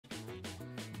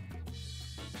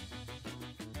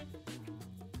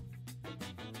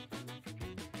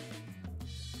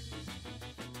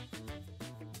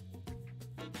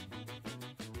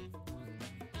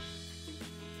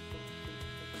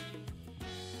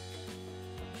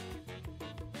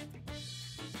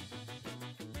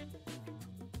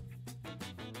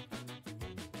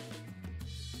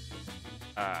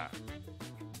Uh,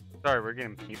 Sorry, we're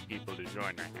getting people to join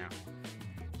right now.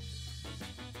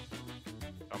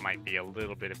 So it might be a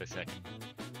little bit of a second.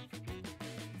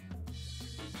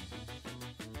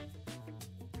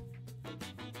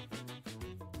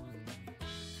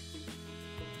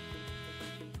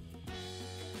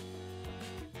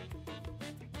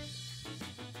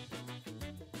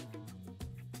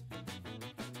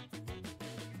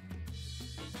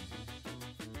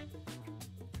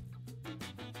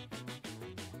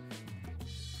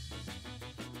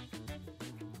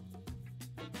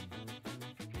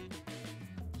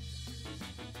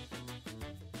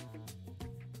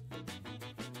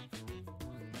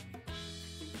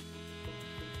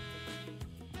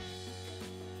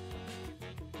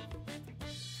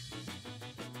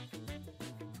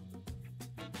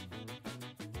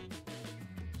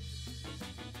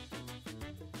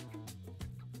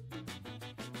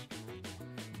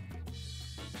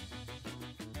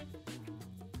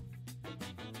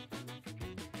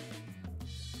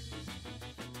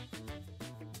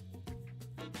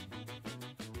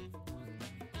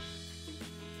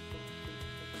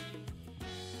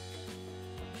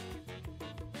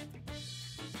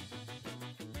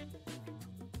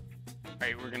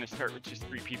 Alright, we're gonna start with just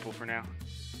 3 people for now,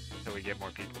 until we get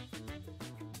more people.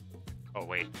 Oh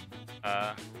wait,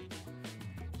 go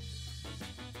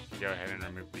ahead and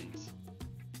remove these.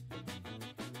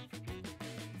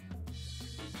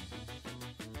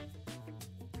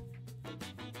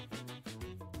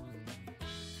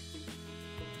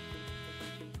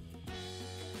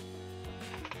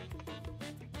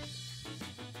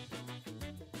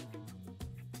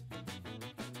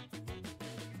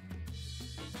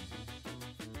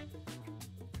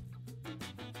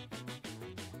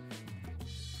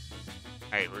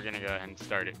 Alright, we're gonna go ahead and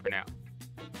start it for now.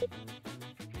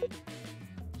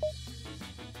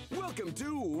 Welcome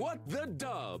to What the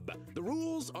Dub. The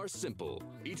rules are simple.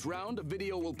 Each round, a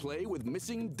video will play with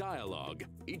missing dialogue.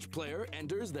 Each player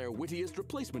enters their wittiest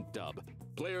replacement dub.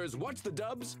 Players watch the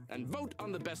dubs and vote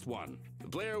on the best one. The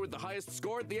player with the highest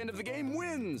score at the end of the game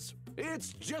wins.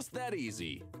 It's just that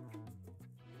easy.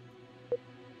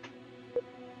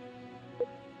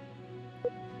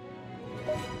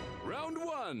 Round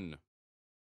 1.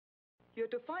 You're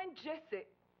to find Jesse,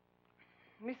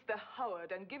 Mr.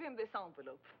 Howard, and give him this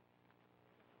envelope.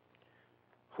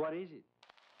 What is it?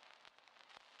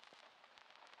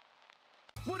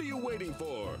 What are you waiting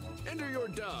for? Enter your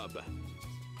dub.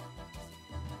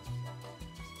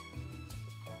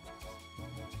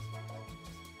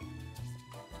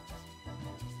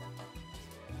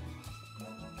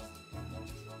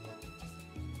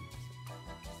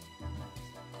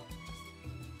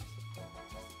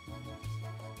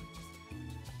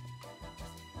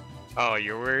 Oh,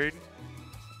 you're worried?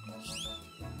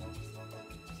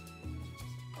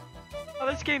 Oh,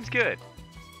 this game's good.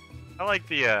 I like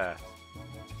the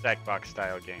Jackbox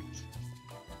style games.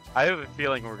 I have a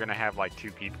feeling we're gonna have like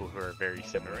 2 people who are very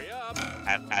similar. Hurry up.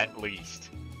 At least.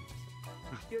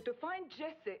 You're to find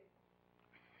Jesse,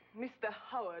 Mr.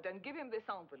 Howard, and give him this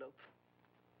envelope.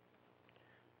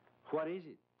 What is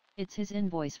it? It's his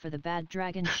invoice for the Bad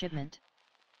Dragon shipment.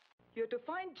 You're to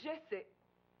find Jesse,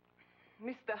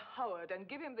 Mr. Howard, and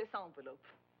give him this envelope.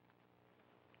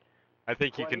 I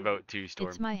think you What can is vote too, Storm.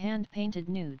 It's my hand-painted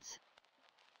nudes.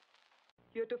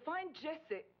 You're to find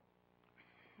Jesse,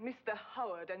 Mr.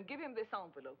 Howard, and give him this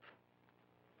envelope.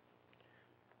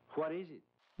 What is it?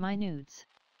 My nudes.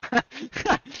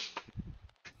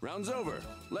 Round's over.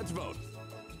 Let's vote.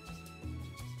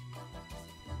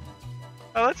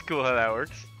 Oh, that's cool how that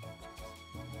works.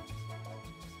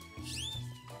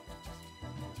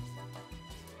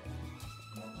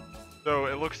 So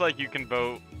it looks like you can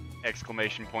vote,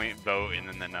 exclamation point, vote, and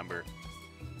then the number.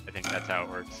 I think that's how it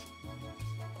works.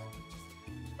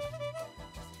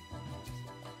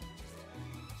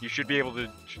 You should be able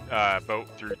to vote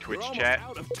through Twitch We're almost chat,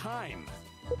 out of time.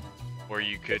 or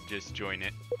you could just join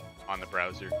it on the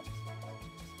browser.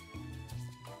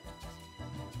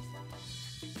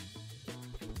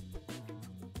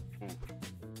 Ooh.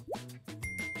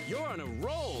 You're on a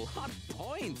roll. Hot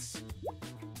points.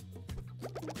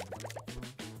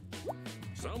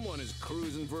 Someone is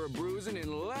cruising for a bruising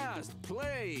in last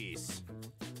place.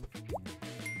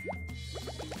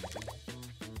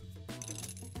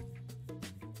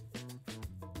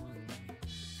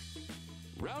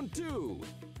 Round 2.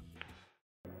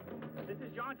 This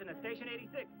is Johnson at Station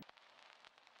 86.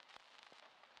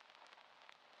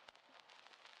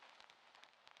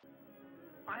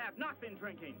 I have not been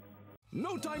drinking.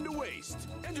 No time to waste.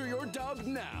 Enter your dub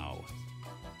now.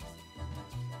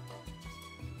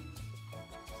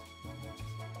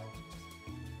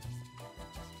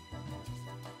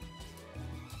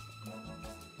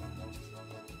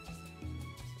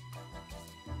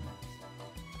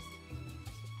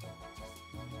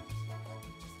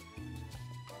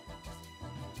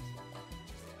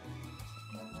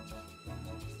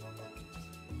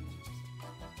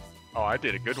 Oh, I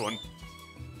did a good one.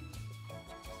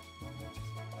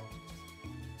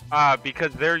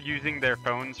 Because they're using their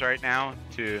phones right now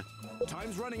to...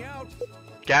 Time's running out.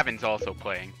 Gavin's also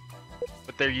playing.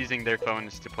 But they're using their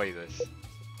phones to play this.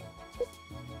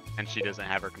 And she doesn't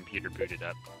have her computer booted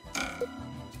up.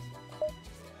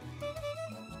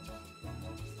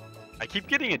 I keep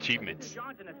getting This achievements. is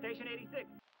Johnson at Station 86.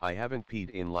 I haven't peed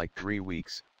in like 3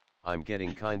 weeks. I'm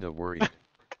getting kinda worried.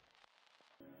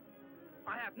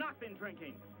 I have not been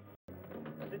drinking.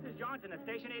 This is Johnson at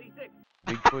Station 86.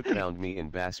 Bigfoot found me in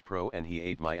Bass Pro and he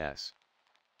ate my ass.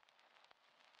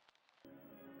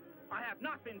 I have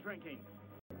not been drinking.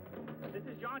 This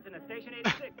is Johnson at Station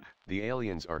 86. The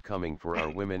aliens are coming for our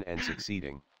women and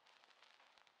succeeding.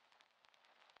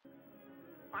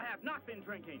 I have not been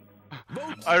drinking.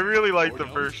 Vote I really like or the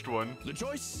don't. first one. The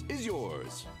choice is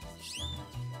yours.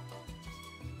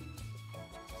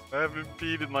 I haven't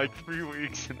peed in like 3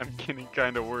 weeks and I'm getting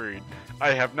kinda worried.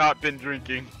 I have not been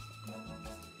drinking.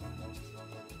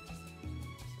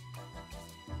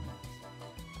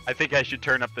 I think I should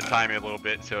turn up the time a little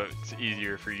bit so it's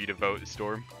easier for you to vote,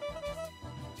 Storm.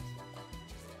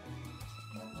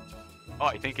 Oh,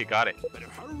 I think you got it. Better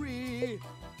hurry.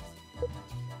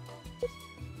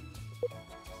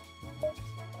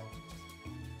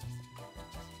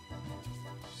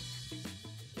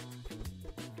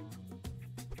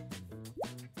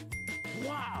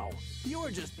 Wow,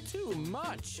 you're just too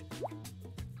much.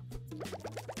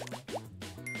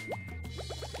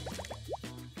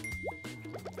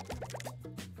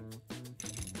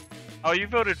 Oh, you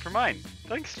voted for mine.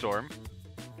 Thanks, Storm.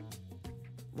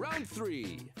 Round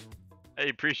 3. I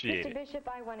appreciate Mr. it. Bishop,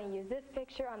 I want to use this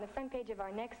picture on the front page of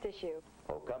our next issue.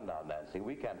 Oh, come now, Nancy.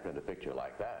 We can't print a picture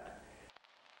like that.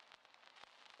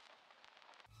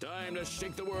 Time to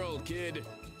shake the world, kid.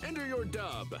 Enter your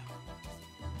dub.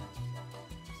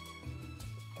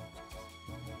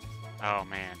 Oh,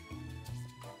 man.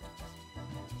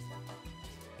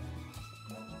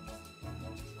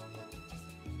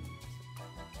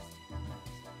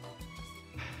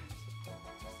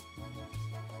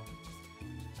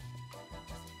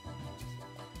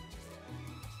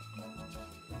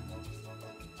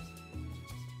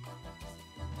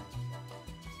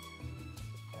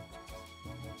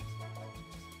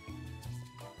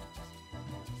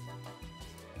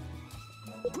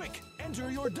 Quick,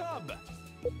 enter your dub.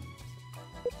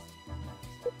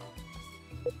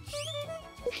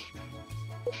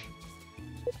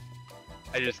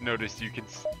 I just noticed you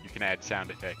can add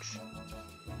sound effects.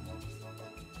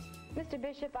 Mr.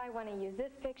 Bishop, I want to use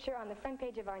this picture on the front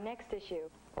page of our next issue.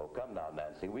 Oh, come now,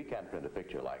 Nancy. We can't print a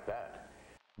picture like that.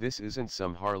 This isn't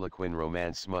some Harlequin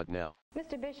romance smut now.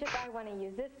 Mr. Bishop, I want to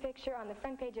use this picture on the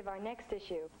front page of our next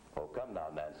issue. Oh, come now,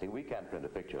 Nancy. We can't print a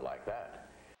picture like that.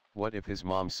 What if his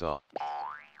mom saw?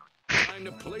 Time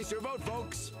to place your vote,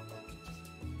 folks.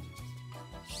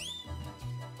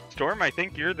 Storm, I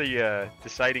think you're the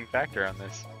deciding factor on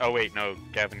this. Oh wait, no,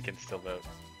 Gavin can still vote.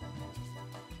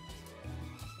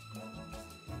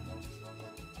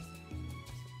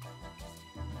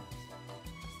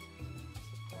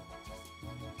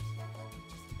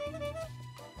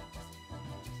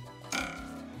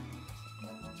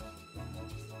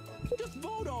 Just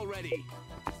vote already.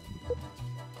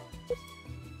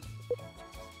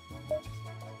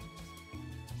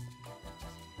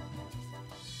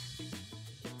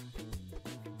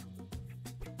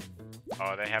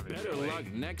 Oh, they have it. Better luck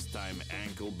next time,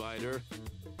 ankle biter.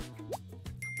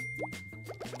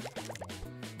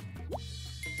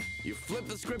 You flipped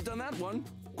the script on that one.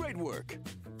 Great work.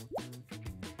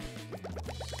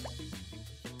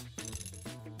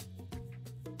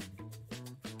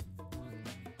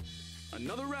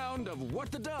 Another round of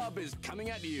What the Dub is coming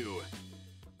at you.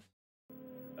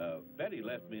 Betty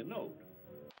left me a note.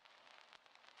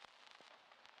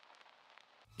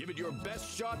 Give it your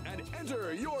best shot and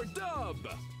enter your dub.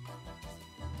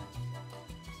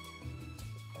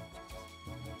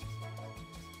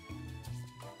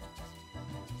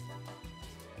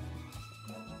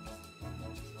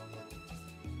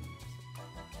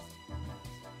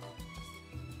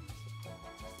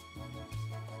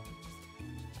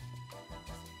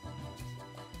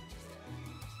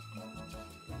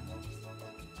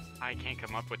 I can't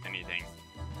come up with anything.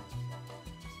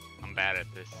 I'm bad at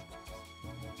this.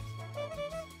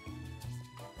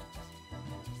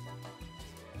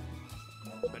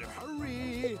 Better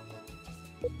hurry.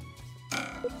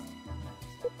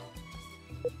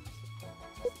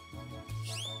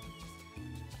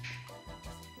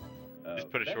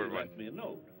 Just put a short one. Left me a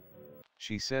note.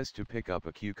 She says to pick up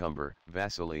a cucumber,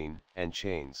 Vaseline, and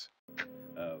chains.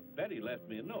 Betty left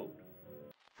me a note.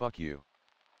 Fuck you.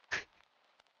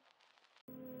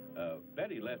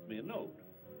 Betty left me a note.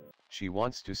 She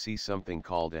wants to see something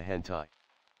called a hentai.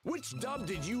 Which dub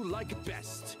did you like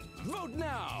best? Vote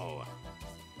now!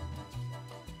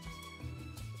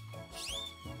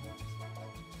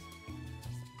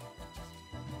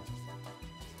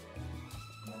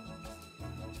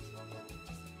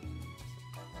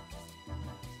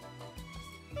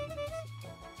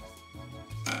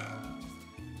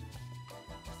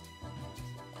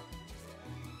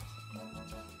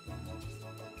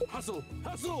 Hustle!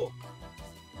 Hustle!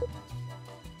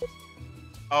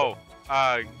 Oh,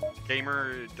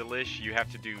 Gamer Delish, you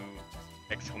have to do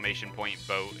exclamation point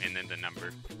vote and then the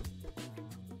number.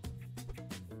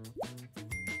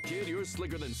 Kid, you're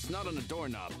slicker than snot on a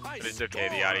doorknob. High But it's okay,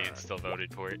 the score! audience still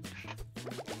voted for it.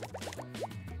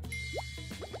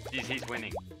 He's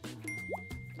winning.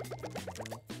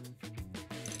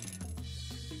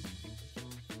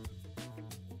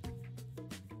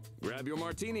 Grab your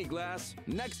martini glass.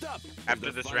 Next up. is After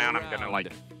the this final round, I'm gonna round.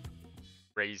 like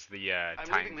raise the I'm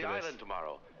time leaving the for this. island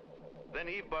tomorrow. Then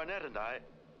Eve Barnett and I...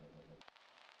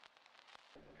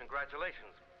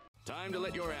 Congratulations. Time to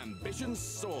let your ambitions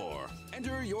soar.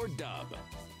 Enter your dub.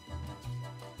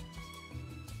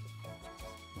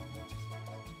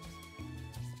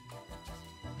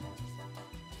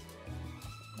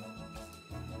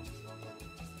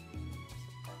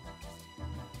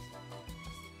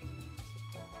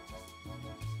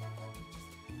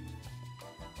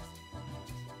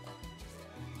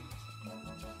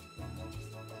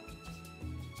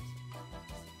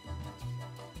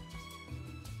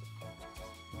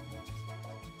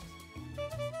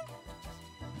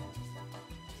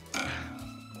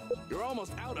 You're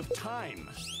almost out of time.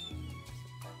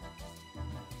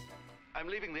 I'm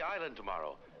leaving the island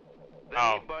tomorrow. Then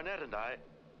Oh. Eve Barnett and I...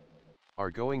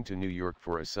 Are going to New York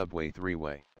for a subway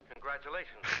three-way.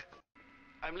 Congratulations.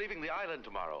 I'm leaving the island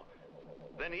tomorrow.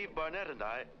 Then Eve Barnett and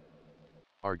I...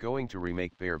 Are going to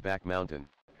remake Bareback Mountain.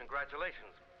 Congratulations.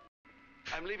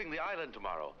 I'm leaving the island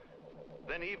tomorrow.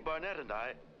 Then Eve Barnett and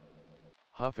I...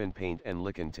 Huff and paint and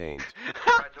lick and taint.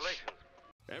 Congratulations.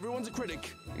 Everyone's a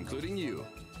critic, including you.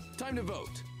 Time to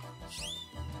vote.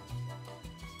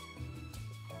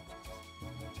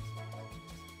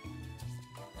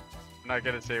 I'm not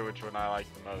gonna say which one I like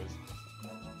the most.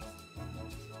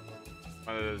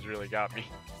 One of those really got me.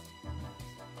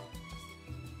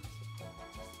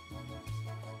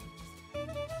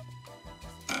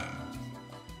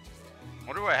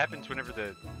 Wonder what happens whenever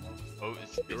the vote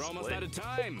is You're almost split. out of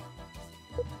time.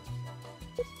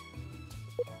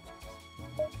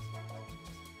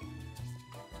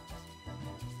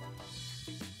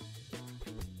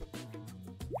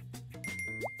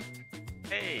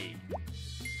 Hey,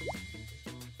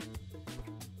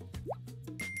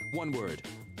 One word.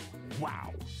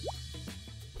 Wow.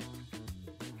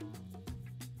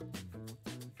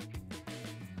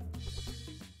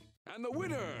 And the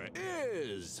winner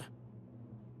is...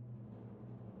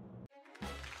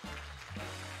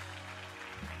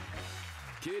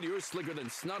 Kid, you're slicker than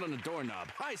snot on a doorknob.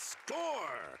 High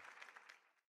score!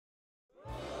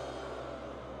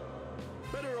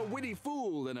 Better a witty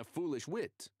fool than a foolish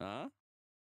wit, huh?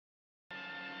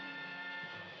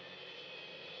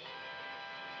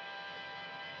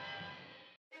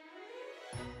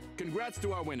 Congrats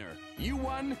to our winner. You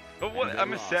won. But what? and they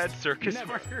I'm a lost. sad circus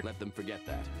Never worker. let them forget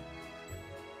that.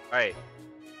 Alright,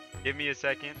 give me a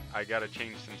second. I gotta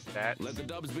change some stats. Let the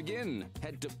dubs begin.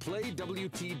 Head to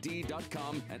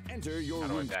playwtd.com and enter your How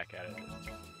do I room. back at it?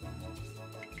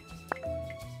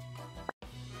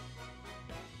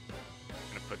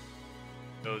 Gonna put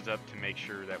those up to make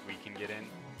sure that we can get in.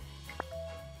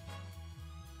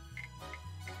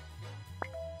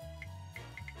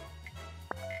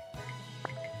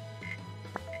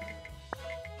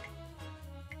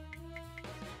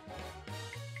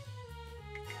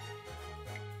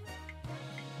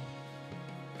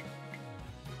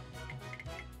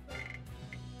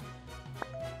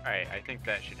 Alright, I think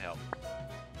that should help.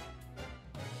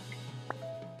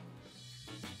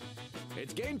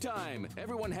 It's game time.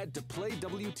 Everyone head to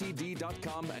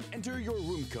playwtd.com and enter your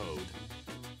room code.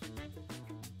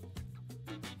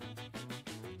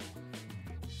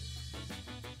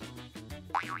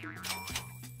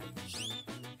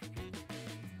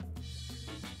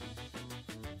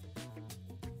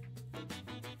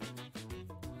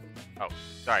 Oh,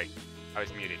 sorry. I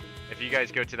was muted. If you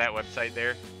guys go to that website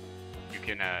there, you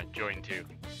can join too.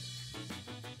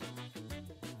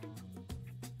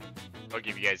 I'll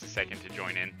give you guys a second to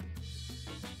join in.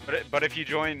 But if you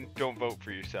join, don't vote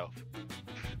for yourself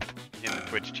in the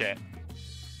Twitch chat.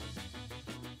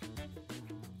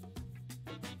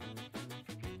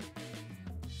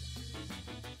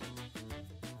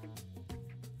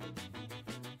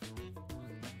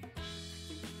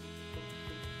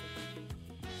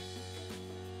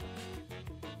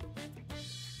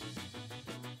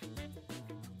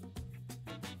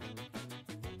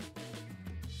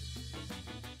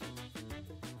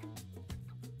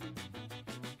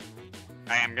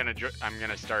 I'm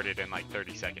gonna start it in like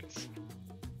 30 seconds.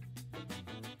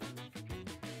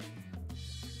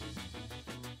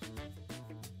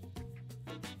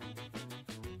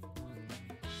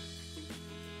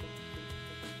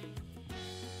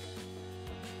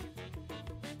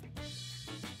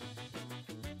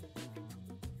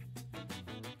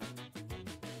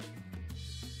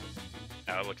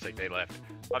 Oh, it looks like they left.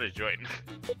 I'll just join.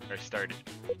 Or started.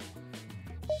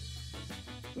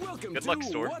 Welcome Good to luck,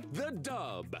 Store. What the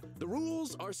Dub. The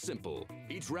rules are simple.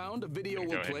 Each round, a video Go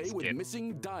will ahead and play with skip.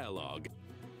 missing dialogue.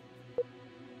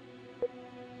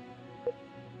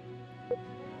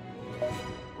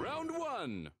 Round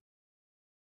 1.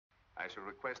 I shall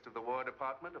request of the War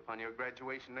Department upon your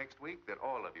graduation next week that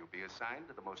all of you be assigned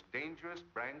to the most dangerous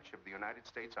branch of the United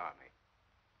States Army.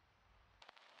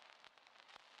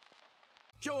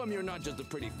 Show them you're not just a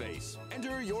pretty face.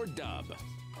 Enter your dub.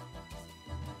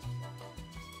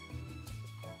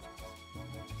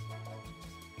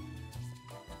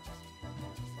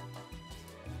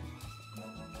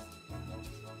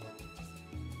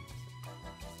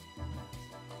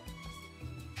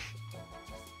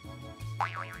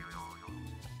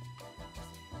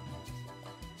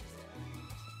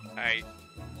 Alright.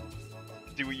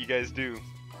 Do what you guys do.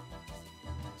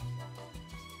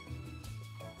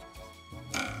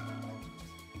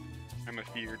 I'm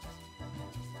afeared.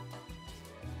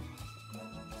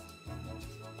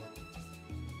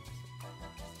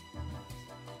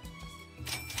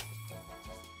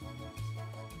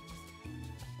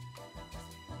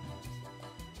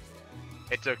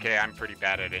 It's okay, I'm pretty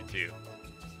bad at it too.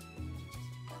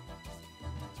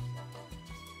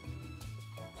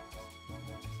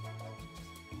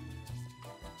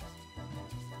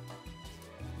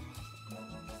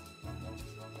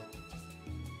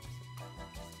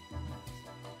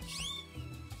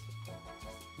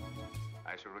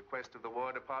 I shall request of the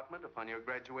War Department upon your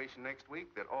graduation next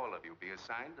week that all of you be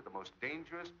assigned to the most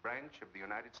dangerous branch of the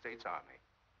United States Army.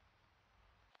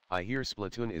 I hear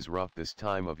Splatoon is rough this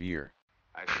time of year.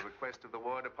 I shall request of the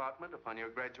War Department upon your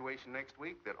graduation next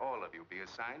week that all of you be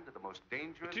assigned to the most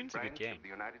dangerous Splatoon's a good branch game. of the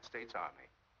United States Army.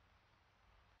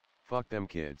 Fuck them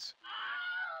kids.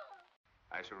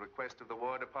 I shall request of the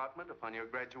War Department upon your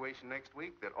graduation next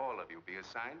week that all of you be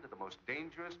assigned to the most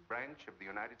dangerous branch of the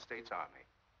United States Army.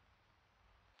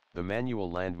 The Manual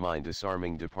Landmine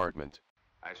Disarming Department.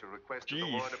 I shall request of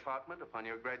the War Jeez. Department upon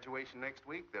your graduation next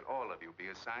week that all of you be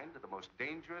assigned to the most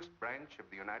dangerous branch of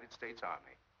the United States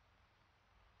Army.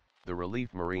 The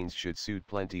Relief Marines should suit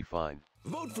plenty fine.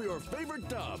 Vote for your favorite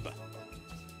dub.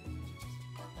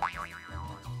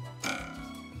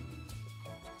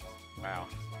 Wow.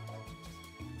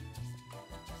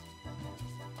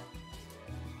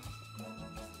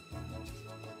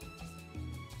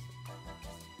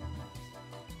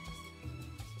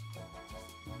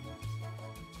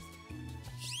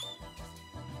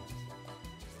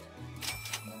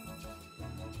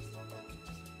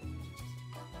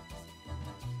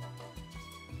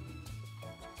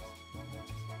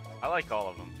 I like all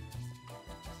of them.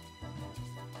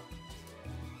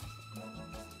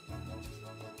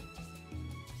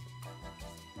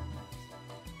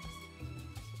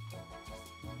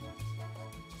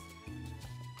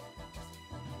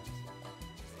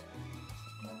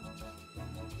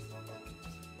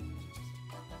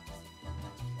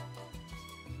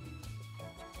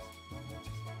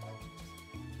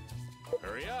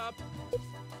 Hurry up.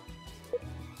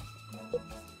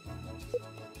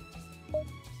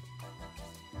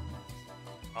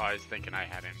 Oh, I was thinking I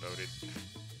hadn't voted.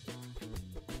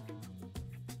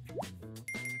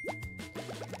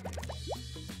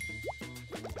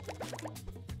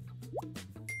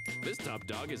 This top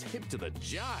dog is hip to the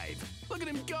jive. Look at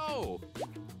him go.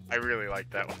 I really like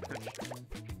that one.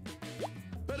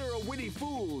 Better a witty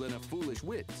fool than a foolish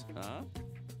wit, huh?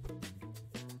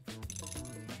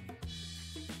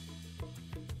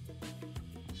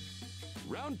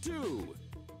 Round 2.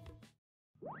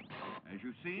 As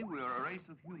you see, we are a race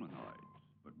of humanoids,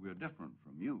 but we're different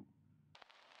from you.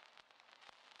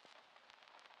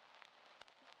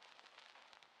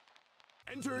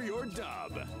 Enter your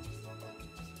dub.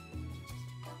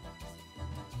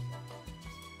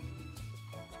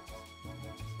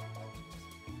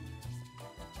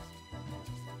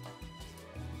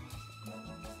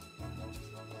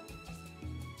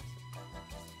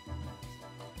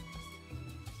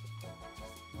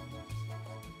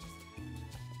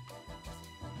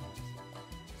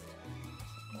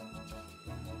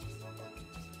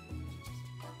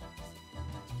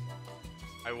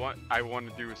 I want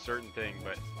to do a certain thing,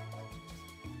 but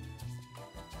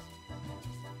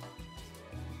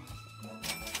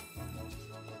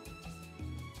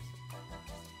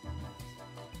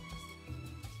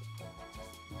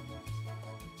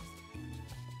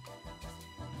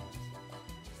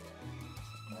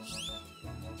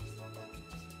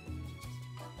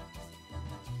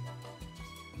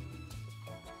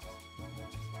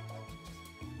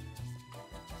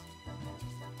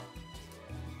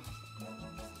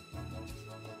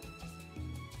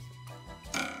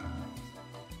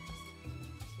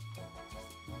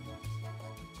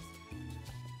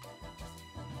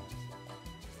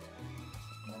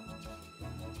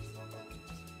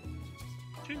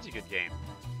Splatoon's a good game.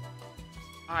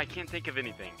 Oh, I can't think of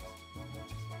anything.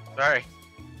 Sorry.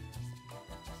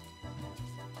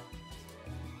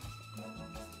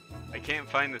 I can't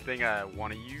find the thing I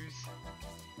want to use.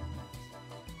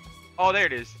 Oh, there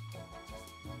it is.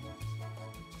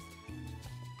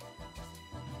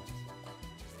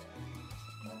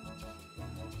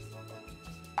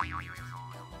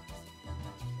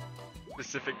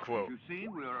 Specific quote. You see,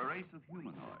 we are a race of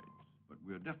humanoids, but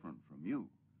we're different from you.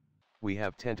 We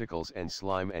have tentacles and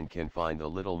slime and can find the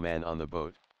little man on the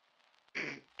boat.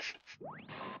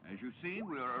 As you see,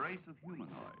 we are a race of humanoids,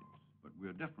 but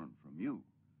we're different from you.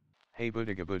 Hey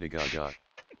bootiga bootiga ga.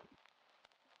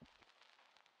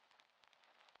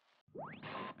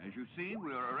 As you see,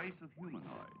 we are a race of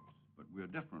humanoids, but we're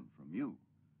different from you.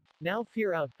 Now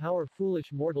fear outpower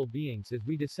foolish mortal beings as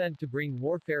we descend to bring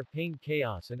warfare, pain,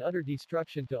 chaos and utter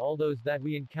destruction to all those that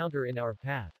we encounter in our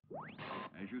path.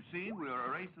 As you see, we are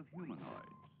a race of humanoids,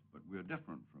 but we're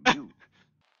different from you.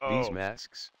 These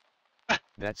masks?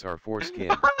 That's our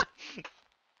foreskin.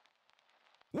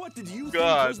 What did you think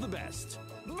was the best?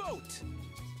 Vote!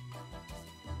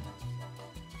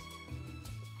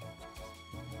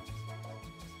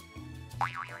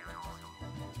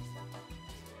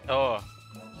 Oh.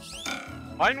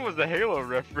 Mine was the Halo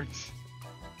reference.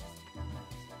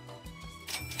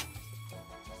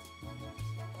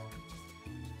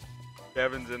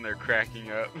 Kevin's in there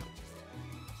cracking up.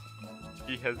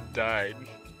 He has died.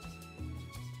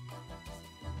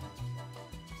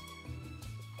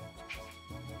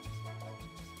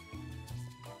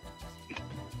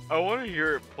 I want to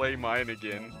hear it play mine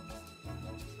again.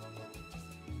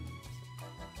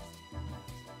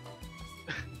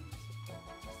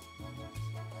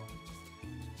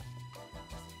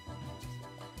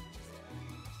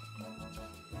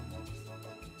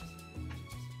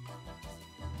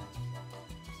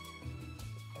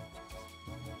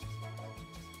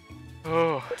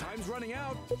 Oh. Time's running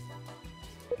out.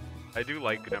 I do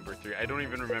like number 3. I don't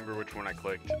even remember which one I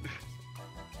clicked.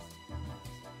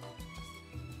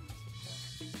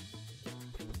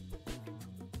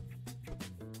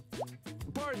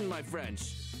 Pardon my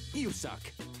French. You suck.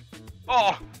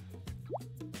 Oh!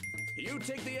 You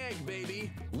take the egg,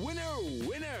 baby. Winner,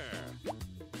 winner.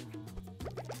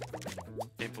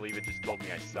 Can't believe it just told me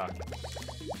I suck.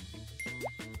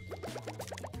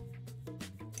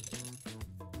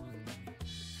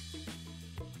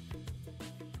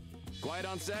 Quiet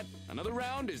on set. Another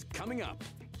round is coming up.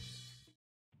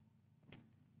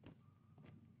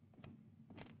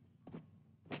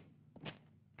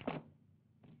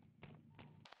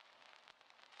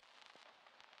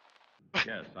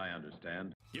 Yes, I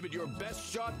understand. Give it your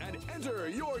best shot and enter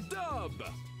your dub.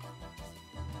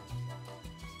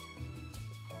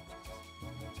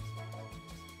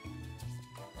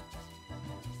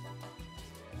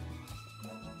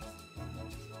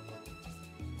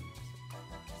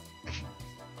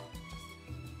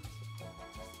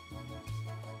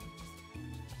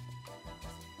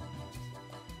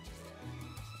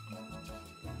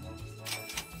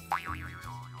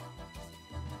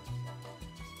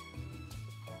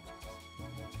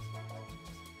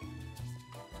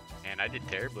 Man, I did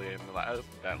terribly in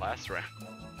that last round.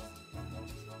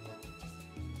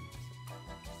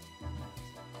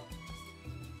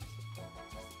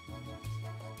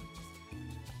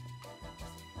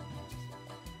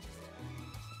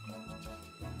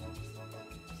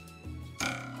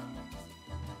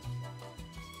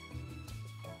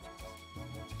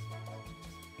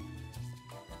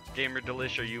 Gamer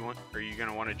Delish, are you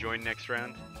gonna want to join next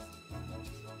round?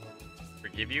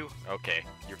 Forgive you? Okay,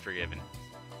 you're forgiven.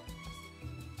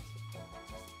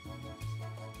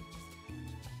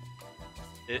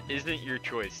 It isn't your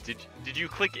choice. Did you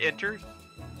click enter?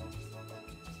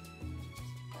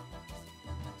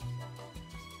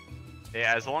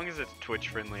 Yeah, as long as it's Twitch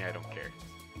friendly, I don't care.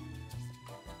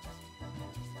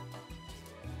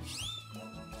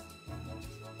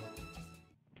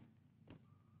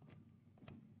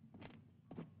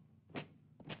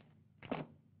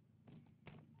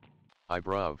 I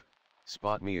bruv.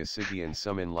 Spot me a Siggy and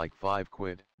summon like 5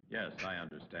 quid. Yes, I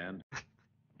understand.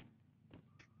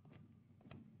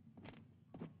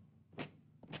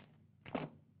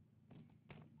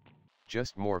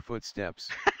 Just more footsteps.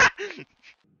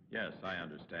 Yes, I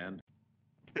understand.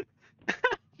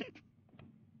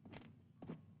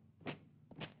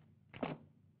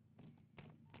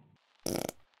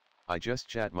 I just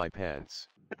chat my pants.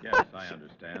 Yes, I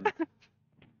understand.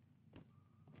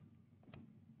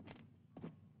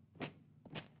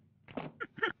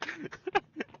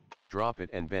 Drop it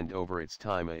and bend over. It's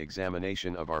time a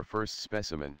examination of our first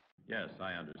specimen. Yes,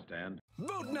 I understand.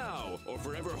 Vote now, or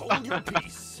forever hold your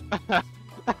peace.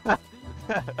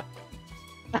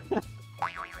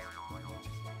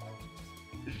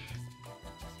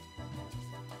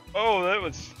 Oh, that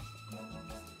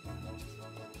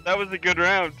was a good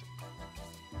round.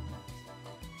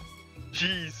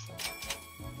 Jeez.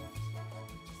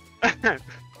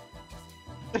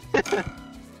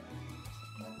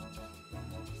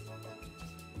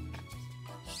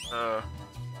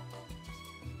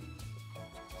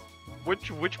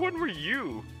 Which one were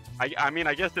you? I mean,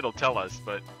 I guess it'll tell us,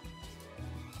 but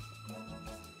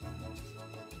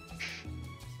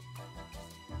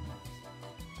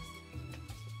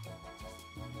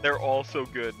they're all so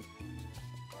good.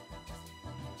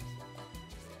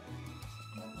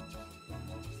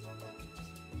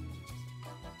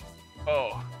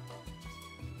 Oh.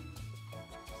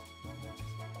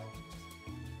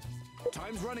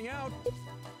 Time's running out.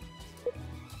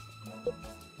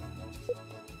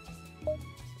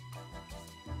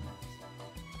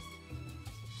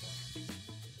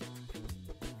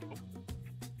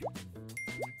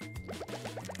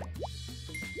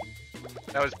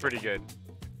 That was pretty good.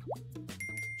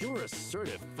 You're a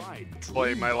certified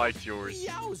Flame, I liked yours.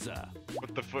 Yowza!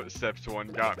 But the footsteps one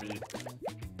got me.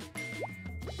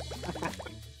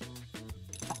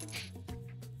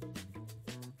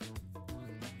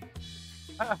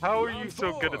 How are you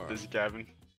so good at this, Gavin?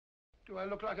 Do I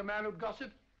look like a man who'd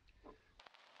gossip?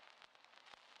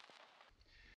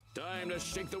 Time to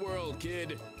shake the world,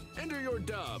 kid. Enter your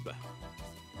dub.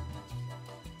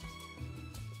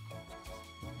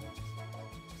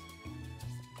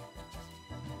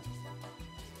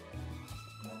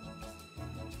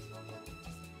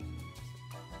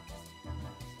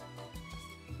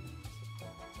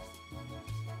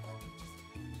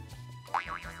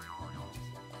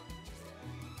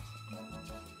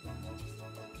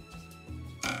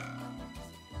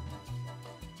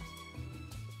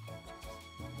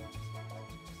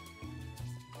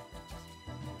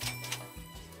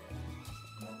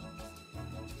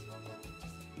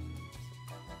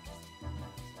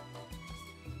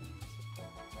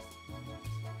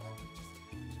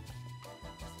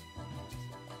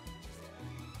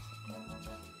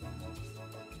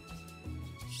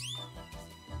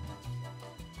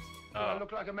 Do I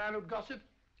look like a man who'd gossip?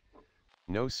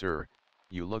 No sir,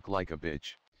 you look like a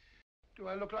bitch. Do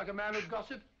I look like a man who'd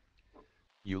gossip?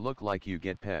 You look like you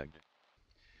get pegged.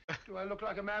 Do I look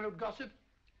like a man who'd gossip?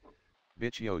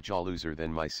 Bitch yo jaloser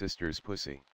than my sister's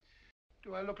pussy.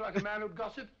 Do I look like a man who'd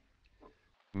gossip?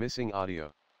 Missing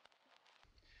audio.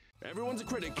 Everyone's a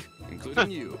critic,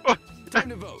 including you. Time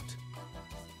to vote.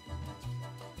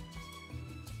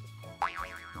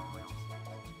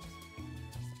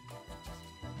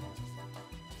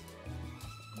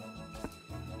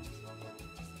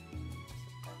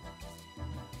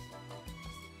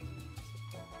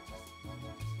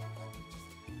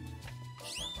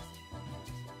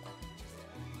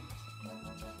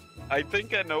 I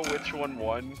think I know which one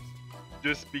won,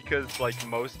 just because, like,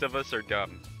 most of us are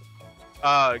dumb.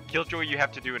 Killjoy, you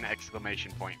have to do an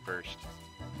exclamation point first.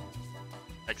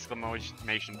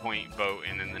 Exclamation point, vote,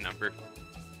 and then the number.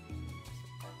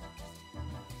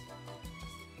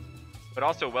 But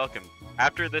also, welcome.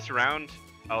 After this round,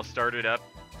 I'll start it up.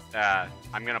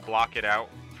 I'm gonna block it out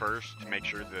first to make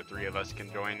sure the three of us can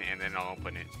join, and then I'll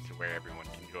open it to where everyone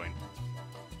can join.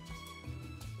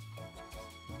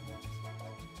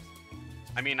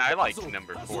 I mean, I liked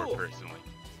number 4 personally.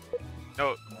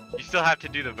 No, you still have to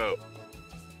do the vote.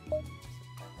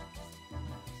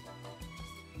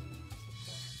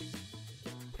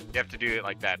 You have to do it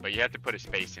like that, but you have to put a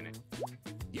space in it.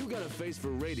 You got a face for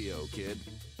radio, kid.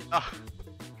 Oh.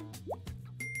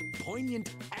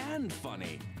 Poignant and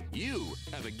funny. You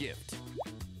have a gift.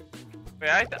 Wait,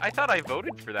 I thought I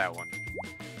voted for that one.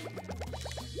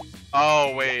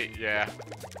 Oh, wait, yeah.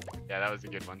 Yeah, that was a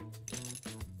good one.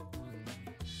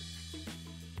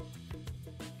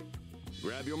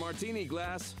 Grab your martini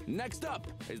glass. Next up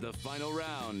is the final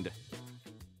round.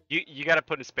 You gotta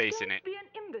put a space in it. Don't be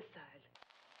an imbecile.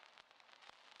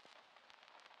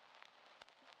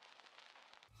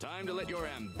 Time to let your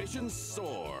ambitions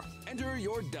soar. Enter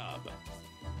your dub.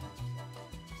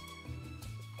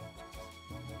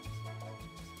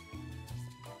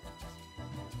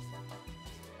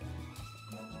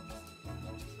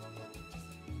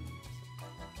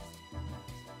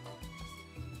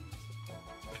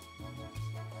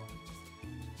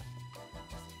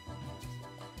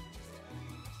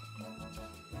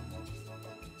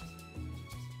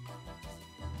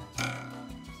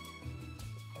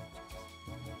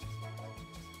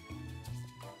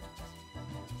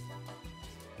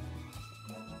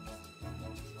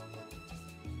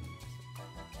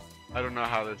 I don't know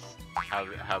how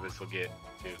this will get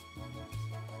to.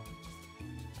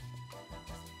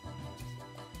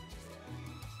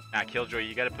 Nah, Killjoy,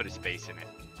 you gotta put a space in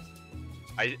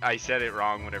it. I said it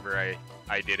wrong whenever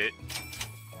I did it.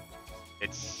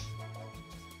 It's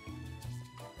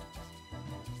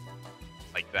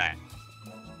like that,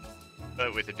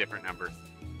 but with a different number.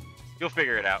 You'll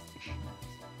figure it out.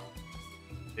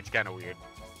 It's kind of weird.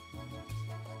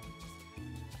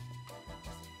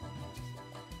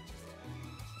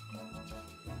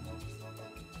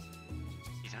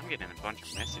 Jeez, I'm getting a bunch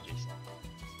of messages.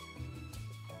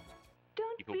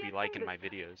 People be liking my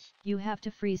videos. You have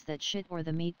to freeze that shit or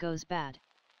the meat goes bad.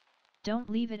 Don't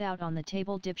leave it out on the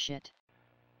table, dipshit.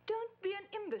 Don't be an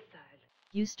imbecile.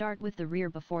 You start with the rear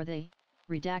before the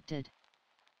redacted.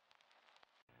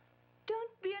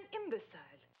 Don't be an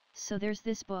imbecile. So there's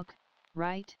this book,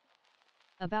 right?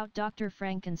 About Dr.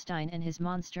 Frankenstein and his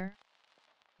monster?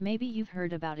 Maybe you've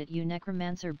heard about it, you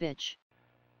necromancer bitch.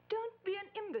 Don't be an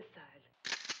imbecile.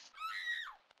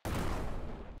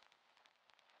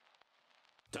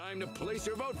 Time to place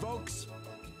your vote, folks.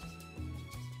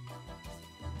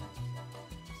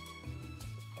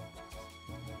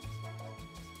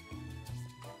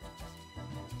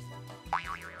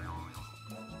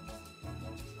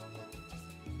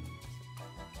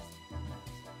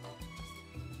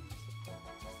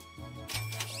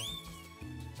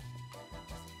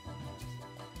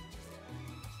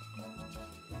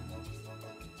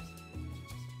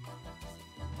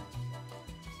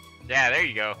 Yeah, there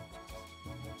you go.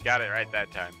 Got it right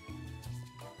that time.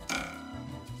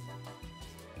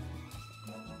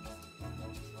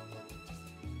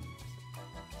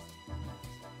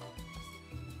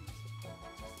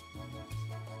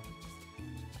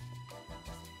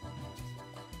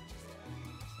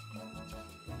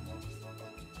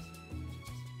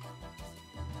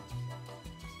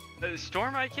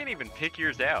 Storm, I can't even pick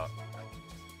yours out.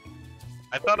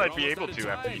 I thought I'd be able to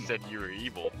after you said you were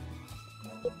evil.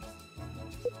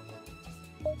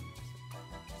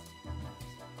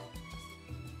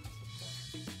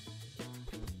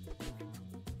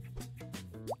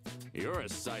 You're a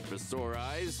sight for sore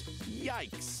eyes.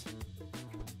 Yikes.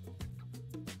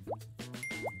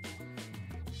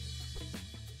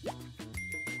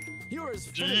 You're as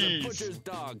fit as a butcher's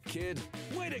dog, kid.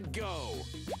 Way to go.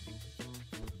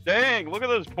 Dang, look at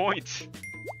those points.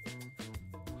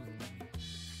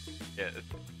 Yes.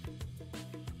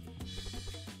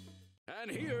 And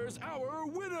here's our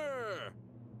winner.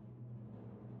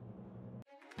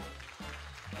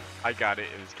 I got it.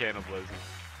 It was cannibalism.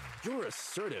 You're a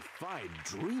certified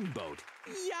dreamboat.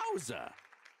 Yowza.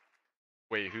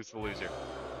 Wait, who's the loser?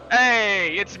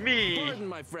 Hey, it's me! Pardon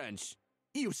my French.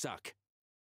 You suck.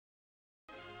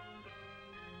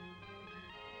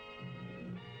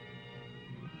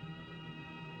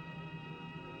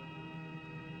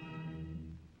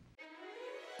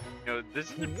 You know,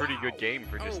 this is a pretty good game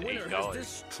for just Our winner $8. has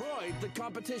destroyed the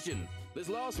competition. This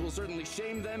loss will certainly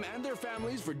shame them and their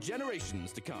families for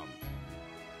generations to come.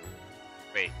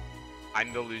 Wait,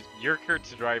 I'm the loser. You're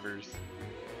Kurt's drivers.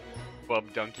 Bub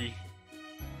Donkey.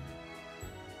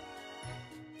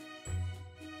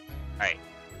 Alright,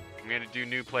 I'm gonna do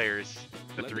new players.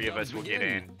 The three of us will get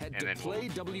in, Head and then to I'll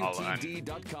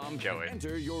playwtd.com show and it.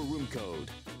 enter your room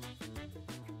code.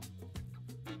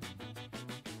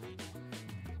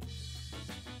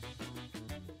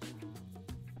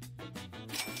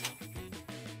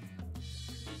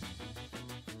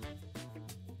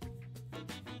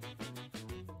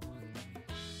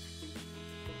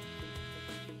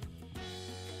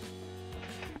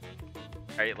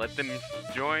 Alright, let them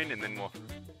join, and then we'll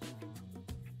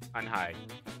unhide.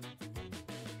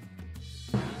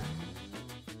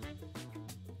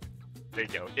 There you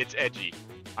go. It's edgy.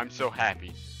 I'm so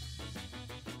happy.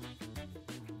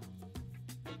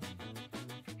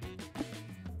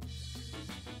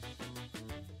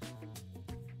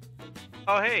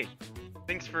 Oh, hey.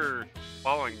 Thanks for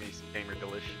following me, Gamer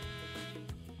Delish.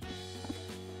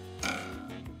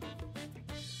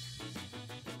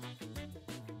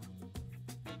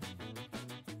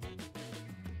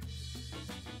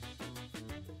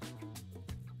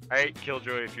 Alright,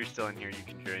 Killjoy, if you're still in here, you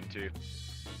can join too.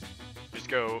 Just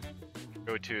go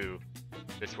to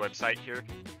this website here.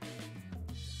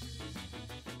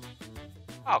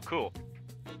 Oh, cool.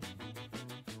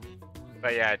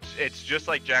 But yeah, it's just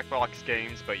like Jackbox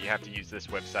Games, but you have to use this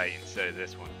website instead of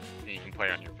this one, and you can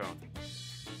play on your phone.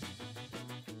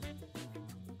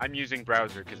 I'm using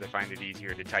browser because I find it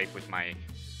easier to type with my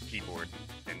keyboard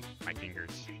and my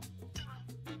fingers.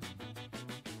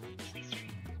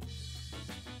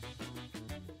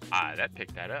 Ah, that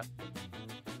picked that up.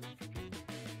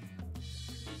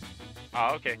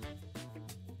 Oh, okay.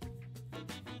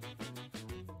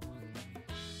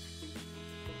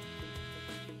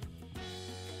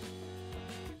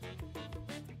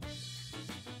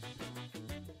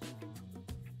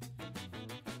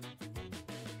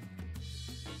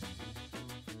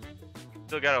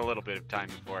 Still got a little bit of time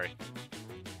before I...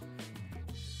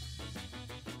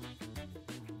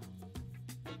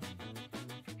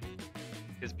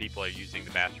 Because people are using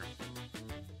the bathroom.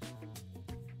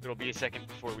 It'll be a second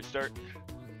before we start.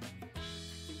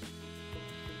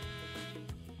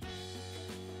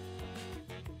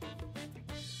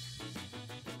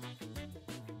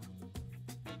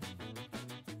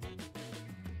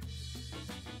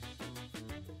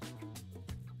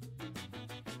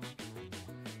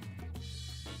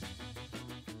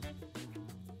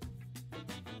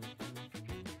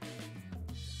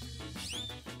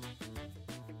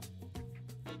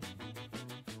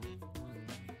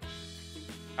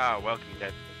 Ah, welcome,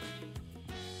 Dad.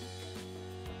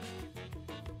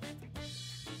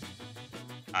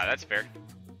 Ah, that's fair.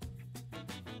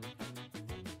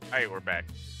 Alright, we're back.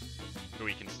 So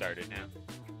we can start it now.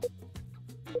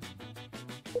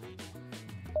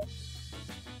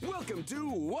 Welcome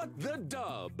to What the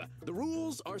Dub. The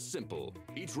rules are simple.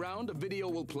 Each round a video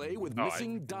will play with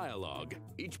missing dialogue.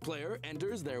 Each player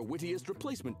enters their wittiest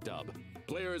replacement dub.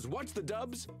 Players watch the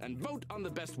dubs and vote on the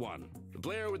best one. The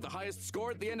player with the highest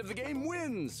score at the end of the game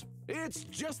wins. It's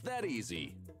just that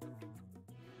easy.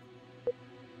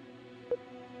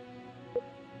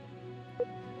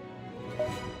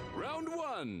 Round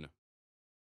 1.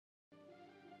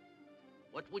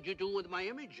 What would you do with my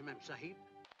image, Mem Sahib?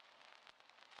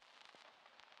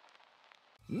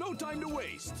 No time to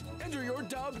waste. Enter your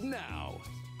dub now.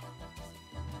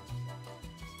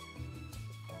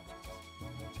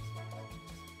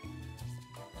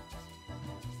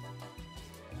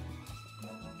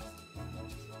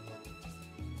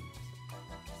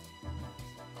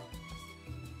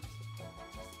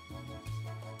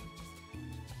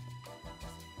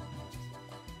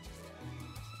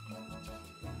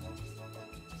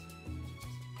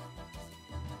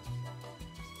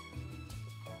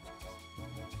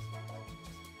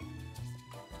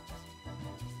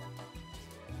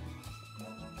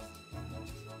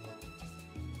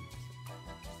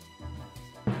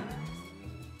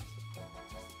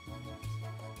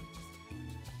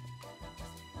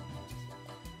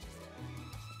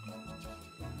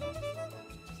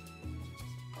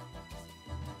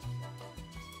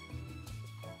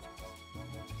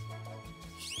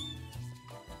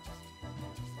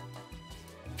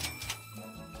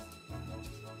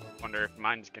 Wonder if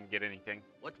mine's gonna get anything.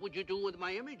 What would you do with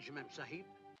my image, Mem Sahib?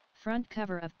 Front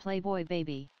cover of Playboy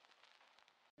Baby.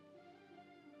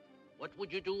 What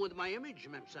would you do with my image,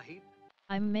 Mem Sahib?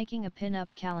 I'm making a pin-up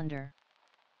calendar.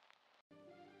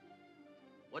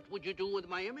 What would you do with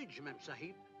my image, Mem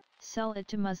Sahib? Sell it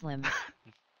to Muslims.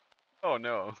 Oh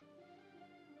no.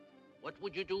 What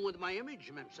would you do with my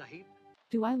image, Mem Sahib?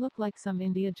 Do I look like some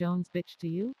India Jones bitch to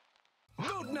you?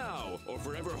 Vote now, or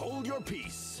forever hold your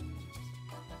peace.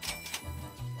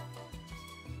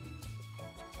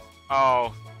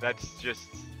 Oh, that's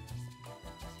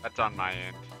on my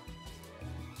end.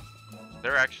 Is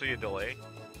there actually a delay?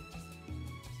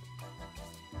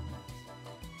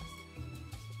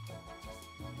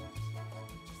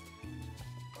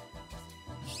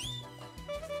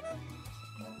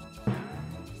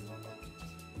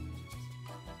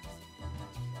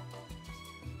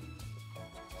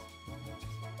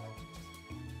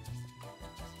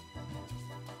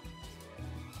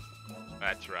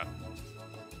 That's rough.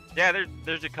 Yeah,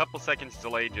 there's a couple seconds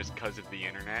delay just because of the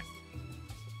internet.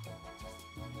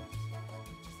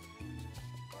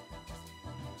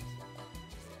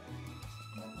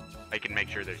 I can make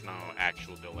sure there's no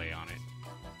actual delay on it.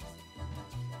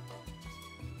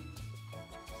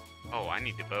 Oh, I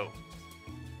need to vote.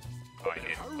 Oh, I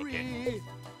did. Okay.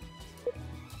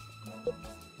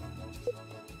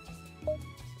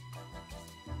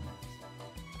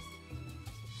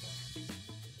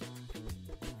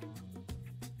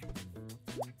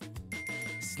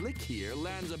 Slick here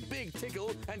lands a big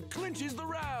tickle and clinches the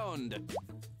round.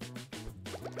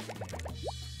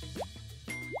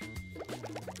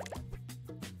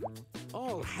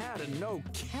 All hat and no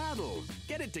cattle.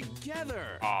 Get it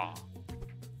together. Aw.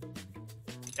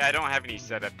 Yeah, I don't have any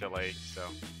setup delay, so.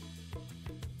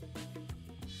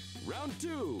 Round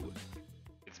 2.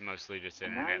 It's mostly just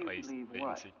internet latency.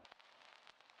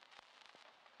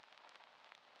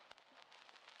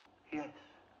 Yes.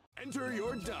 Enter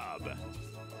your dub.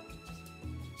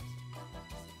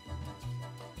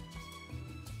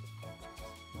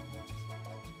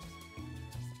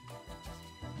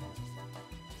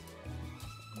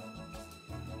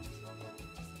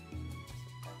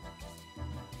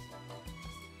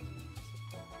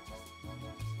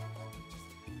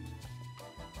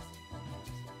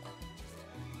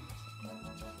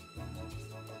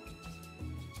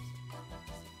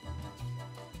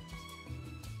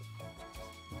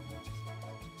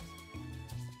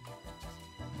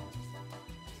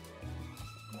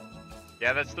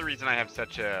 Yeah, that's the reason I have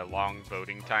such a long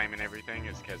voting time and everything,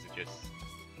 is because it just...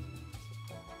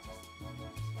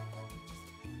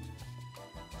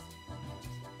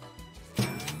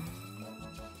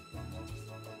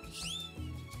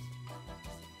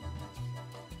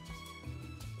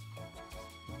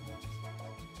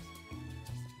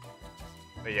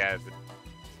 But yeah, the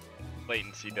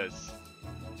latency does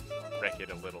wreck it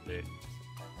a little bit.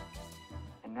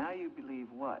 And now you believe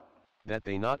what? That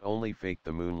they not only faked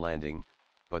the moon landing,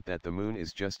 but that the moon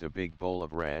is just a big bowl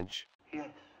of ranch. Yes.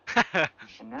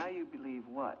 And now you believe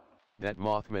what? That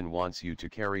Mothman wants you to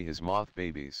carry his moth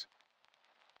babies.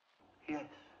 Yes.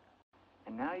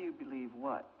 And now you believe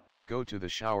what? Go to the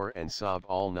shower and sob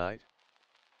all night.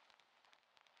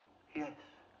 Yes.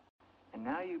 And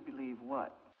now you believe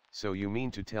what? So you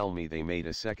mean to tell me they made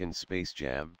a second Space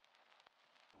Jam?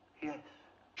 Yes.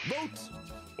 Vote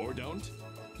or don't.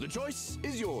 The choice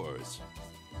is yours.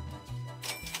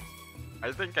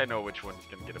 I think I know which one's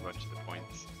gonna get a bunch of the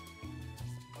points.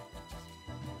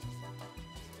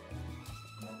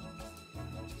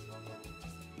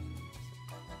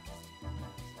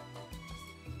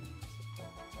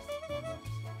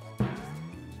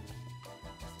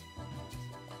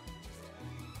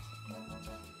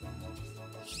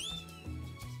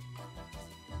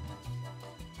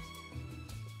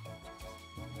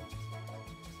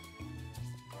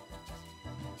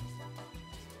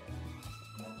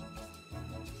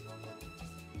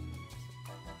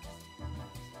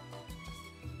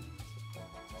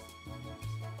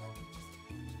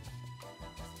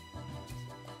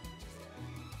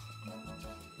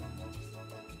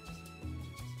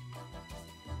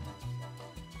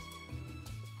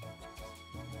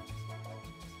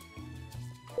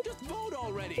 Just vote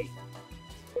already!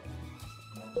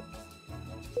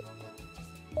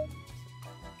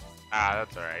 Ah,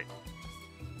 that's alright.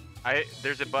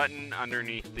 There's a button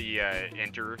underneath the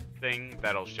enter thing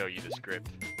that'll show you the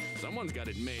script. Someone's got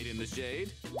it made in the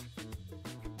shade.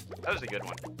 That was a good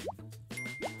one.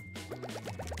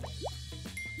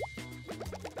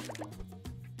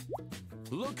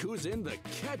 Look who's in the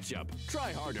ketchup.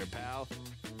 Try harder, pal.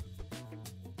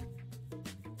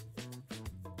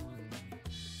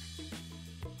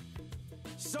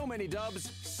 So many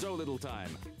dubs, so little time.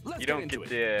 Let's You don't get into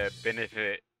get it. the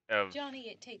benefit of... Johnny,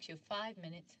 it takes you 5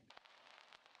 minutes.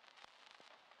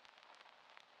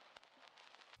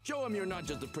 Show him you're not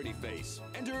just a pretty face.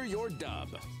 Enter your dub.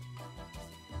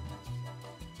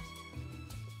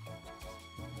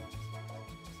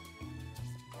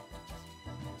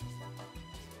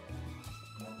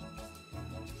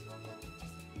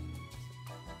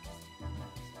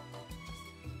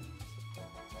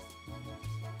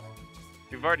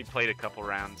 We've already played a couple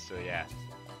rounds, so yeah.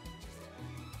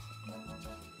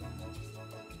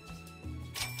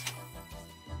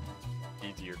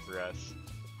 Easier for us.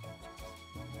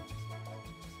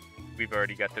 We've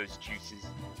already got those juices.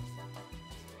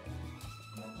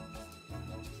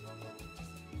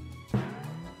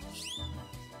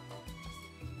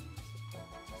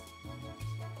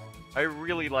 I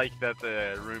really like that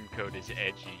the room code is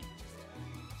edgy.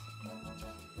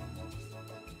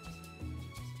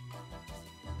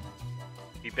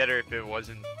 Be better if it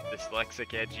wasn't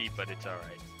dyslexic edgy, but it's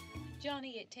alright.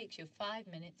 Johnny, it takes you 5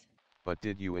 minutes. But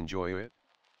did you enjoy it?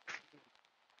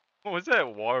 What was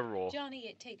that war roll? Johnny,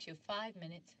 it takes you 5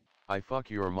 minutes. I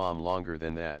fuck your mom longer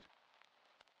than that.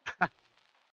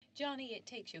 Johnny, it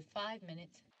takes you 5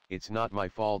 minutes. It's not my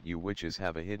fault you witches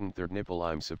have a hidden third nipple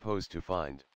I'm supposed to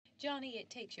find. Johnny,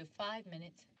 it takes you 5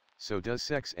 minutes. So does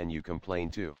sex and you complain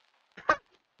too.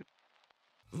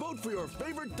 Vote for your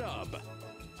favorite dub.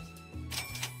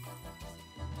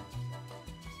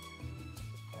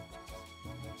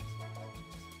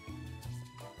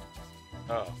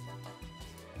 Oh.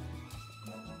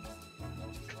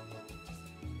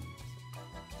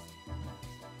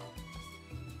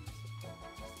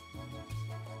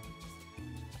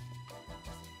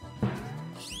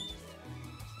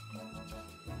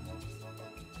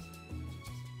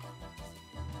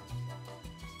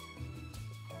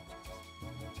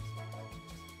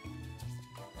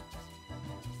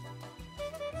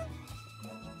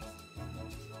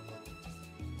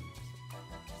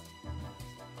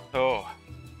 Oh.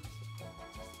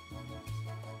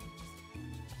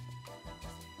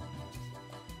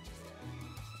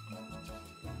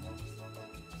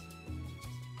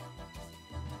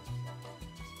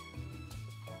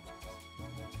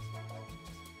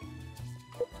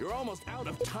 You're almost out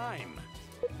of time.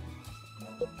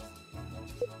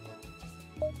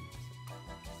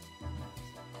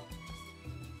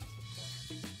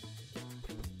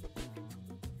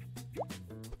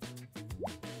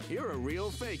 You're a real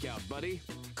fake out, buddy.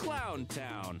 Clown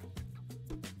Town.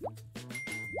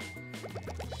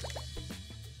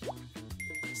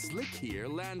 Slick here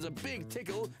lands a big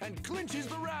tickle and clinches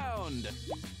the round.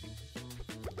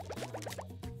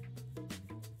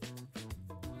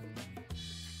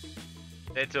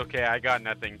 It's okay, I got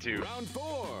nothing too. Round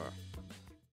 4.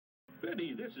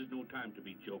 Betty, this is no time to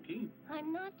be joking.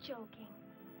 I'm not joking.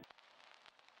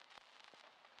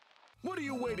 What are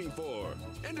you waiting for?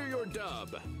 Enter your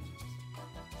dub.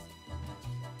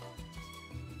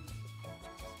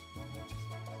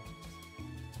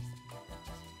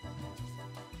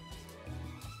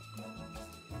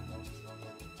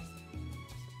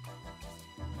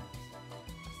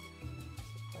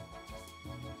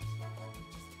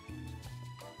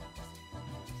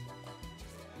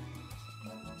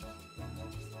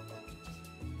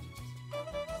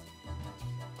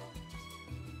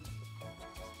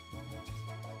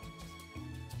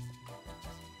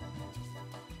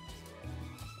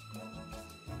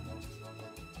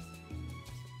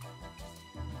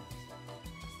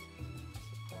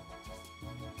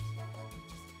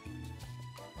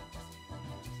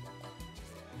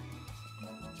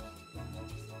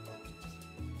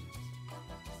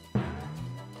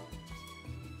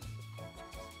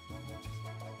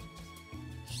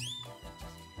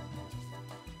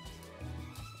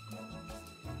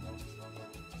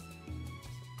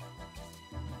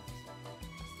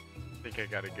 I think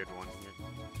I got a good one here.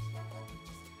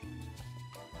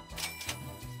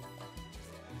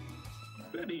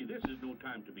 Betty, this is no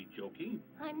time to be joking.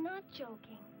 I'm not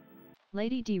joking.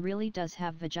 Lady D really does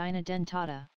have vagina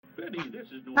dentata. Betty, this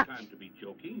is no time to be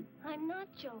joking. I'm not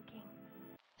joking.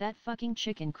 That fucking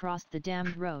chicken crossed the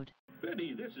damned road.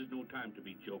 Betty, this is no time to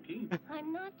be joking.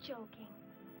 I'm not joking.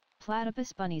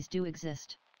 Platypus bunnies do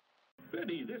exist.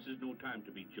 Betty, this is no time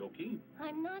to be joking.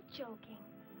 I'm not joking.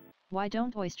 Why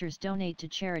don't oysters donate to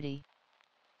charity?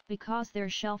 Because they're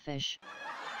shellfish.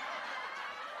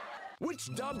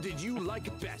 Which dub did you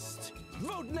like best?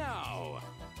 Vote now!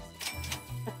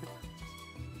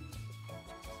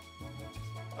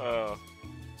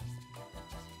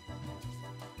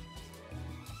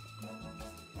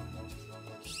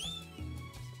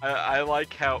 I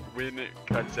like how when it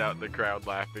cuts out the crowd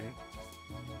laughing.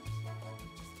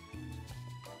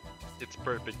 It's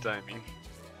perfect timing.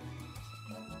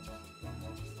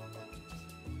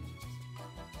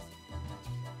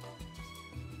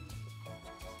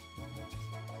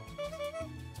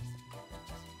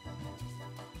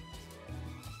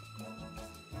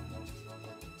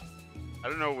 I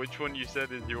don't know which one you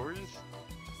said is yours,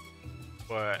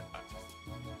 but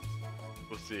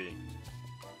we'll see.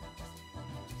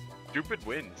 Stupid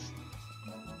wins.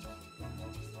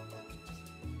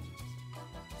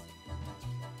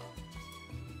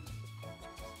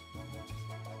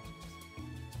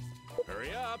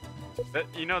 Hurry up!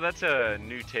 You know, that's a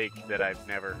new take that I've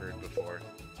never heard before.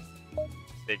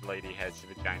 Big lady has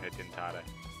vagina dentata.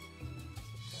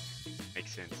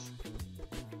 Makes sense.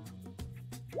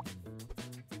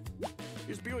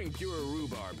 You're spewing pure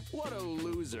rhubarb. What a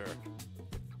loser.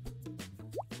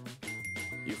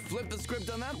 You flipped the script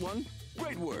on that one.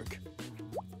 Great work.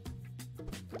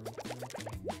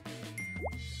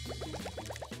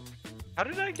 How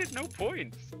did I get no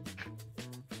points?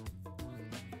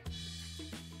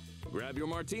 Grab your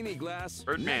martini glass.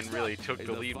 Birdman Next really up took is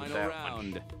the lead with final that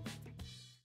round. one.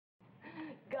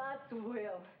 God's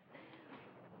will.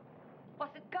 Was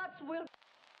it God's will?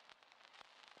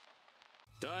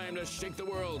 Time to shake the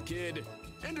world, kid.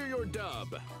 Enter your dub.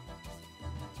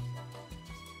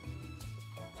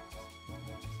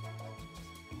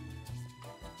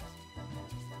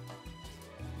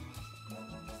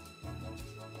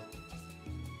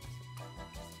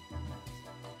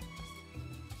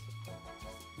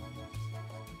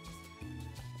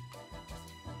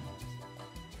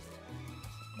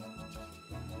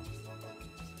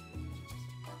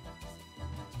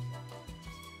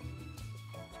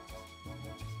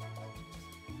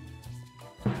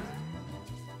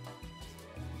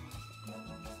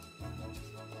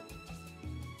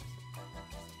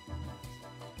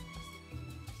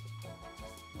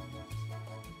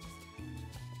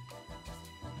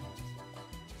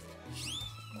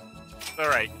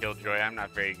 Alright, Killjoy, I'm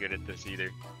not very good at this either.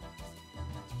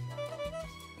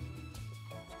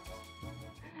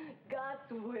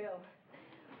 God's will.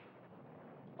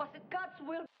 Was it God's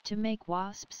will? To make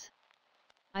wasps?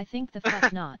 I think the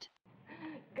fuck not.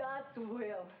 God's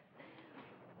will.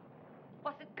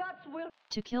 Was it God's will?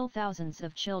 To kill thousands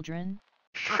of children?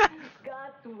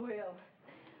 God's will.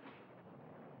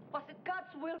 Was it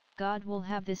God's will? God will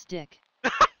have this dick.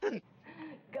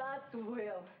 God's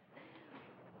will.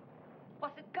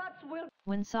 Was it God's will?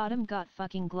 When Sodom got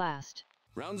fucking glassed.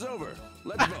 Round's over.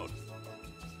 Let's vote.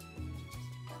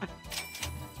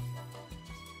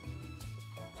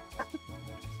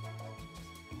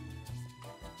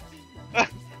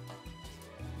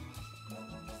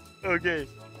 Okay.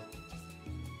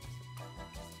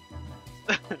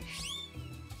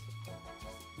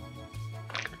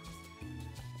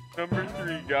 Number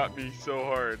 3 got me so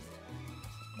hard.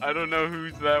 I don't know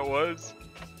whose that was.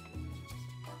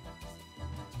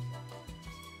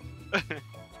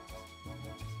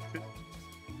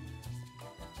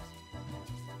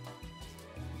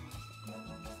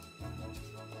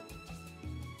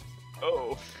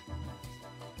 Oh.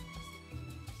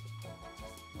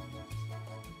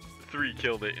 3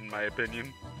 killed it, in my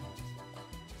opinion.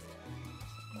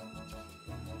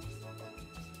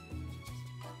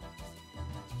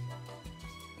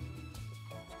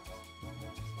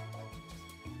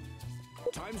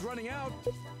 Time's running out.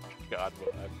 God,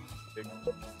 what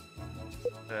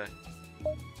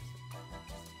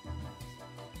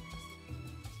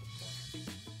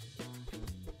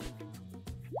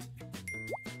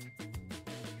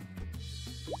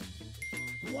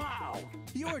Wow,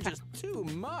 you're just too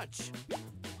much.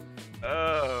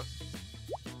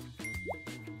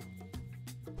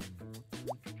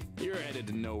 You're headed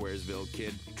to Nowheresville,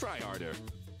 kid. Try harder.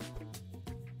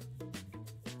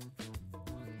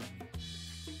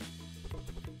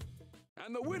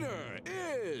 And the winner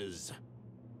is...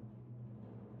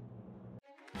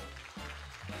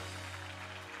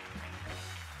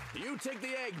 You take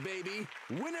the egg, baby.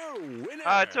 Winner, winner.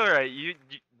 It's all right. You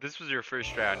this was your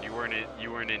first round. You weren't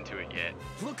into it yet.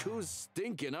 Look who's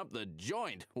stinking up the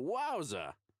joint.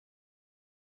 Wowza.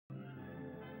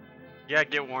 Yeah,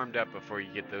 get warmed up before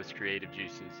you get those creative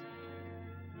juices.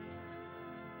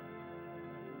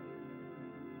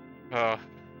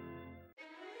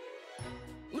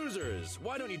 Losers,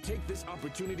 why don't you take this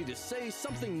opportunity to say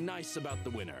something nice about the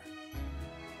winner?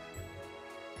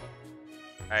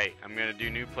 Alright, I'm gonna do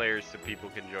new players so people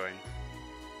can join.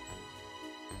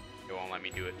 It won't let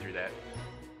me do it through that.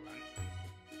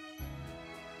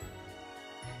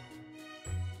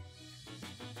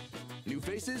 New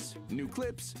faces, new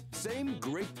clips, same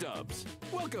great dubs.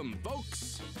 Welcome,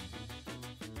 folks!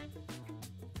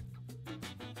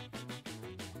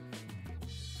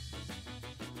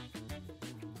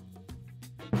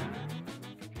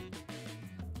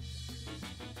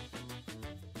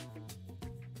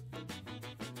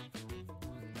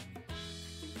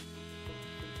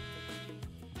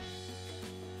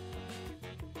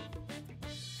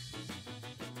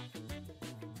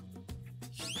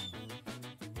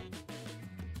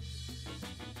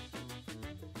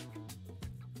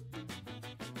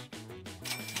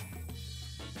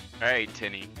 Alright,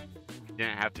 Tinny. You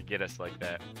didn't have to get us like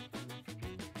that.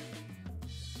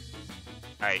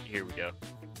 Alright, here we go.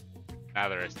 Now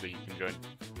the rest of you can join.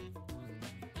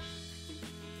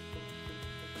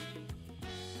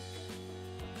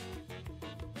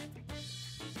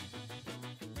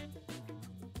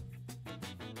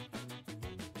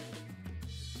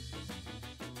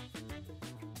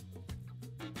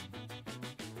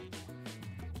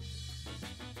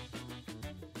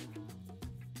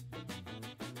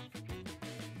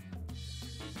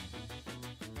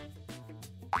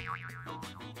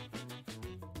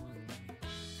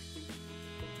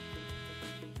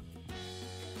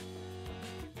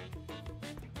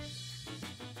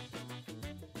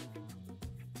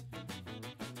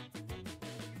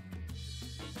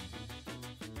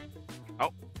 Oh.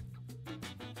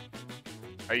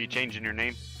 Are you changing your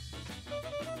name?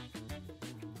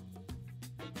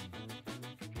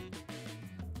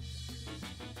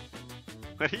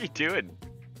 What are you doing?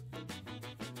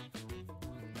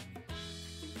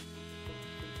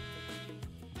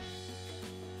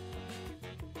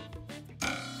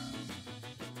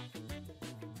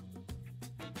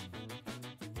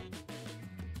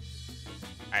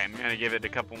 Alright, I'm gonna give it a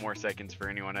couple more seconds for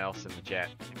anyone else in the chat.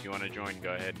 If you want to join,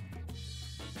 go ahead.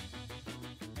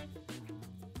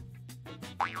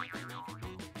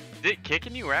 Is it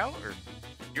kicking you out, or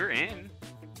you're in?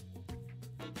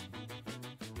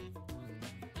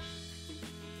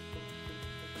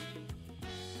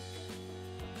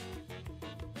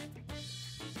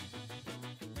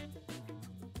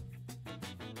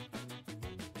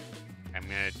 I'm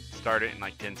gonna start it in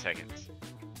like 10 seconds.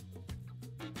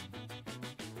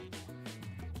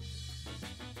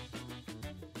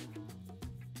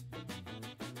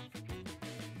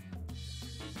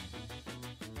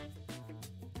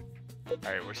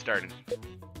 Alright, we're starting.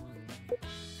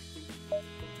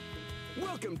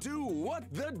 Welcome to What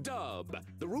the Dub.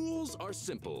 The rules are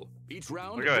simple. Each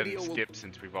round We'll go ahead video and will... skip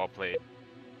since we've all played.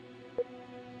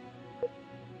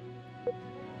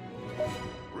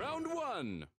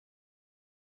 1.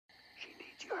 She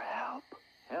needs your help.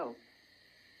 Help?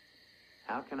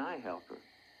 How can I help her?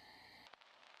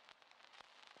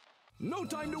 No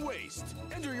time to waste.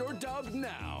 Enter your dub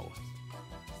now.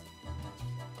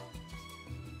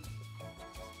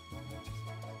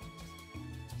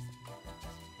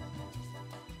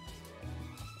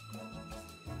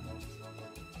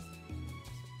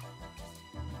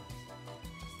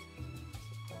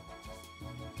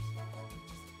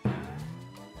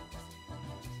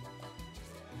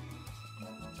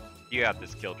 You got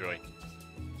this, Killjoy.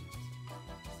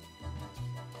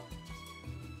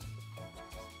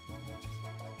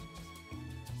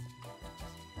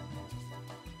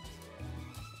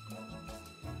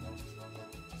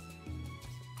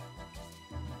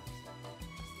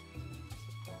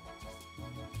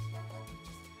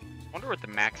 Wonder what the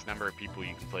max number of people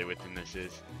you can play with in this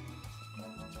is.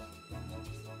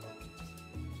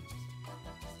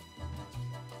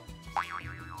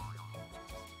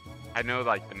 I know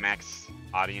like the max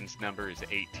audience number is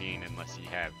 18 unless you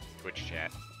have Twitch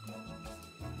chat.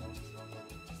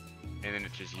 And then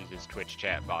it just uses Twitch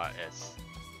chat bot as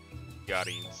the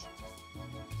audience.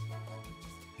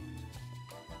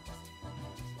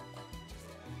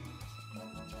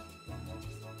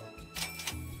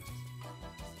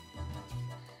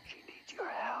 She needs your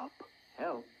help.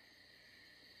 Help?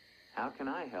 How can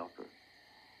I help her?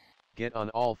 Get on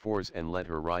all fours and let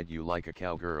her ride you like a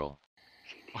cowgirl.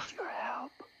 She needs your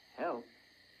help. Help?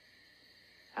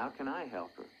 How can I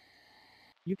help her?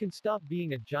 You can stop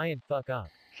being a giant fuck up.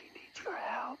 She needs your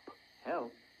help.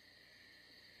 Help?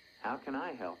 How can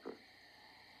I help her?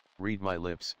 Read my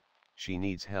lips, she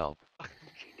needs help.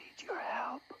 She needs your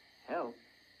help. Help?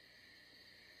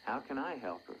 How can I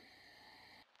help her?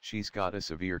 She's got a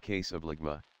severe case of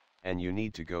ligma, and you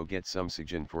need to go get some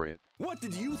oxygen for it. What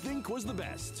did you think was the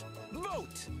best?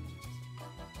 Vote!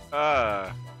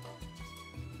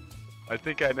 I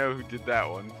think I know who did that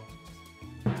one.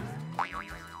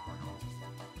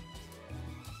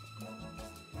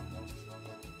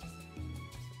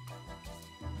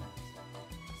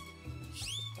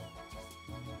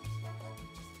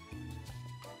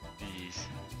 Jeez.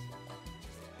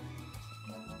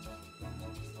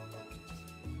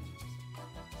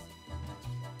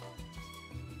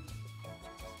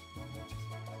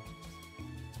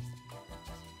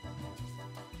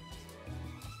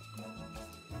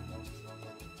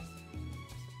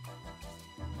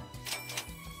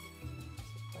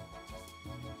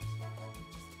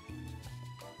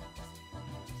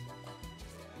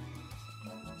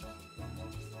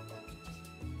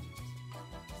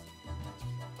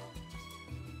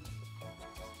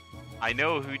 I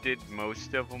know who did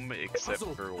most of them except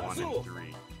for 1 and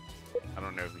 3. I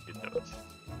don't know who did those.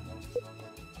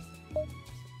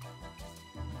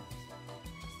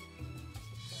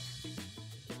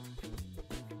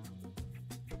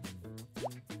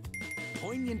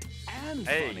 Poignant and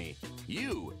funny.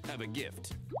 You have a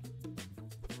gift.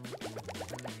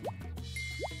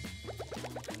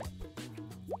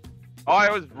 Oh,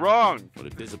 I was wrong! What a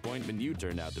disappointment you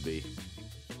turned out to be.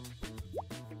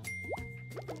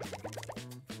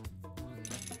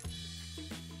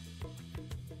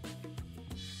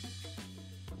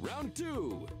 Round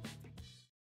 2.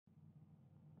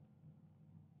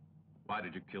 Why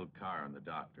did you kill Carr and the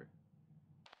doctor?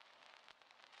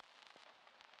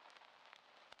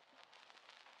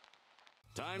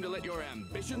 Time to let your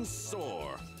ambitions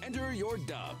soar. Enter your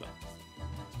dub.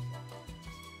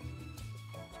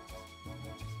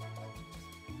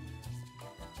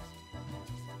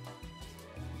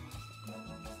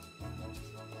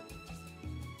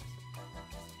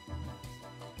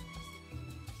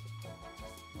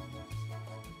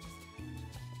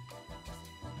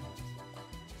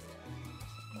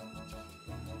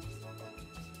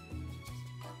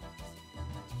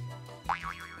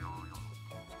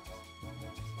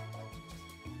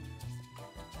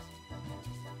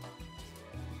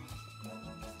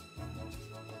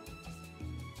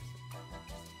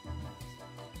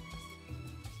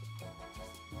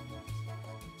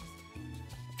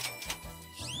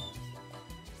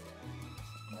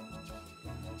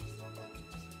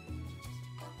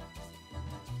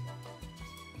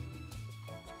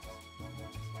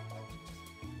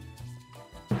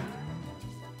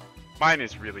 Mine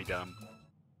is really dumb.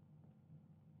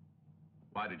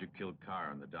 Why did you kill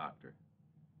Carr and the doctor?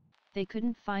 They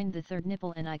couldn't find the third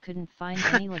nipple and I couldn't find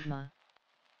any ligma.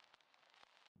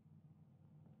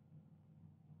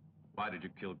 Why did you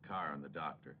kill Carr and the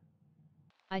doctor?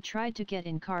 I tried to get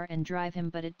in car and drive him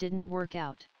but it didn't work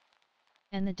out.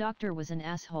 And the doctor was an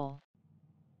asshole.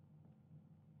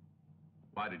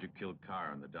 Why did you kill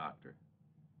Carr and the doctor?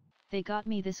 They got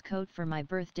me this coat for my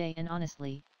birthday and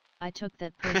honestly, I took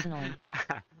that personally.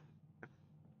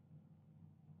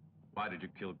 Why did you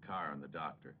kill Carr and the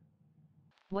doctor?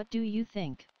 What do you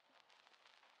think?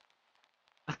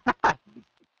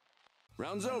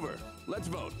 Round's over. Let's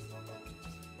vote.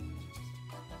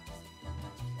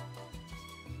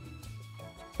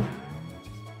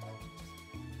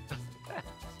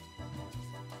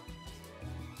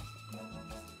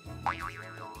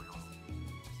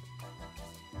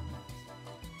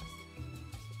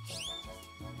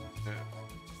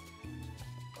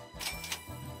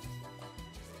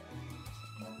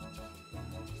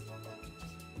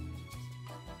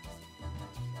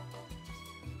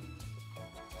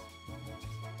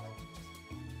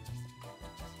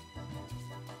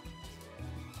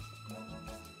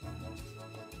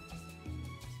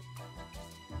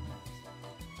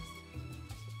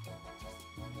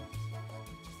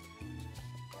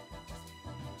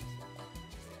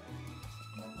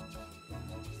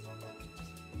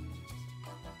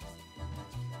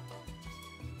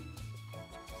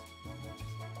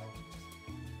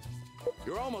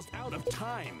 You're almost out of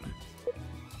time.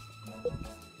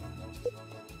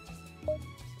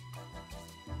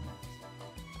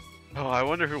 Oh, I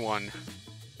wonder who won.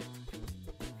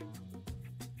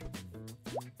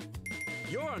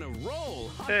 You're on a roll.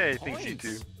 Hot Hey, points. thanks you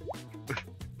too.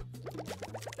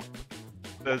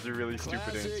 That was a really stupid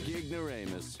Classic answer.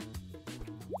 ignoramus.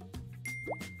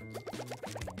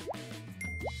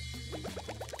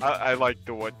 I like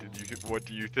the what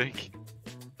do you think?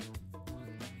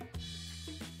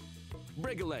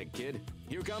 Break a leg, kid.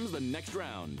 Here comes the next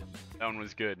round. That one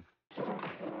was good.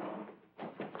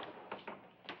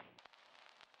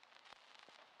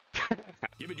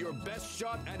 Give it your best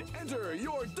shot and enter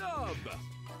your dub.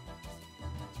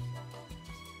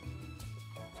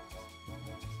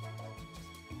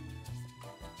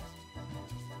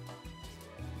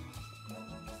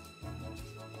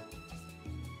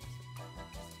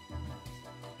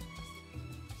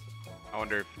 I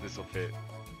wonder if this will fit.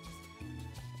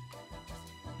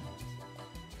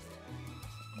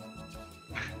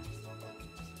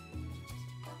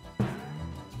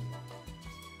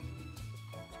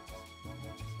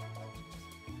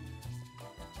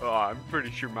 Oh, I'm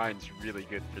pretty sure mine's really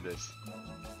good for this.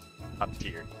 Up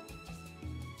tier.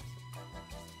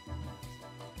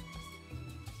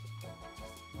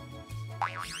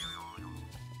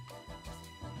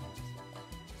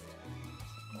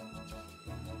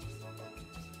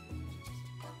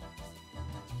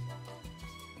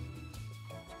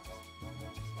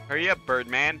 Hurry up,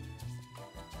 Birdman.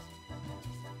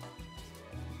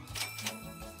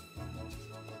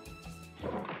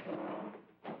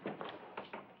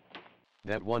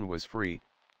 That one was free.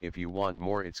 If you want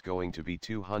more, it's going to be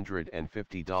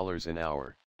 $250 an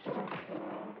hour.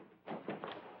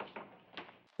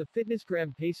 The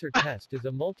FitnessGram Pacer test is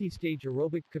a multi-stage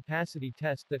aerobic capacity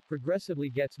test that progressively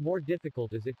gets more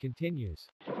difficult as it continues.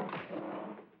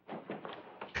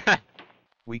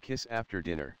 We kiss after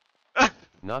dinner.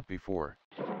 Not before.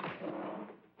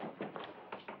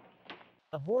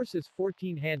 A horse is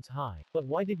 14 hands high, but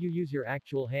why did you use your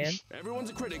actual hand?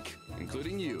 Everyone's a critic,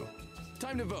 including you.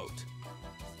 Time to vote.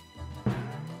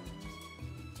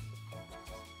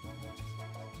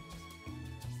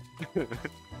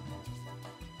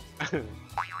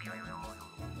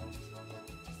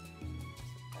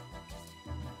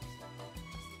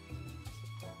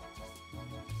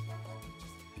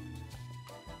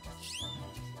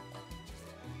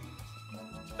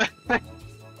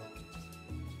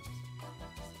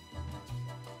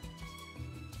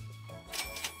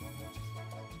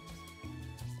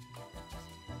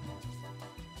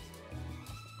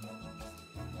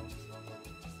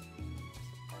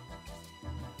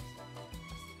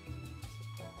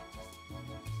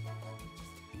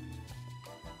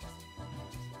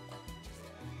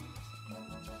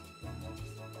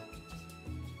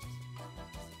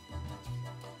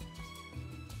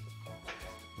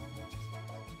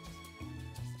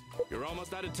 You're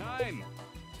almost out of time.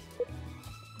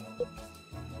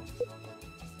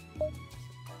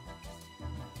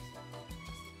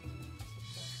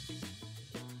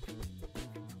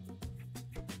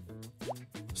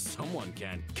 Someone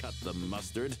can't cut the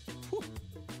mustard. Whew.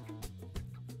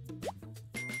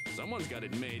 Someone's got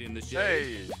it made in the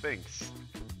shade. Hey, thanks.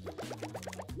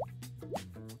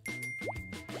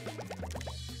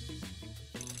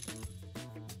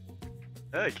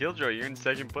 Hey, Killjoy, you're in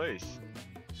second place.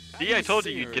 See, I told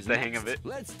you you'd get the hang of it.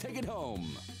 Let's take it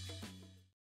home.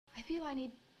 I feel I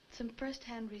need some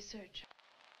first-hand research.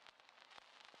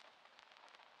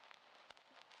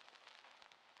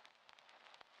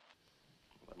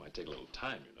 That might take a little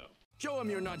time, you know. Show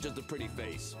him you're not just a pretty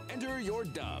face. Enter your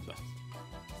dub.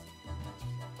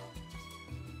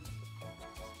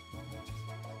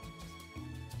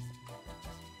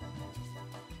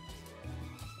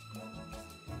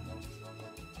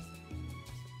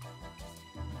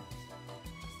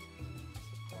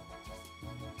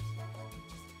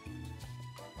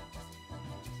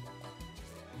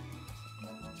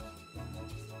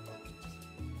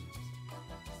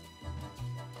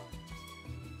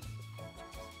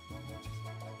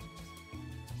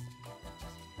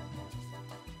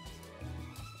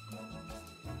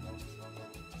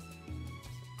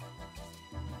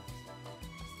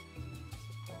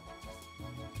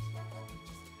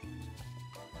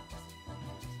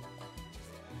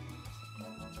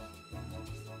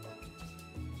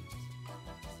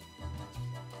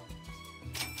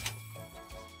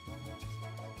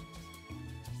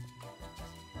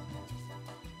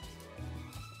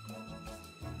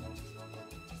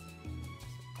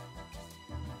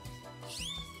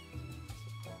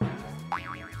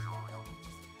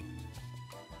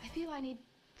 I feel I need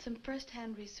some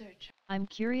first-hand research. I'm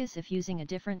curious if using a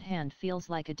different hand feels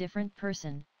like a different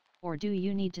person, or do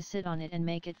you need to sit on it and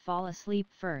make it fall asleep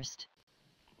first?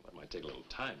 That might take a little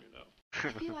time, you know.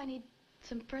 I feel I need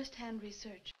some first-hand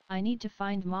research. I need to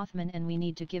find Mothman and we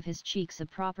need to give his cheeks a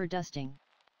proper dusting.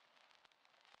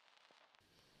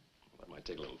 That might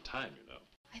take a little time, you know.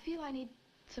 I feel I need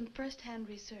some first-hand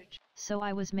research. So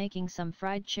I was making some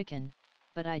fried chicken,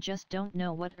 but I just don't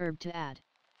know what herb to add.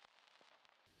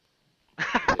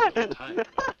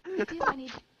 I feel I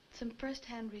need some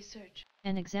first-hand research.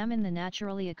 And examine the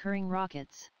naturally occurring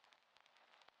rockets.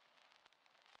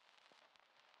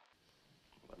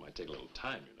 That might take a little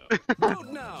time, you know. Vote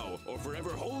now, or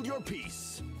forever hold your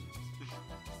peace.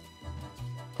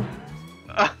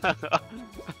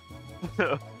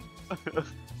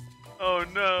 Oh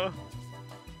no.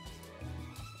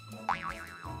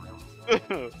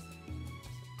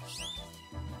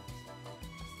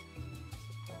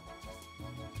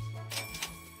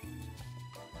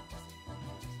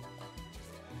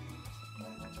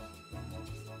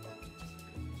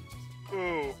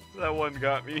 Oh, that one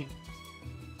got me.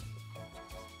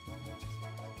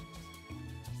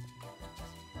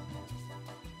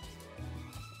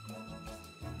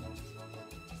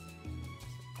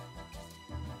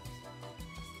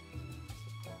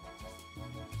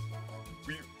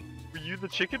 Were you the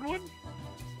chicken one?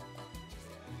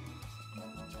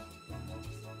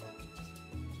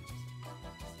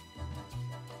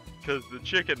 Because the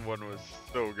chicken one was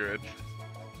so good.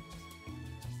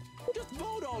 Just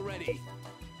vote already!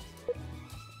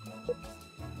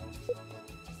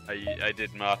 I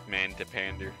did Mothman to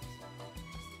pander.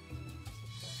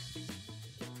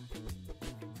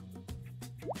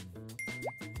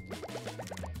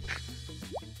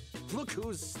 Look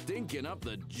who's stinking up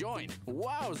the joint.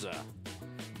 Wowza!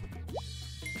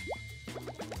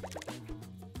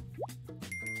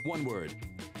 One word.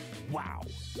 Wow.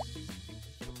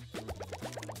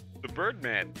 The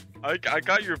Birdman. I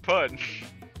got your pun.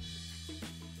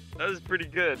 That was pretty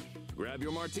good. Grab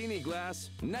your martini glass.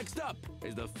 Next up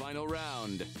is the final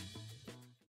round.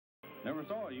 Never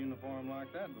saw a uniform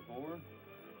like that before.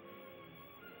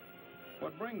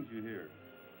 What brings you here?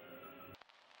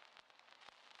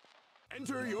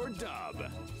 Enter your dub.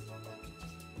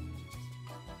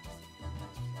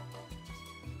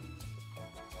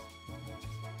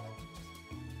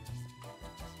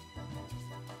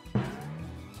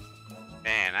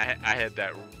 Man, I had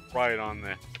that right on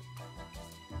the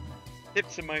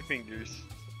tips of my fingers.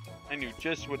 I knew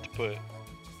just what to put.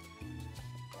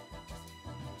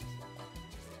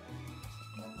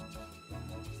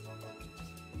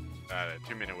 The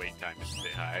 2-minute wait time is a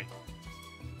bit high.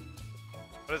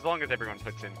 But as long as everyone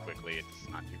puts in quickly, it's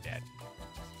not too bad.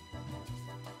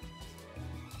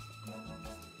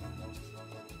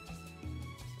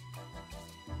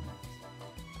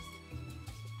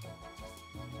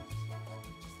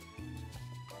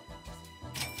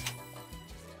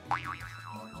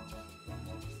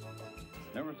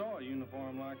 Never saw a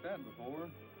uniform like that before.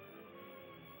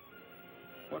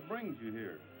 What brings you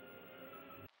here?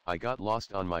 I got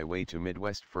lost on my way to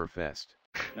Midwest Fur Fest.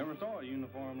 Never saw a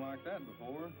uniform like that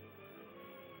before.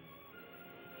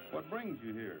 What brings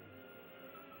you here?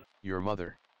 Your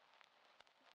mother.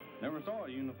 Never saw a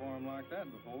uniform like that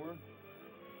before.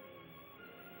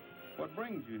 What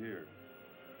brings you here?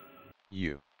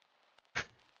 You.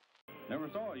 Never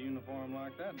saw a uniform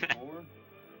like that before.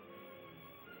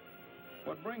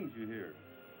 What brings you here?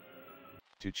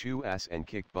 To chew ass and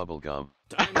kick bubblegum.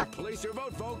 Time to place your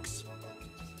vote, folks.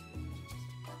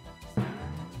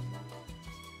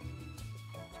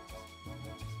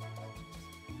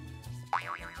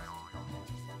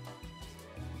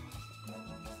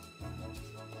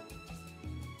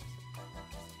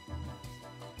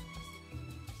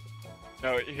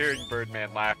 No, hearing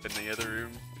Birdman laugh in the other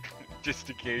room, just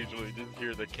occasionally just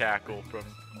hear the cackle from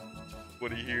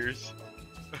what he hears.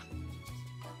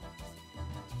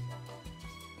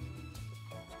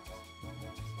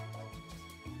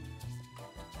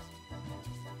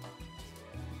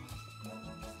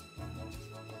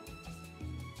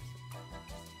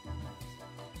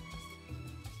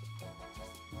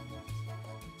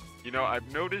 You know,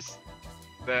 I've noticed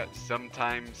that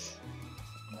sometimes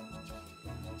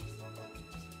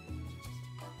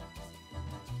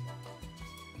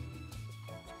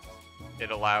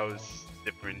it allows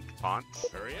different fonts.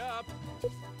 Hurry up!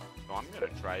 So I'm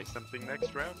gonna try something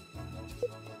next round.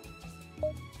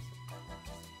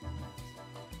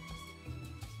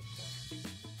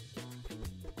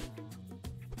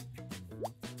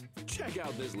 Check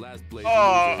out this last place.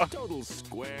 Oh. Total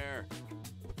square.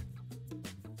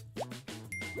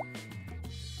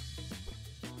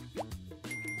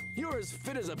 You're as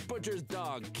fit as a butcher's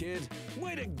dog, kid.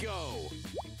 Way to go!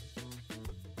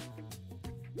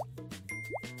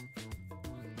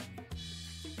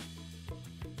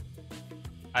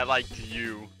 I liked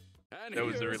you. And That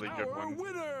was a here's really good our one.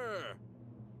 winner!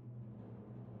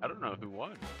 I don't know who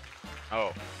won.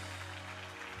 Oh.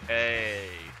 Hey.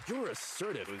 You're a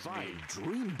certified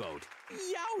dreamboat.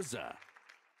 Yowza!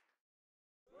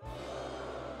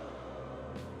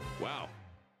 Wow.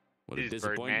 What a Jeez,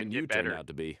 disappointment Birdman, you get turned better. out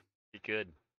to be. He could.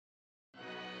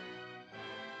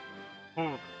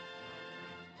 Ooh.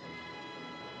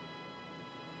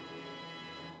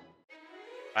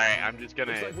 Alright, I'm just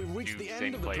gonna Looks like we've reached do the end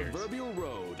sing of the players. proverbial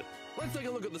road. Let's take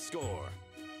a look at the score.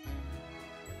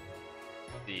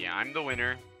 See, I'm the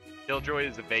winner. Killjoy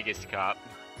is a Vegas cop.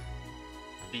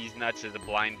 These Nuts is a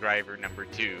blind driver number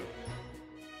 2.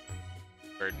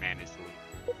 Birdman is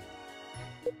the lead.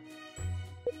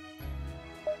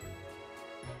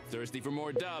 Thirsty for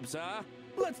more dubs, huh?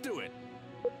 Let's do it.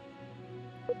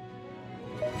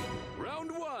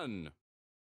 Round 1.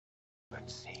 But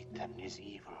Satan is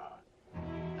evil,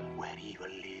 and where evil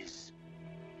is,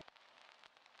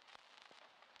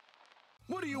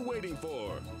 What are you waiting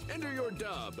for? Enter your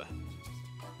dub.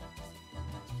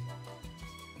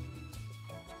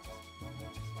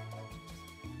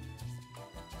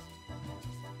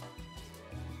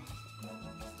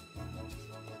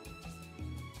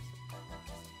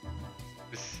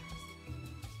 This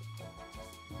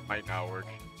might not work.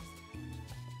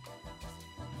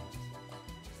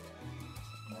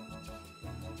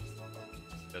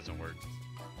 Doesn't work.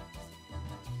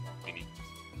 Meaning.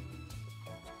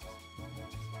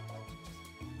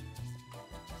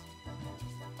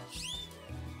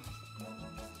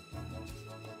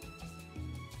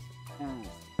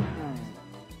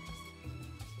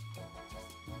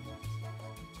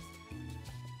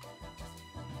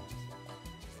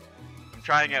 I'm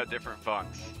trying out different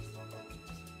fonts.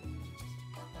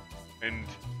 And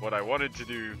what I wanted to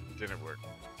do didn't work.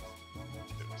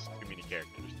 It was too many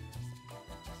characters.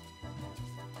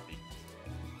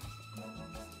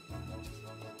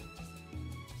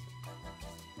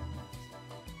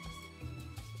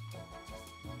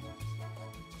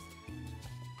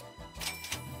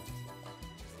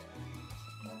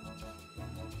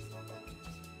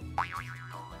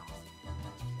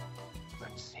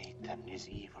 but Satan is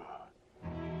evil,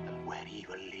 and where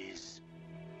evil is,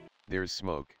 There's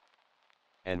smoke.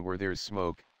 And where there's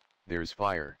smoke, there's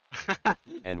fire.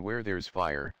 And where there's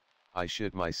fire, I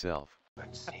shit myself.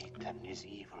 but Satan is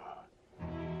evil,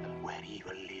 and where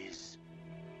evil is,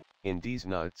 In these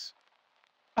nuts,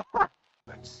 but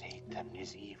Satan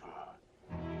is evil,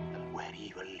 and where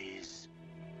evil is,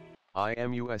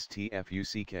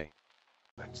 IMUSTFUCK.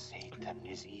 but Satan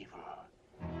is evil,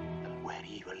 and where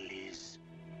evil is,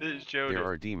 This is Joe. There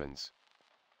are demons.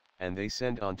 And they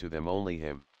send unto them only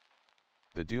him.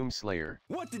 The Doom Slayer.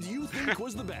 What did you think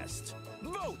was the best?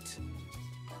 Vote!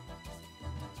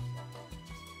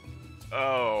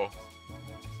 Oh.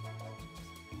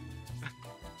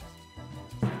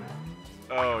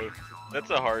 Oh, that's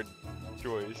a hard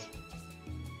choice.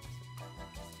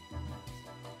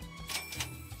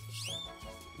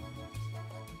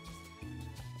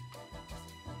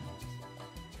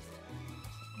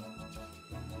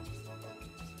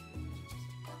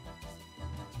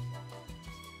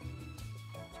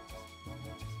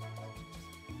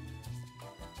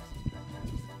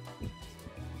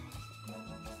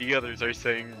 The others are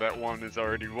saying that one is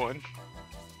already won.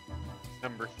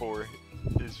 Number 4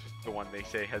 is the one they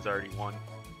say has already won.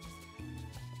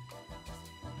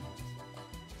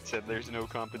 Said there's no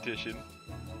competition.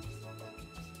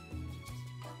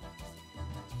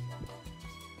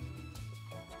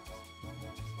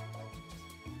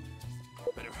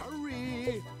 Better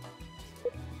hurry!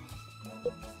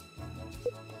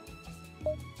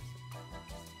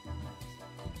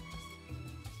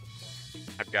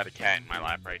 Got a cat in my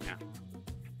lap right now.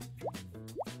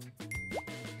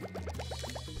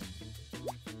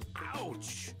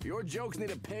 Ouch! Your jokes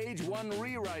need a page 1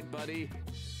 rewrite, buddy.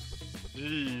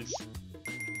 Jeez.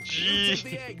 You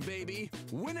took the egg, baby.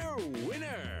 Winner,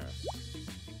 winner.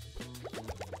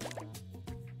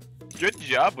 Good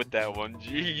job with that one.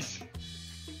 Jeez.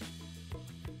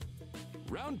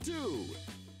 Round 2.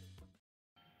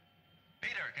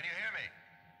 Peter, can you hear me?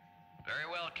 Very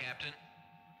well, Captain.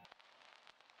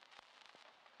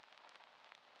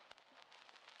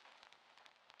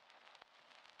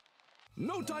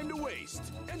 No time to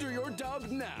waste. Enter your dub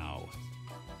now.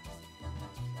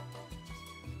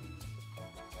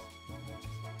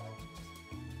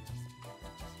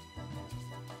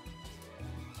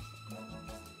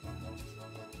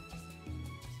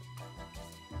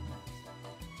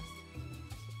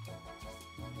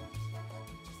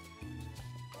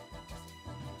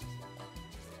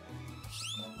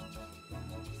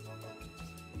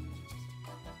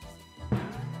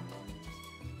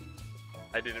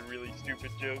 I did a really stupid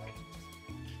joke.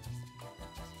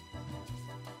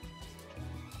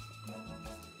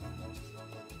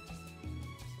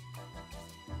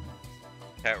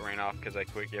 Cat ran off because I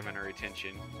quit giving her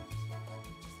attention.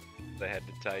 I had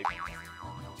to type.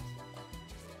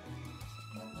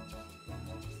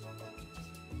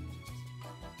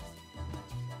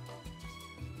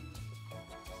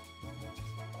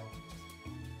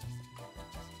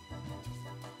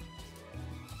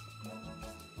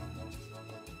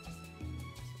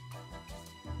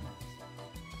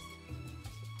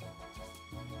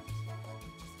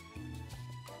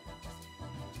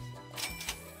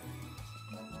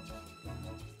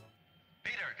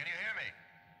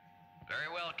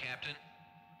 Captain.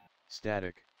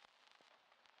 Static.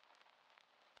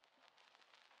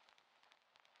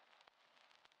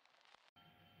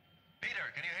 Peter,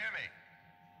 can you hear me?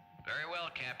 Very well,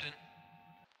 Captain.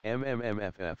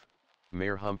 MMMFF.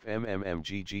 Mayor Humph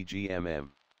MMMGGGMM.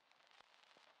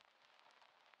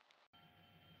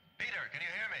 Peter, can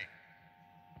you hear me?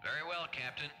 Very well,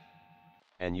 Captain.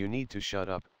 And you need to shut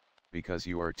up, because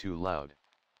you are too loud.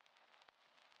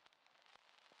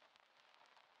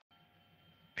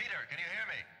 Peter, can you hear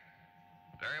me?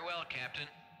 Very well, Captain.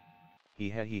 He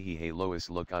hey Lois,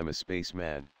 look, I'm a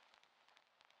spaceman.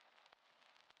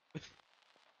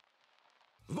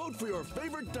 Vote for your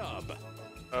favorite dub.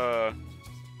 Oh.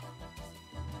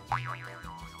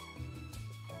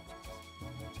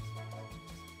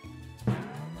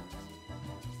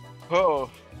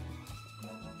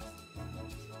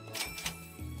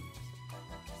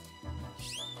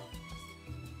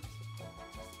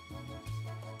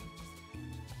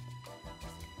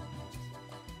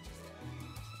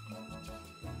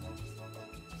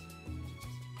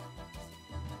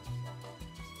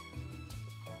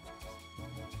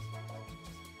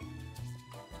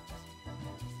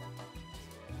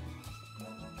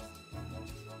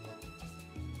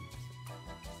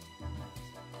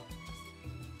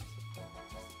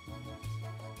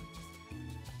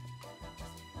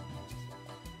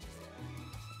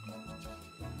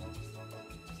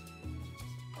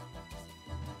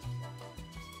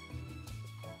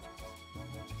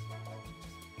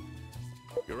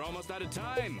 You're almost out of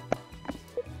time.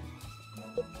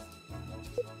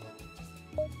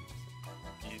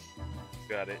 He's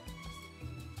got it.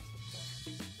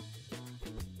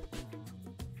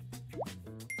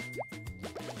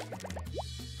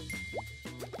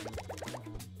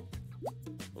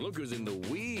 Look who's in the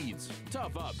weeds.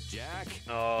 Tough up, Jack.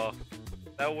 Oh,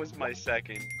 that was my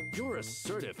second. You're a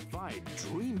certified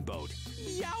dreamboat.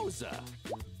 Yowza!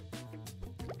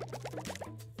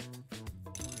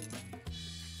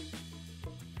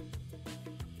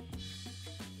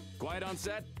 Quiet on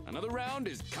set. Another round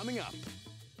is coming up.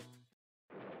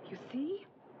 You see?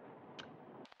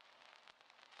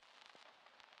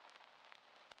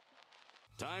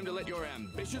 Time to let your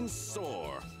ambitions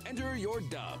soar. Enter your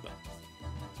dub.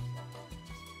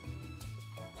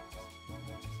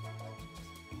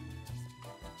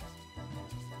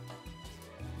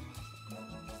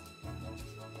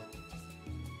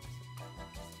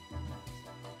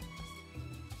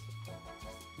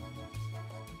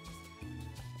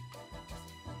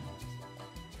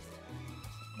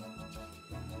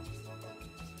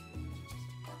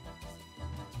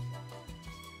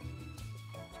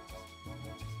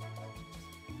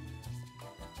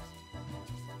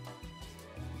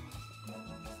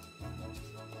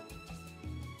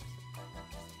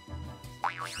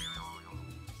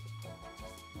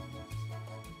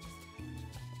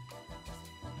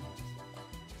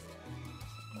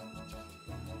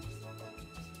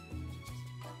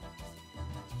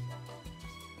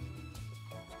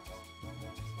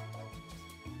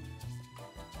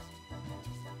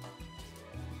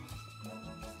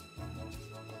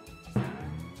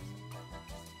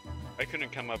 I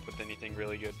couldn't come up with anything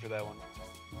really good for that one.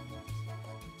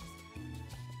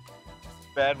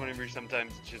 Bad whenever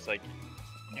sometimes it's just like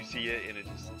you see it and it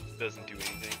just doesn't do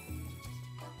anything.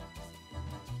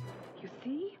 You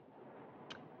see?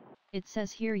 It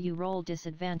says here you roll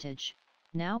disadvantage.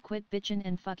 Now quit bitchin'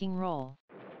 and fucking roll.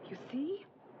 You see?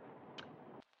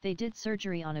 They did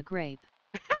surgery on a grape.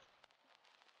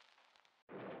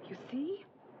 You see?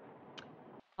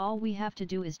 All we have to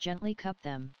do is gently cup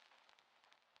them.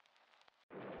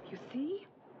 You see?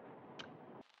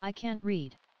 I can't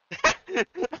read.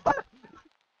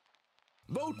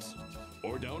 Vote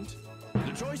or don't.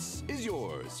 The choice is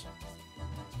yours.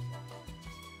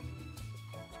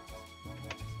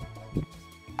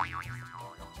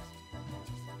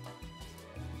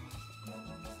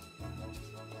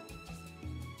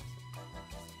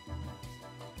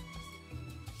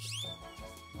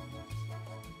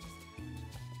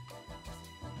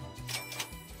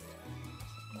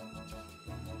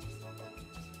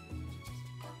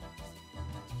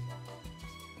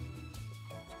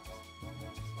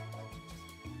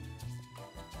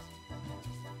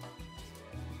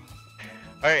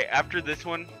 Alright, after this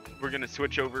one, we're gonna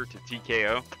switch over to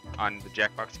TKO on the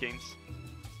Jackbox games.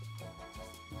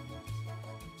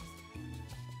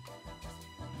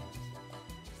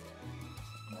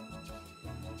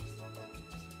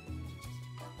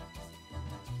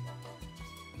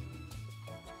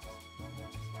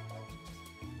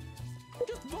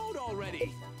 Just vote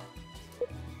already.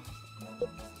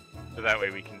 So that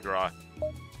way we can draw.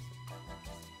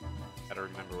 Gotta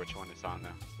remember which one it's on though.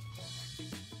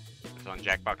 It's on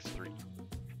Jackbox 3.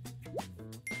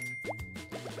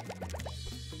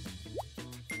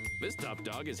 This top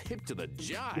dog is hip to the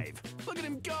jive. Look at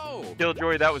him go.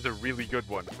 Killjoy, that was a really good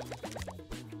one.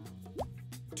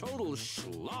 Total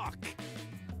schlock.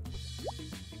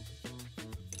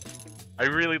 I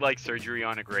really like Surgery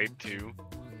on a Grape too,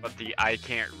 but the I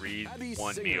can't read Abby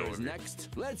won me Singer is over. next.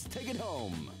 Let's take it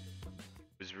home.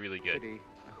 It was really good. Kitty,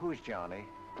 who's Johnny?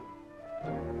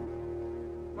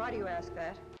 Why do you ask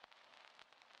that?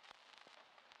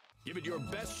 Give it your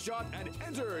best shot and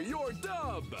enter your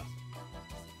dub.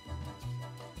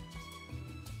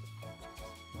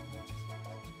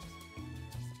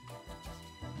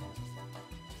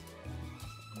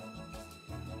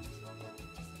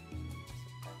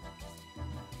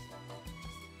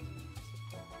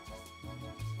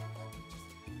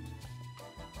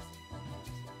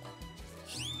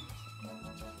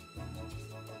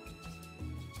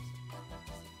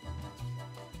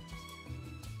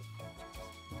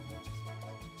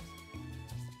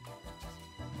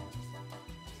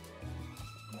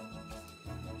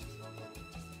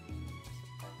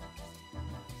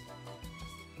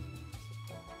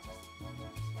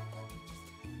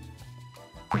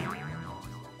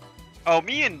 Oh,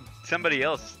 me and somebody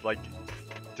else like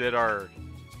did our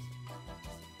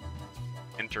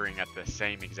entering at the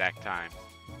same exact time.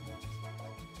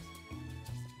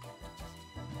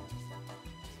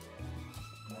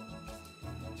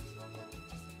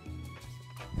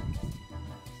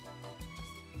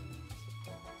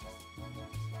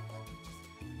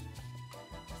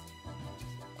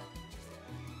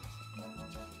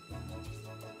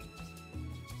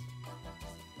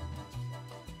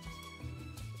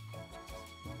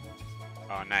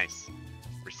 Oh, nice.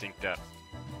 We're synced up.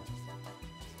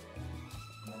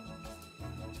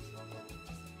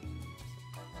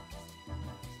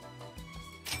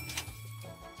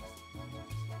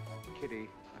 Kitty,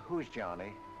 who's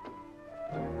Johnny?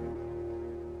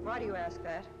 Why do you ask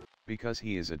that? Because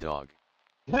he is a dog.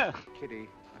 Kitty,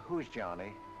 who's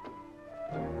Johnny?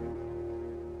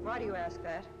 Why do you ask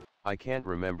that? I can't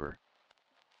remember.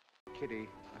 Kitty,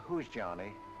 who's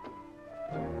Johnny?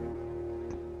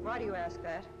 Why do you ask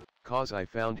that? Cause I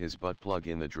found his butt plug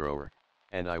in the drawer,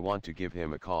 and I want to give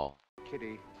him a call.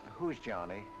 Kitty, who's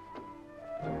Johnny?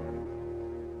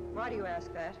 Why do you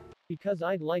ask that? Because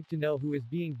I'd like to know who is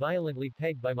being violently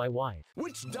pegged by my wife.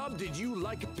 Which dub did you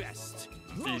like best?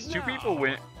 These Vote two now. people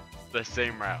went the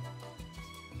same route.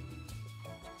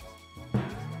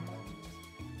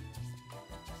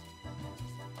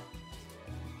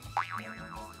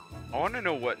 I want to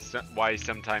know why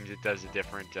sometimes it does a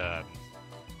different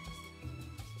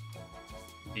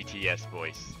DTS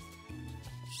voice.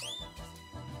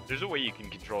 If there's a way you can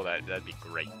control that, that'd be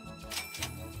great.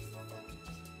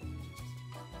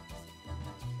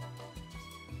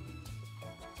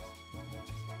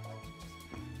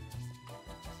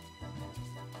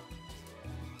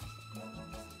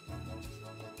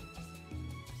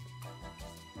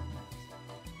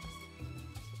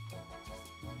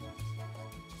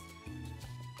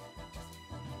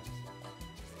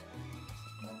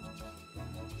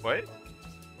 What?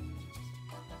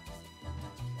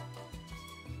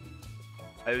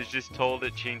 I was just told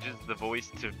it changes the voice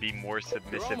to be more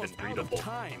submissive and breathable.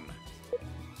 Time.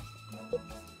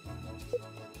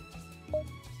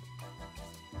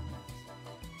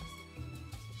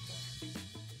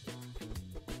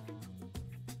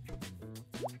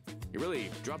 You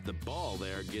really dropped the ball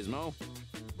there, Gizmo.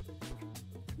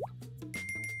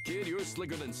 Kid, you're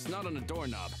slicker than snot on a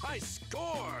doorknob. High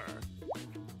score!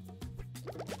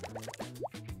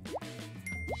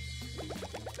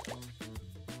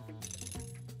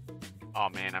 Oh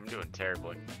man, I'm doing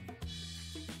terribly.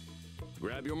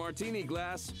 Grab your martini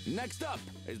glass. Next up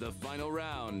is the final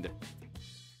round.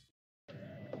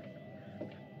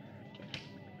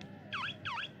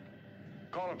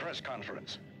 Call a press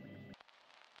conference.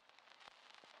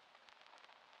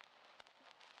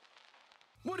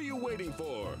 What are you waiting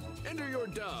for? Enter your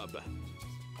dub.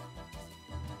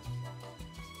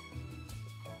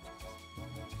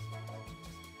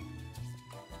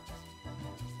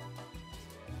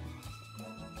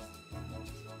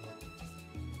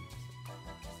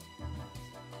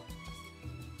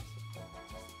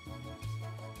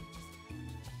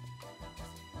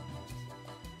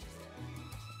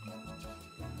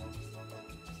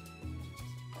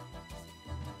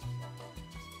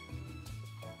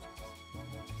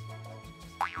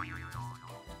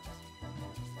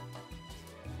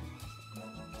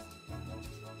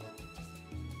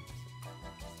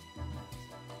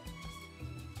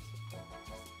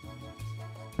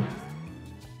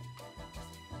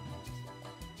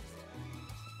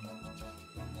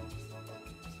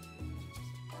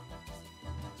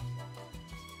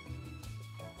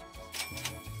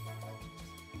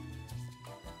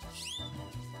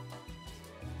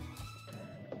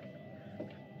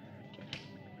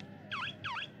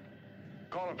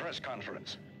 Call a press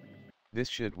conference. This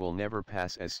shit will never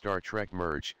pass as Star Trek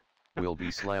merge, will be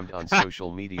slammed on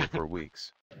social media for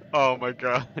weeks. Oh my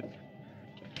god.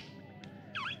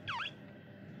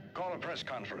 Call a press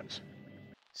conference.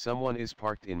 Someone is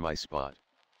parked in my spot.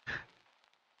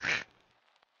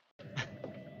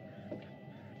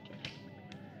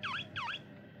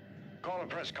 Call a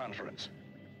press conference.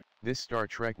 This Star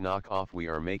Trek knockoff we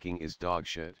are making is dog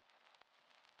shit.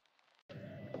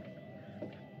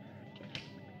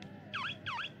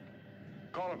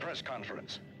 Call a press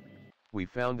conference. We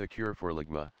found the cure for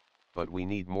Ligma, but we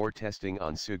need more testing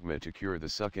on Sigma to cure the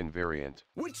Suckin variant.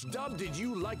 Which dub did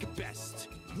you like best?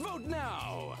 Vote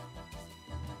now!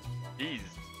 Jeez.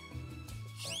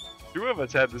 Two of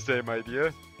us had the same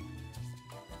idea.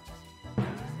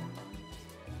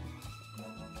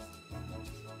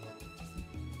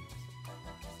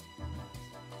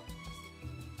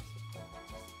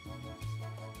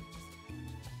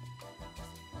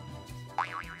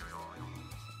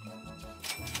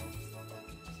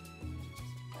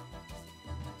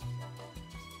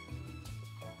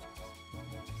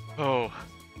 Oh.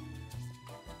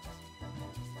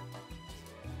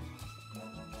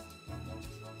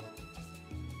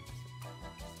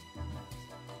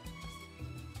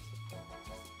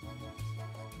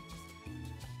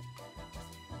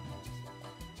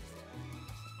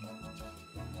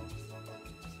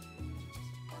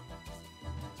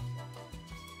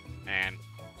 Man.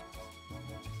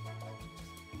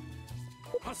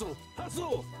 Hustle!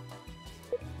 Hustle!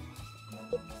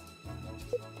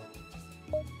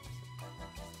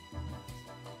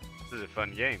 This is a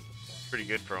fun game. Pretty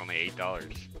good for only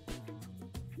 $8.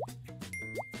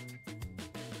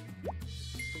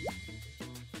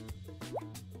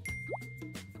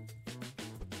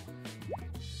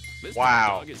 This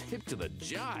Wow. dog is hip to the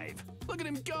jive. Look at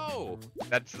him go!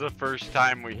 That's the first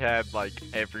time we had like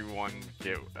everyone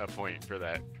get a point for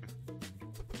that.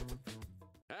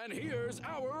 And here's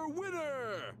our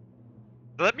winner!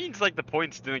 So that means like the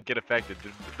points didn't get affected.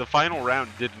 The final round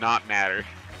did not matter.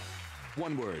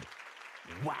 One word.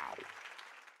 Wow.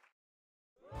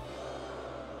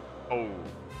 Oh.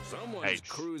 Someone's Nice.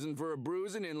 cruising for a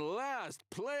bruising in last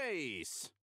place.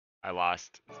 I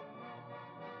lost.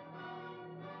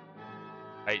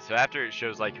 Alright, so after it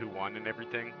shows like who won and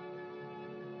everything,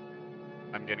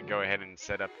 I'm gonna go ahead and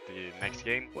set up the next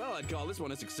game. Well, I'd call this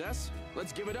one a success.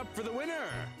 Let's give it up for the winner.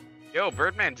 Yo,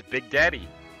 Birdman's Big Daddy.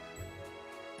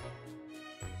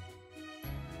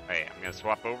 Alright, I'm gonna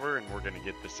swap over and we're gonna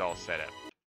get this all set up.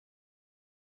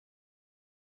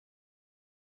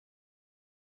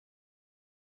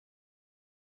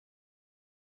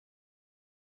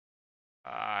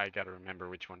 I gotta remember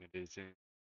which one it is in.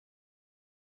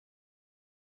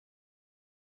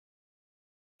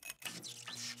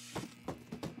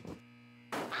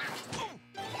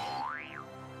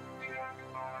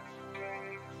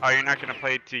 Oh, you're not gonna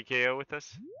play TKO with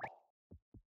us?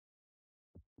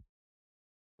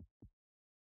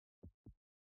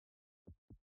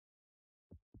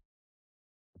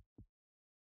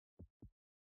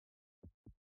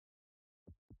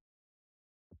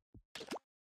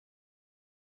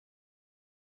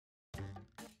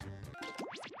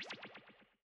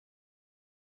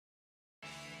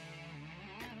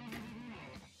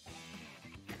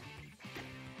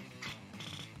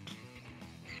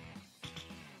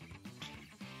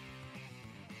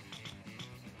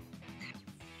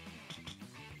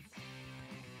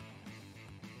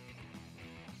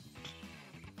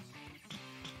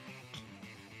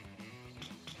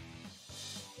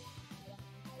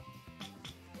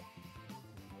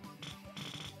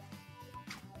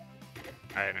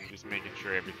 Alright, I'm just making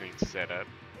sure everything's set up.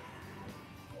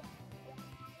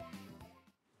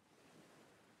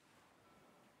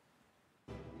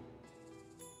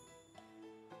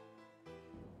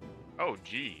 Oh,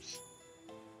 jeez.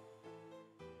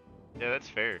 Yeah, that's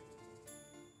fair.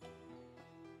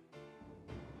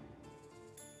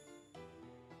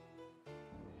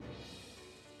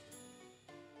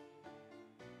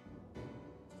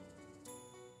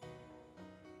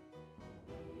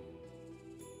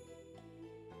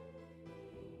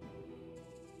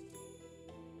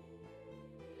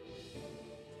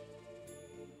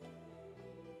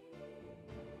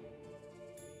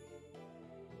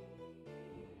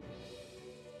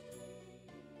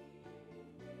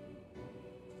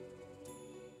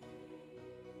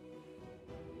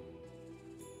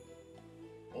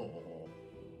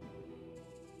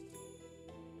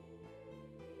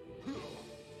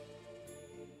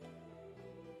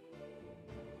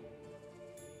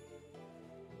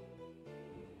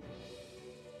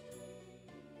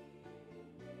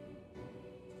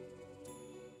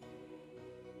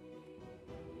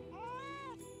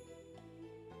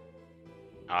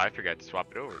 Oh, I forgot to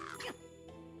swap it over.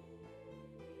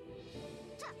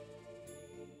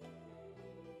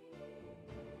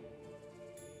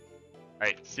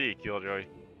 Alright, see you, Killjoy.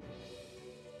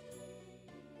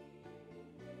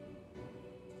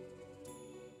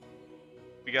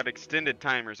 We got extended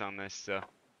timers on this, so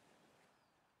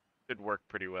should work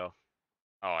pretty well.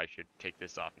 Oh, I should take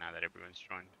this off now that everyone's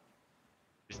joined.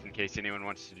 Just in case anyone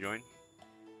wants to join.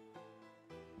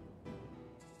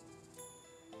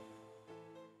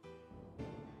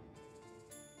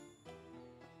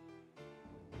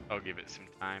 I'll give it some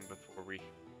time before we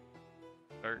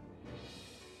start.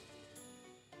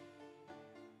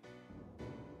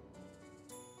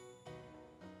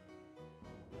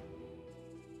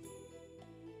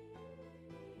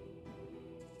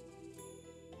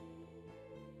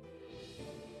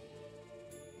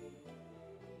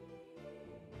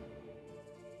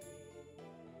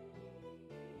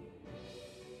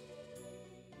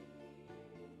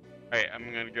 Alright, I'm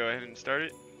gonna go ahead and start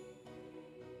it.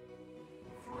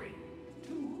 3,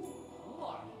 2,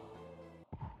 1.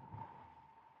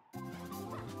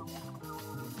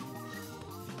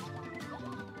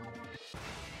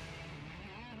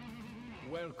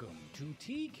 Welcome to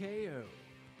TKO.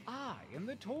 I am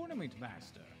the Tournament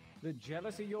Master. The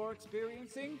jealousy you're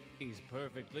experiencing is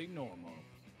perfectly normal.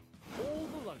 All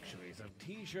the luxuries of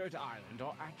T-Shirt Island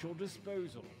are at your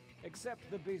disposal. Except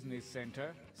the business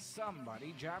center,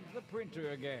 somebody jammed the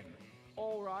printer again.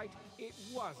 All right, it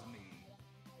was me.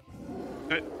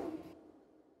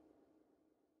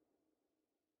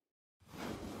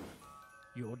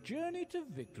 Your journey to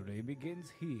victory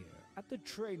begins here, at the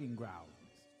training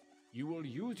grounds. You will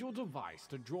use your device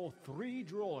to draw 3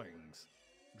 drawings.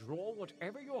 Draw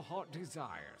whatever your heart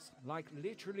desires, like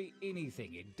literally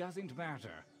anything, it doesn't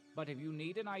matter. But if you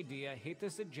need an idea, hit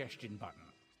the suggestion button.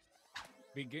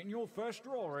 Begin your first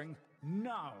drawing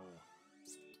now.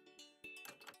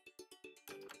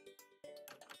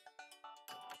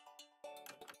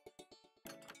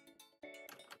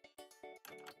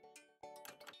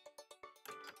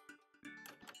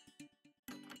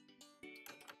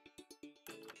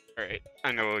 Alright,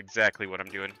 I know exactly what I'm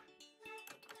doing.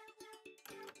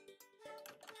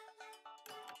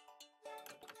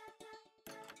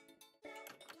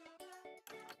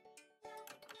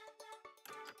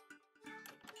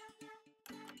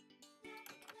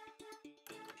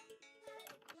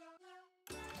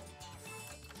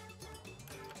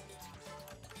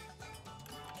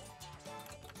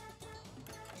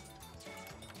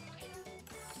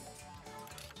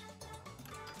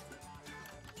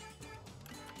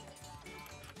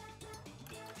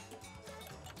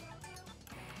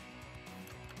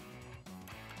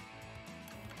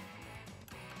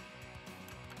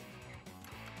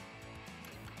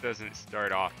 Doesn't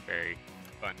start off very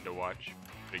fun to watch,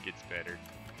 but it gets better.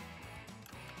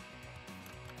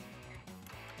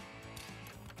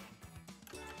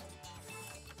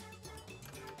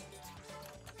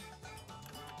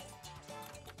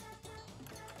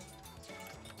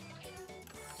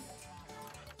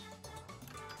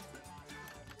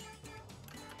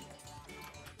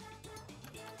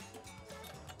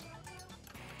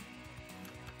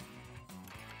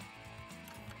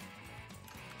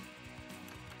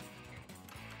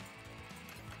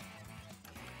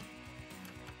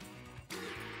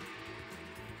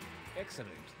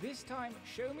 Excellent. This time,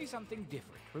 show me something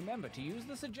different. Remember to use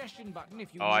the suggestion button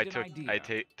if you Oh, need an idea. I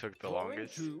took the 4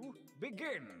 longest. and 2,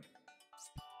 begin.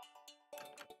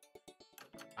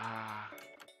 Ah.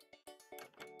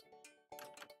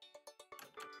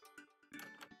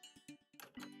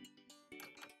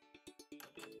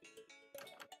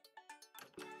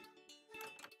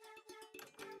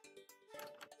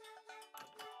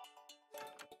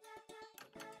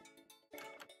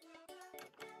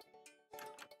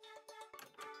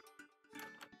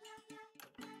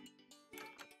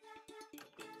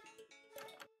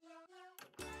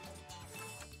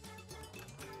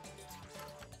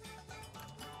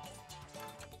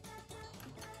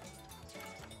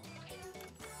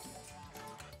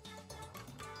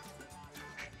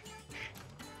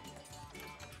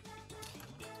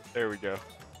 There we go.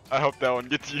 I hope that one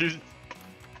gets used.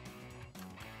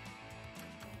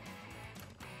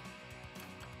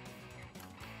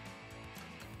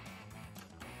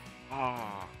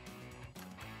 Ah.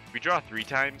 We draw 3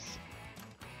 times.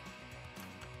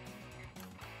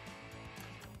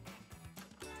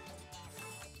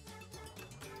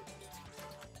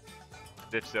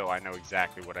 If so, I know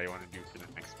exactly what I want to do for the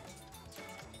next one.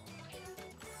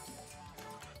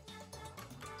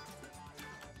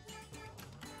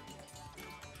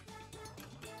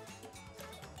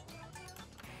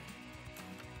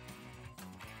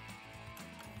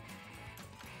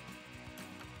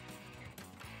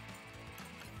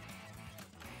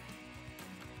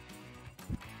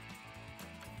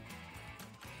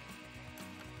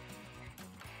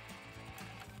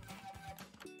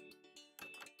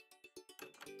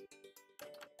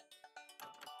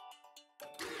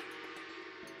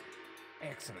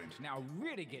 Excellent. Now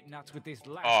really get nuts with this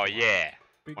last Oh one. yeah.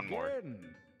 Begin. One more.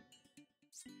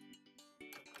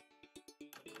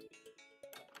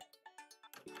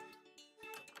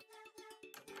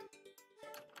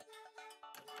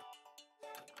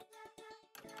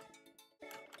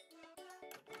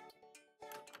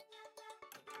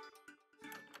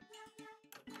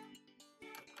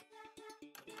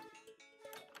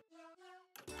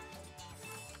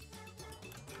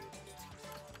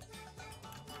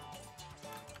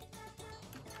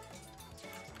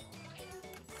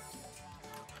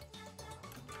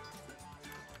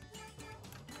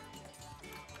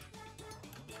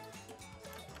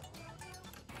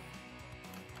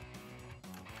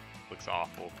 Looks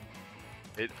awful.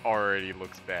 It already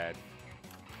looks bad.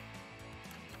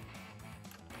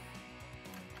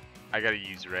 I gotta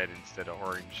use red instead of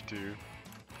orange too.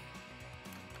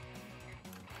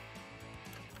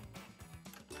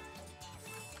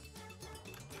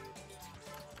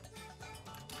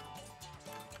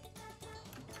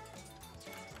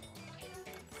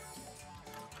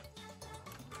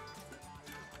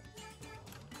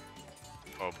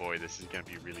 Oh boy, this is gonna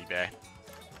be really bad.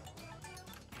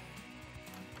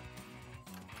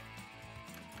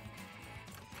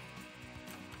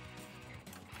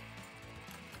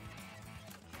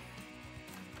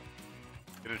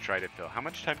 Gonna try to fill. How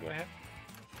much time do I have?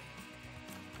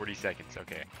 40 seconds.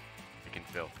 Okay, I can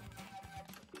fill.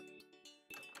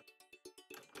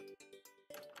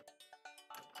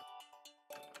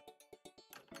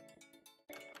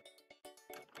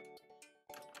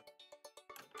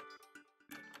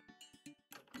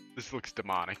 This looks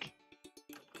demonic.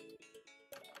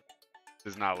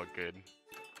 Does not look good.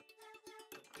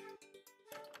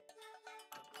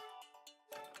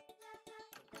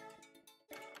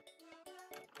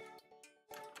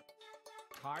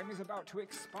 Time is about to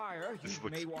expire. This You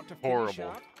looks may want to horrible. finish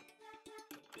up.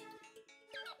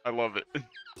 I love it.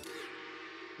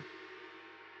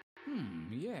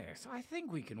 Yes, I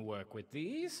think we can work with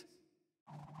these.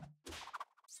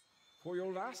 For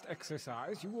your last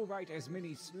exercise, you will write as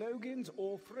many slogans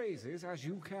or phrases as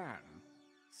you can.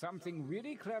 Something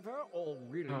really clever or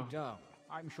really dumb.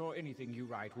 I'm sure anything you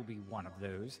write will be one of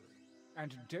those.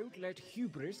 And don't let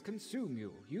hubris consume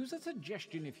you. Use a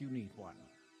suggestion if you need one.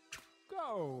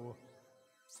 Go!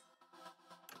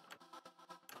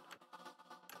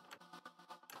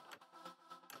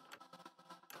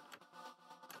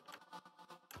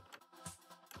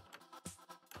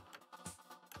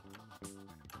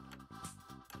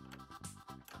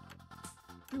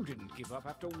 You didn't give up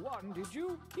after one, did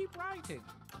you? Keep writing.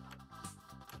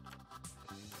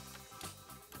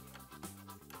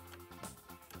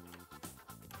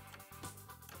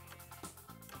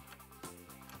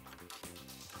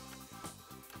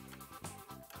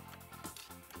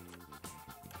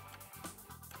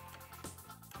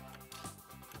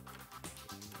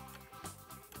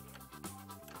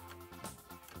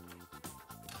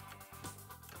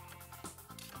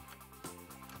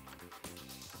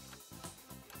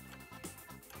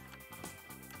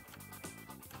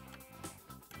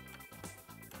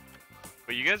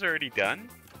 But you guys are already done?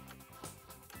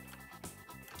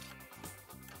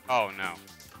 Oh no.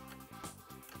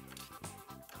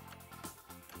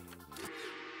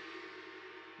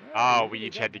 Oh, we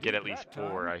each had to get at least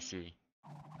 4, I see.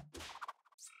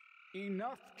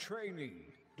 Enough training.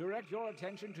 Direct your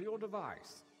attention to your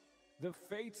device. The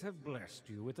fates have blessed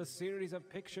you with a series of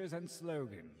pictures and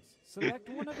slogans. Select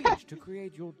one of each to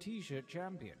create your t-shirt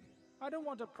champion. I don't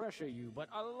want to pressure you, but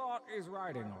a lot is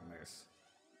riding on this.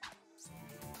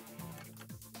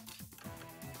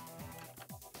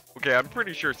 Okay, I'm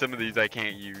pretty sure some of these I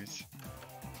can't use.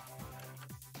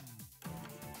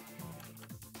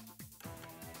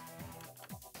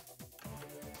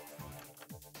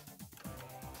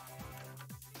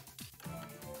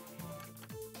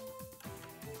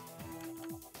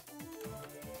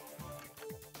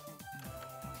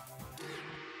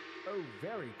 Oh,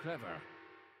 very clever.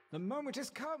 The moment has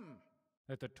come.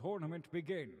 Let the tournament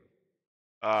begin.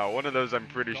 One of those I'm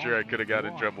pretty sure I could have got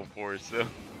in trouble for, so.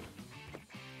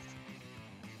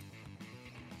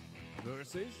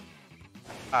 Versus?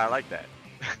 I like that.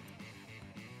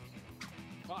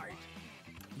 Fight.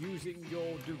 Using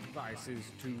your devices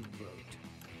to vote.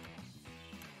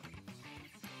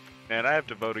 Man, I have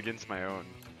to vote against my own.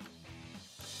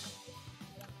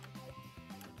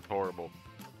 Horrible.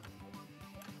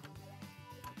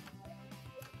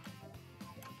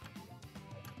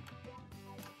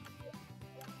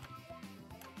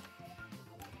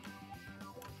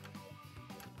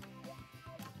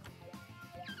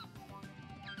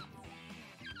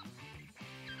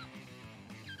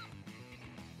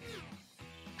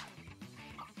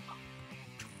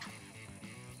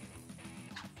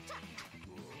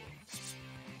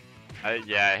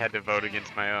 Yeah, I had to vote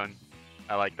against my own.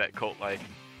 I like that cult-like.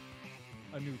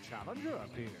 A new challenger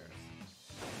appears.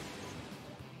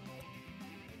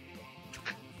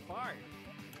 Fight.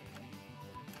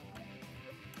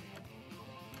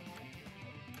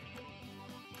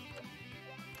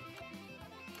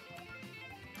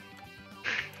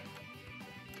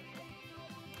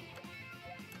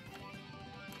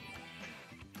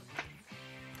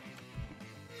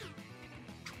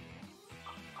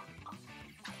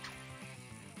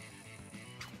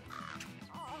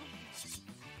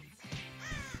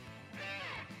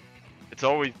 It's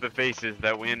always the faces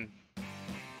that win.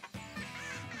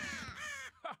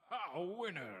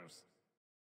 Winners!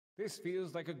 This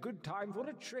feels like a good time for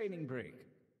a training break.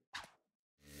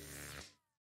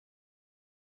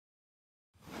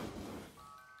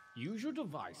 Use your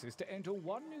devices to enter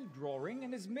one new drawing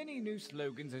and as many new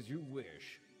slogans as you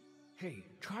wish. Hey,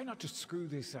 try not to screw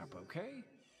this up, okay?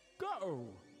 Go!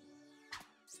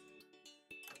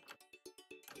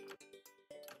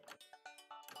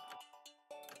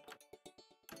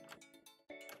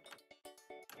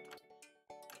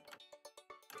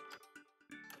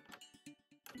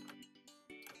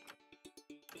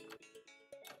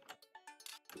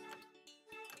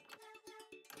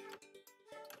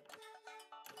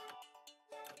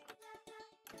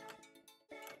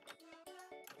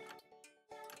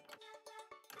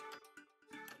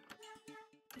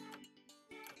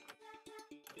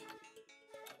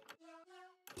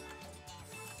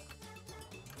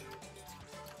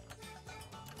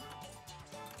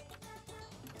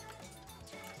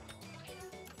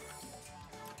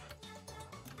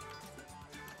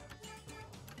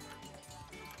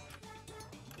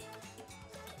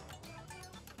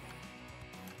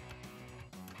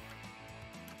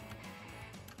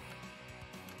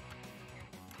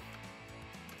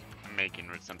 I'm making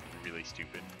something really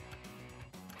stupid.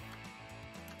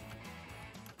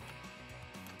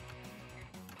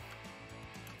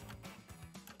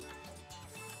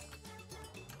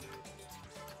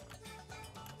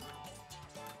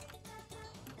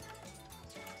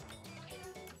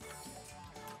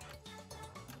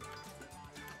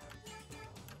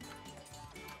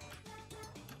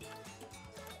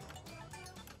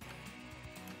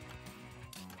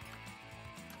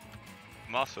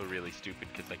 I'm also really stupid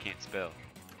because I can't spell.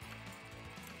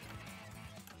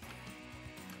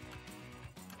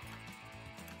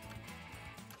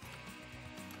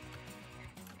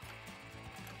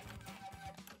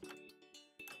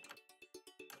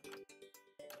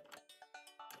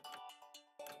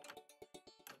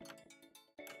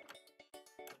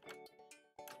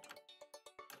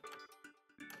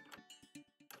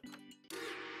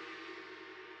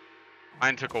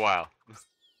 Mine took a while.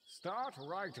 Start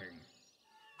writing.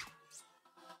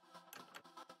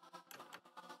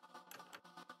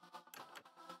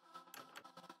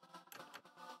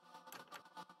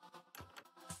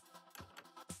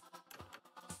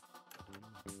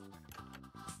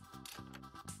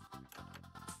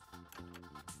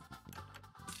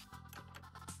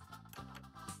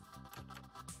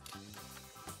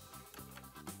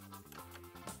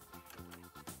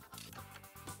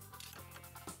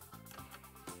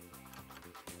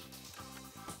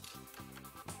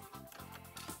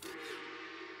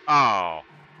 Oh.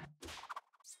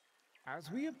 As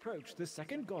we approach the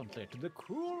second gauntlet, the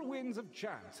cruel winds of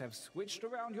chance have switched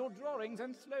around your drawings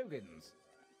and slogans.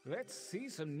 Let's see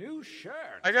some new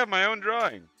shirts. I got my own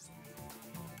drawing.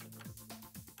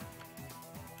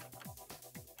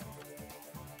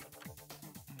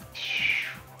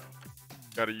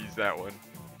 Gotta use that one.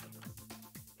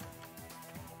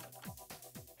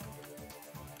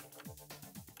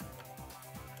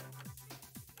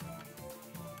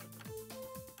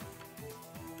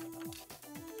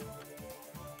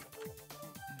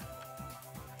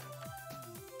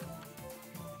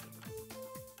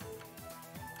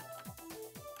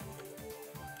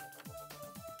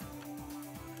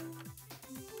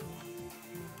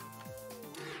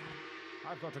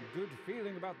 I've got a good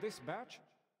feeling about this batch.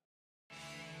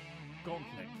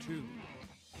 Gauntlet 2.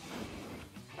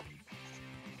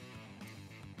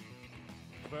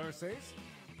 Versus.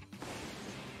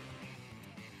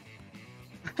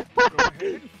 Go ahead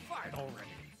and fight already.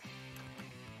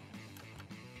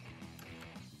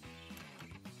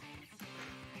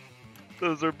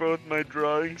 Those are both my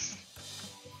drawings.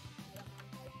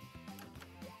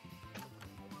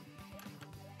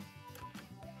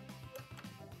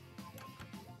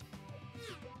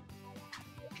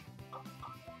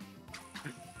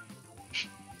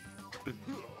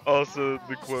 Also,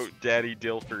 the quote, Daddy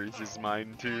Dilfers is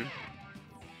mine too.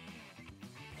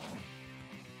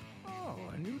 Oh,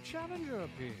 a new challenger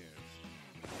appears.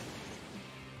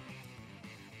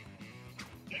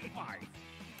 Fight.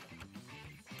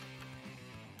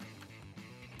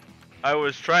 I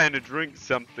was trying to drink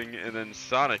something and then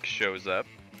Sonic shows up.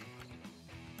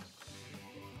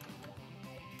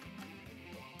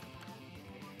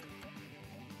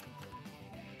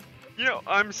 You know,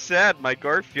 I'm sad my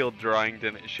Garfield drawing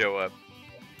didn't show up.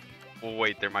 Well,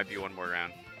 wait, there might be one more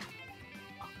round.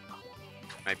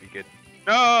 Might be good.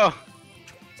 No!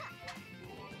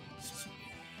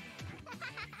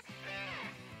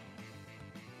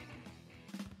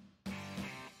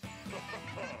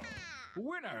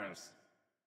 Winners!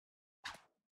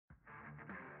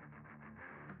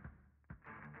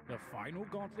 The final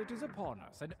gauntlet is upon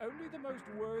us, and only the most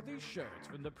worthy shirts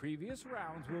from the previous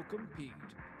rounds will compete.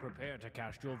 Prepare to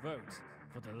cast your votes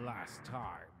for the last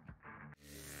time.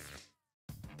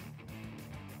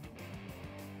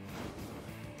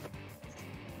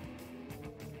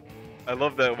 I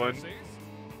love that one.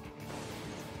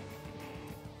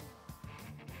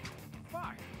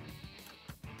 Fine.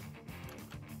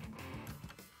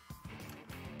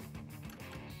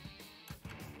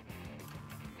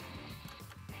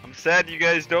 I'm sad you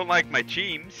guys don't like my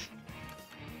teams.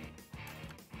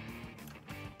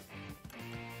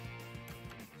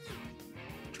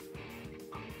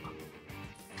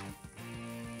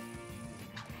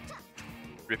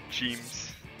 Rip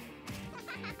teams.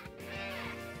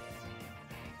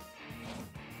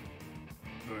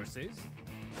 Versus.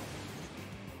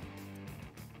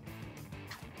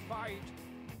 Fight.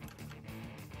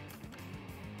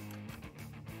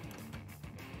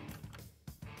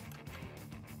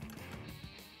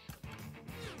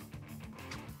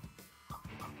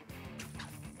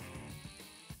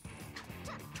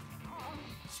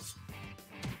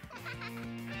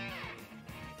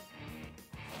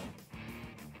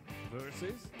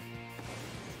 Versus.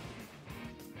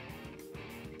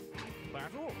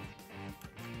 Battle.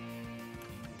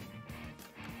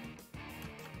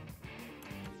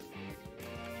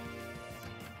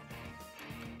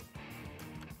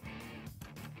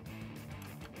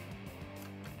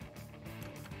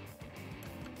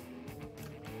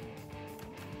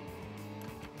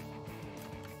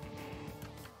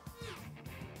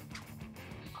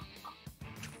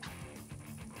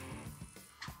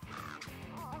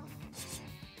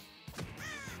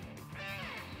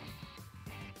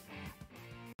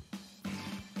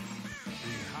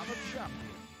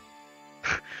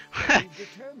 We've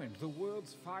determined the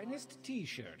world's finest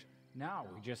t-shirt. Now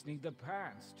we just need the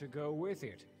pants to go with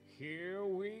it. Here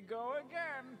we go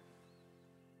again.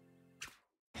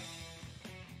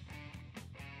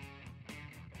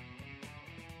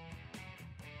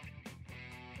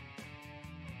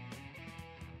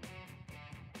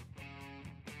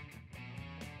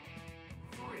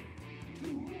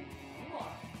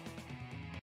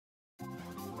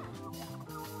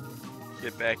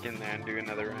 Get back in there and do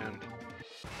another round.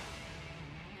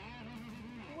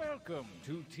 Welcome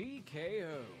to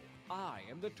TKO. I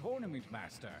am the tournament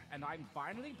master, and I'm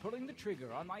finally pulling the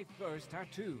trigger on my first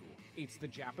tattoo. It's the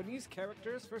Japanese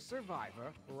characters for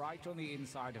Survivor right on the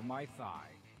inside of my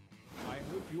thigh. I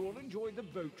hope you all enjoyed the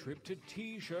boat trip to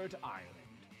T-Shirt Island.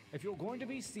 If you're going to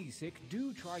be seasick,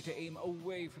 do try to aim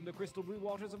away from the crystal blue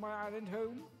waters of my island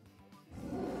home.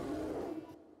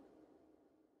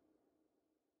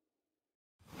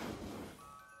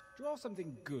 Draw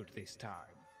something good this time.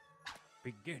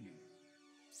 Begin.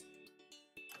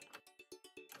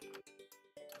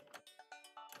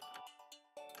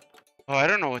 Oh, I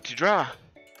don't know what to draw.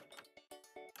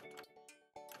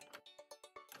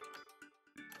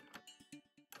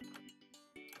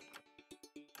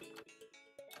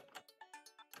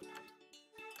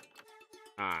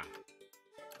 Ah.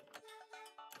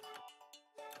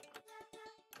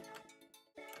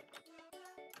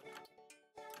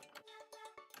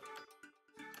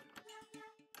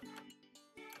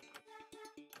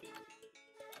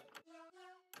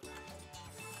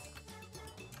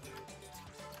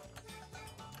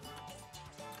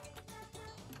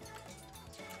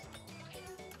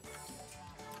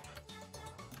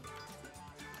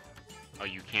 Oh,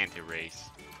 you can't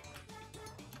erase.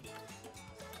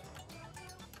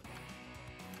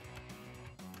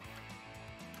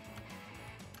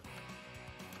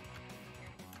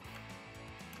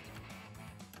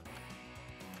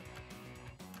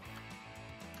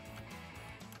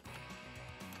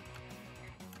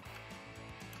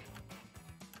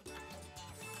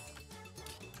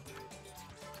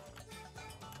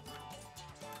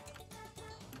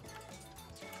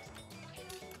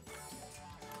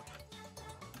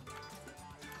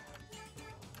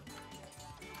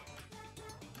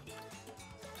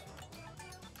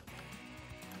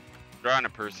 Drawing a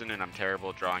person, and I'm terrible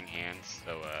at drawing hands,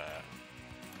 so I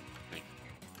think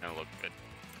it's gonna look good.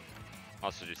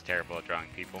 Also just terrible at drawing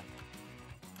people.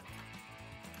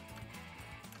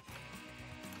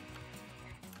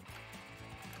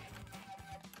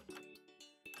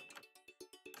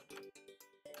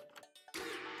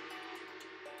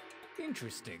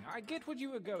 Interesting. I get what you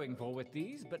were going for with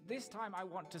these, but this time I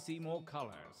want to see more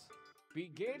colors.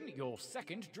 Begin your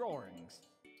second drawings.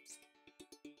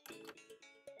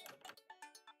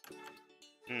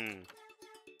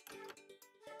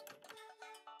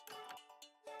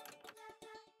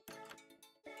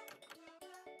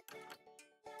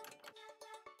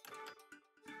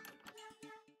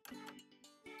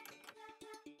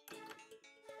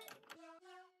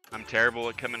 I'm terrible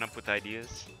at coming up with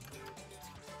ideas.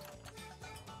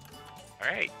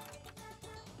 Alright.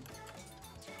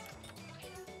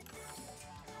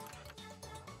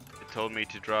 It told me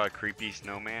to draw a creepy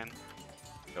snowman,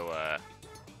 so I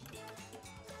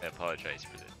apologize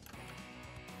for that.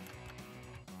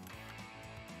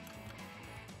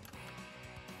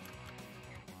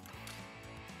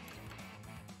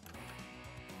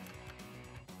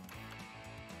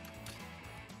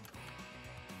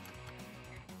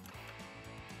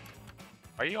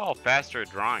 Are you all faster at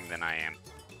drawing than I am?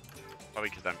 Probably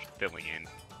because I'm filling in.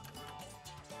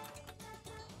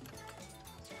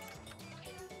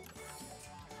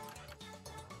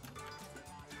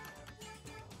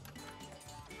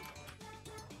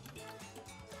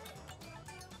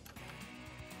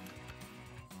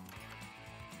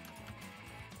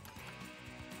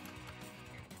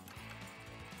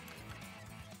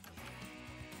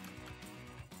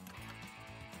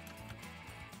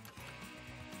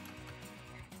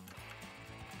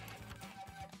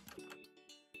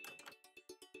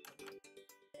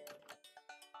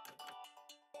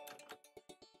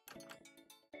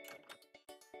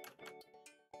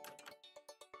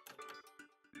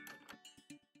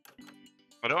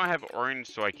 I don't have orange,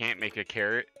 so I can't make a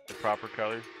carrot the proper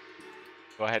color.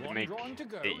 So I had to make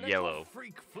it yellow.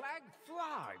 Freak flag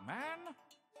fly, man.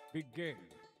 Begin.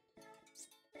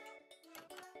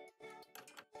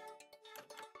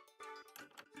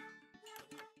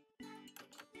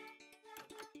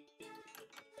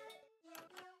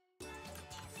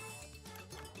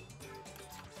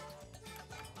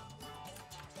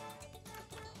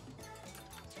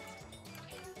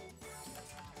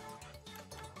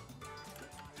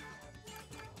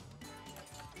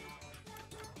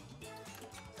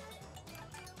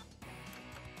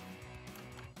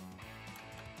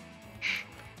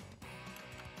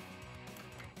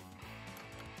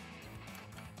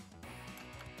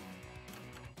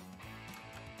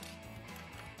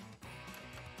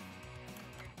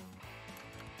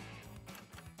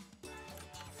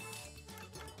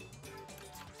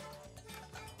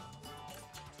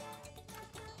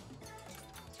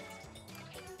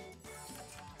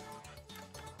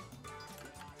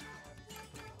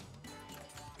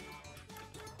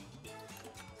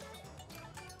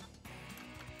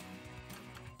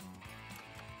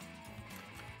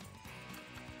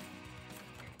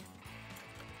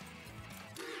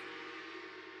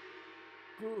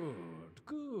 Good,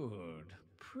 good.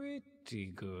 Pretty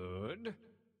good.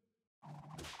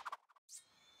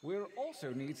 We'll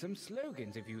also need some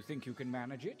slogans if you think you can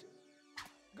manage it.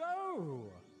 Go!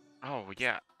 Oh,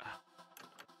 yeah.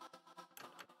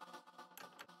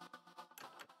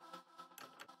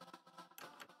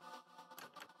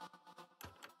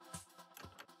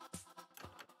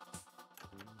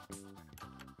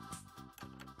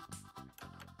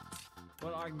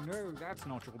 Well, I know that's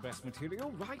not your best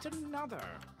material. Write another.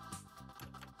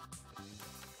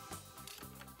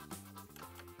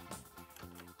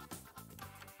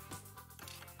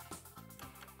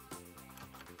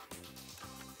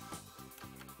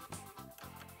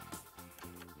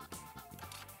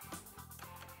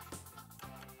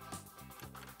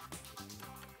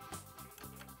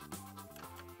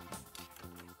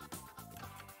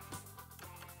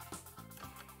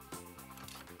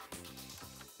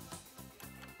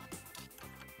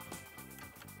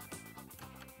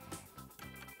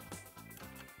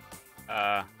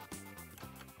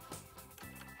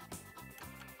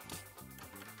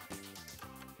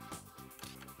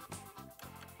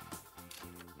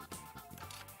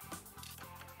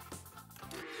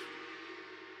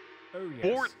 Oh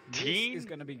yes, 14? This is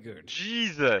gonna be good.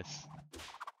 Jesus.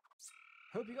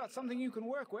 Hope you got something you can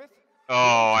work with.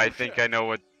 Oh, I think I know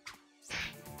what.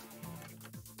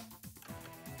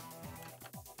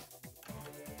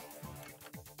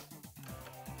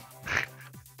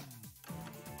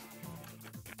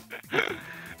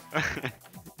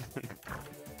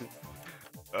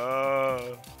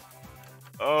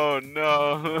 Oh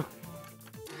no.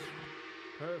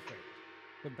 Perfect.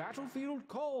 The battlefield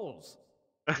calls.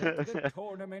 Let the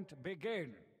tournament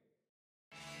begin.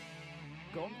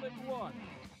 Gauntlet 1.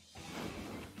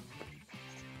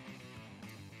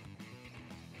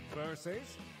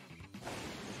 Versus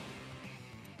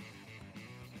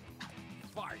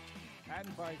fight.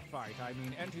 And by fight, I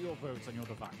mean enter your votes on your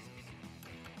devices.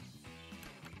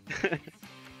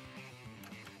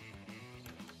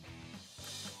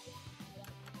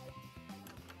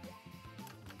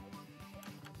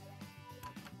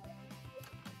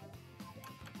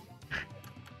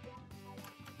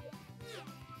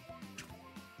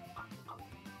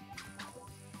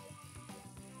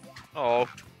 Oh.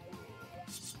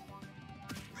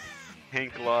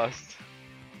 Hank lost.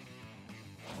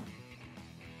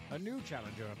 A new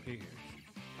challenger appears.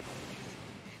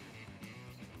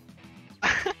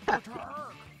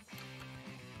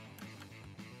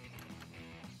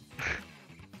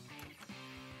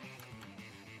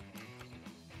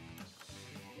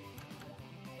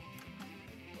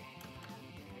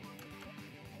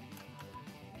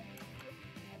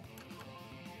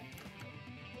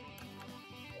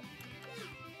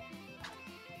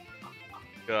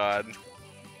 God.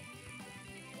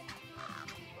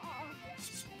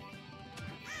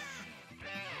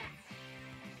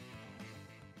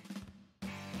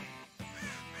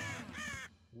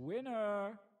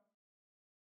 Winner!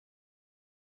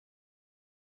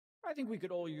 I think we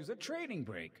could all use a training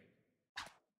break.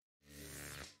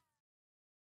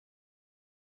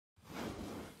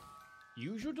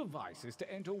 Use your devices to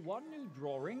enter one new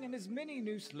drawing and as many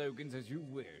new slogans as you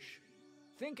wish.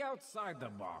 Think outside the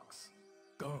box.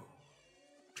 Go.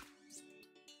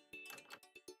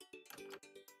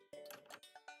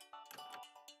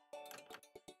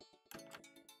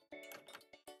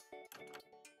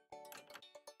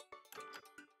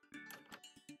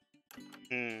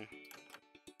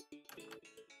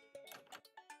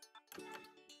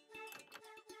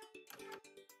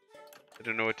 I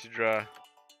don't know what to draw.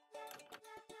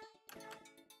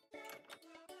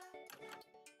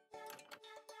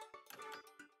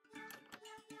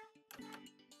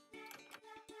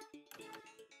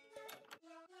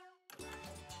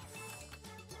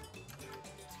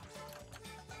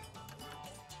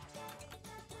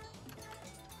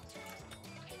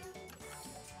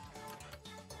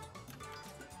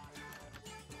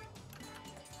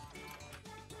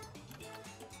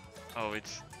 Oh,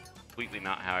 it's completely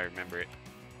not how I remember it.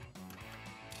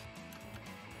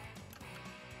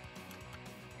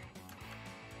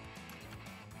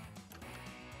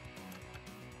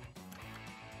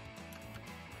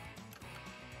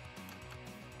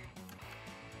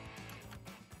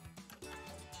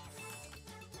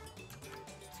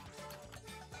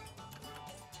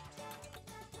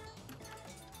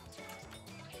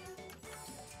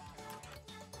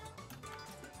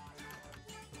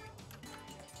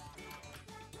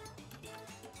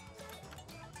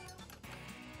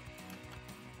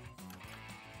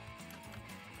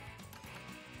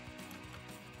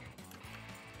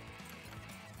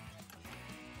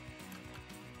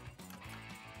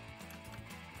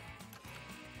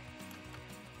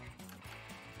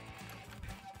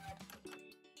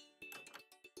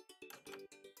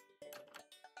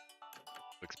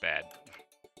 bad.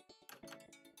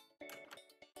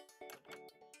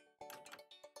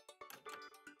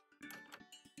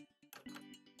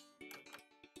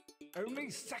 Only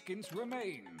seconds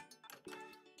remain.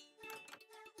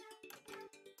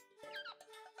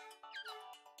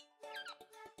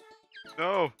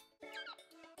 No.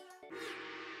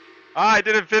 Ah, I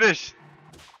didn't finish.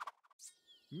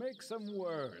 Make some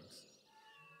words.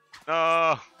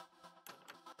 No.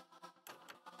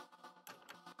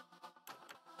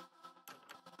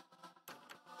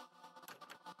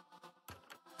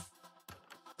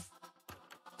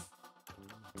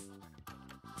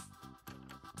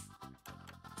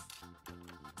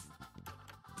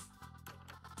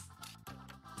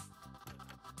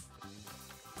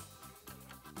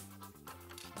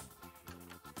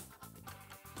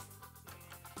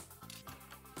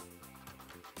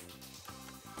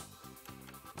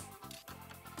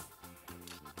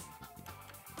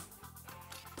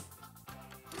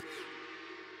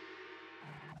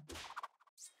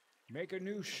 Make a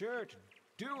new shirt.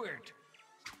 Do it.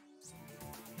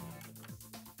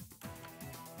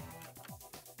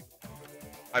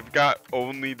 I've got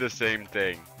only the same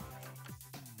thing.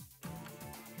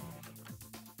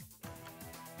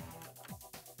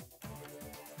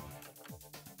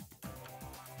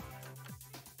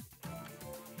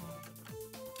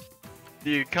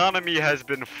 The economy has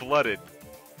been flooded.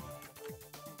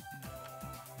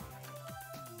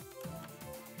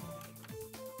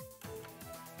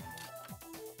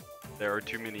 There are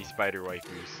too many spider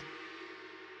waifus.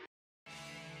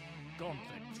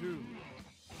 Gauntlet 2.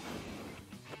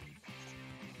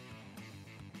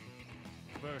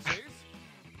 Versus.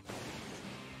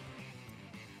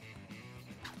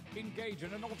 Engage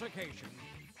in an altercation.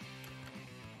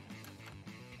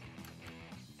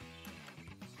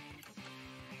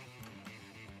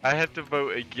 I have to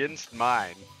vote against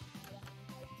mine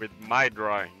with my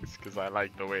drawings because I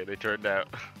like the way they turned out.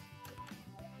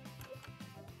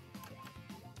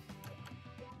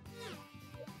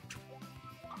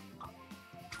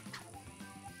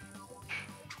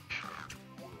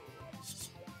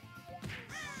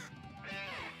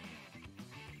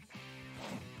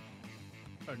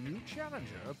 A new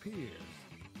challenger appears.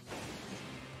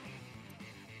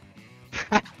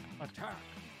 Attack.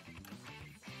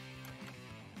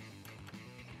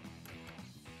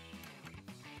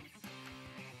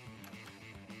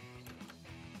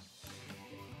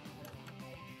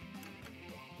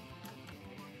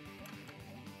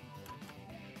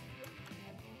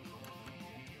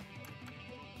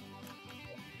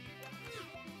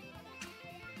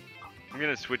 I'm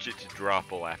gonna switch it to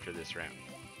Drawful after this round.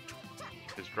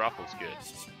 Because Drawful's good.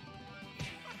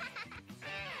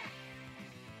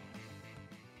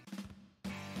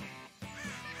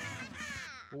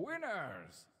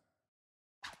 Winners!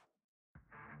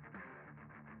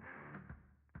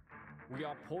 We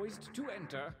are poised to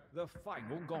enter the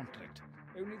final gauntlet.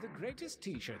 Only the greatest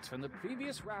t-shirts from the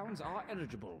previous rounds are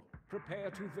eligible. Prepare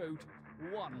to vote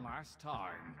one last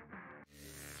time.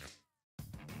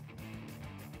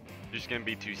 There's gonna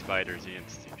be two spiders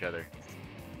against each other.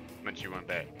 How much you want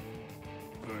to bet?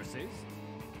 Versus.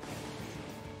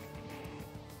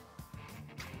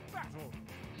 Battle.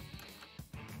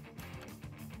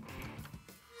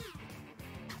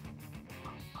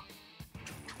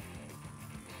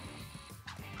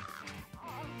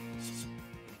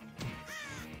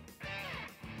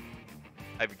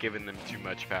 I've given them too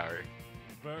much power.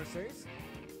 Versus.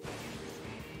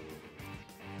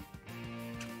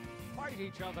 Fight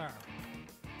each other.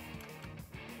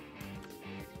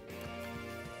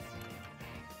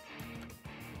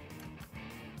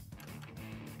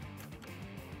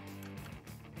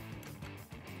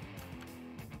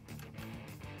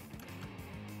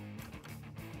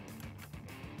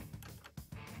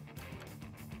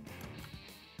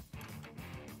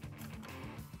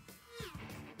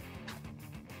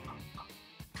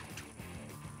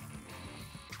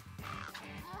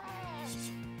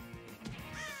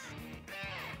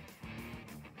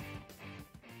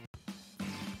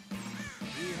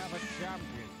 We have a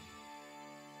champion.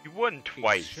 You won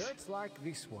twice. It's shirts like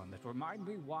this one that remind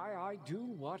me why I do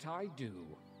what I do.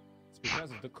 It's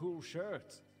because of the cool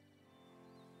shirts.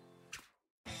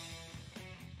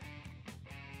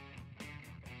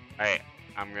 Alright,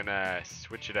 I'm gonna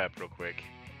switch it up real quick.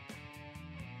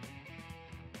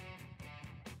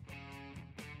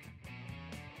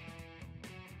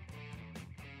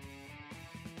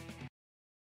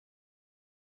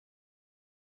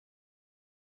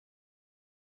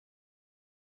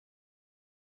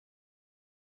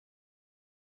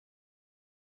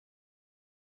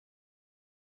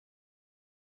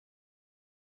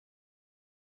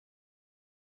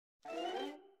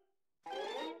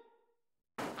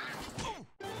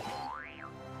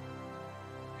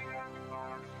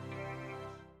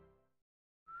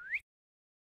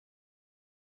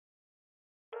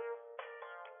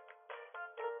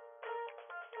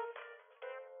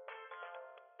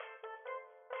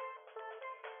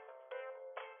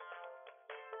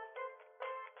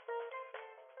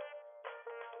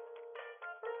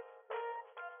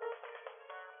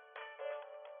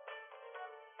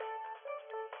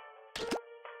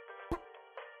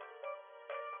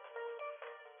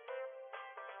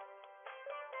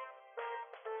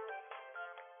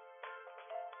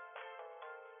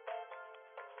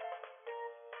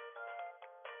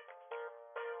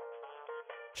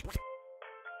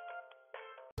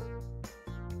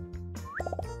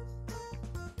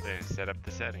 Then set up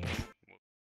the settings.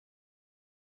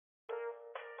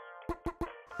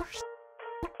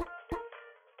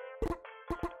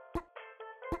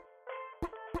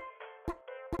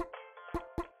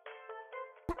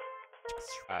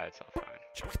 It's all fine.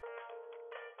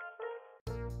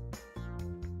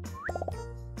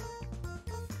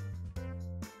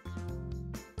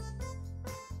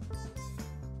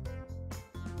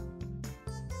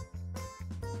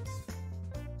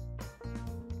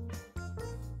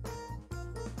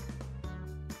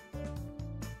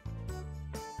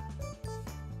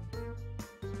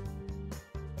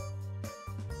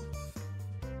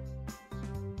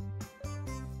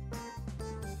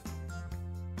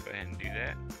 Go ahead and do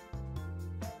that.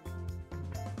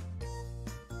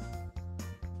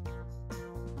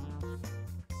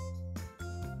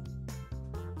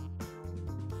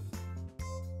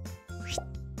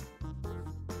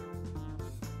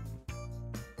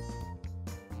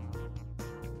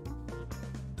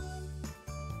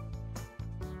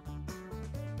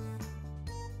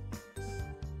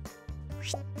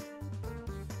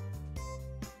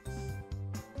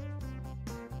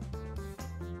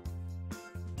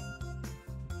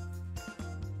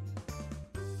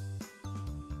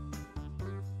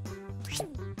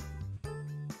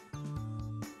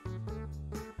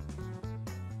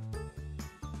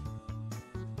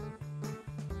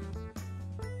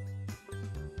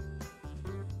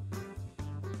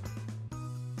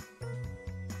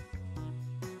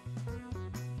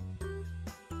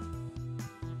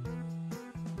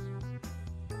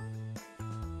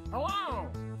 Hello!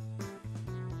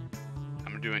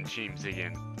 I'm doing teams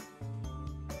again.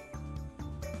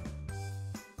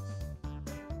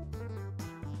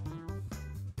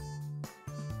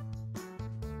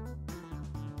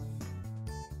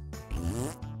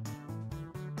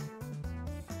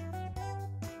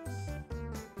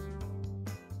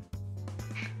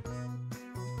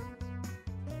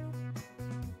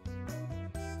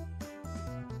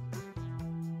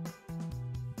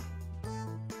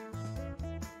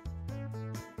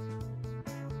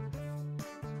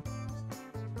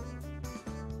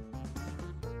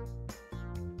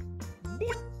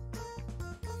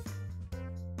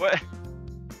 What?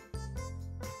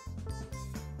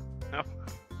 No.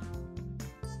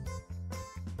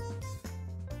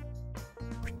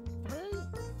 3,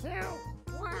 2,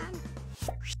 1.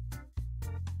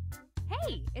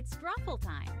 Hey, it's Drawful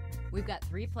time. We've got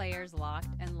 3 players locked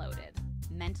and loaded.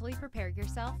 Mentally prepare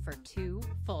yourself for 2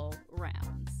 full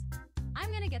rounds.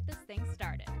 I'm gonna get this thing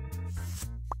started.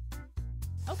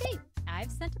 Okay,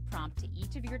 I've sent a prompt to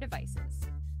each of your devices.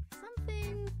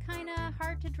 Something kinda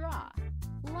hard to draw.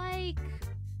 Like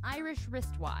Irish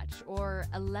wristwatch or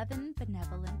 11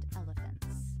 benevolent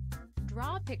elephants.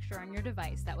 Draw a picture on your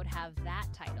device that would have that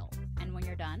title, and when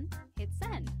you're done, hit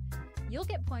send. You'll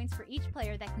get points for each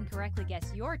player that can correctly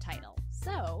guess your title,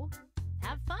 so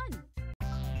have fun!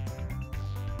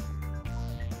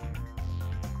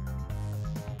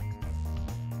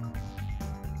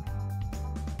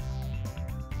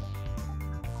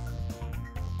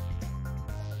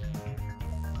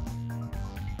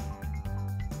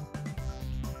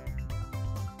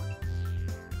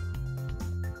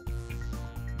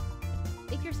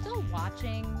 If you're still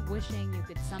watching, wishing you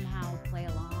could somehow play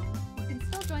along, you can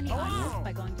still join the audience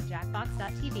by going to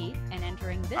jackbox.tv and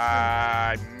entering this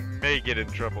I may get in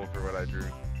trouble for what I drew.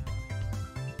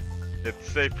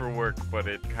 It's safe for work, but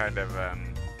it kind of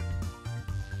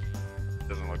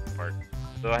doesn't look the part.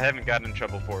 So I haven't gotten in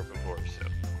trouble for it before, so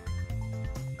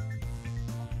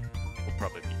we'll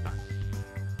probably be fine.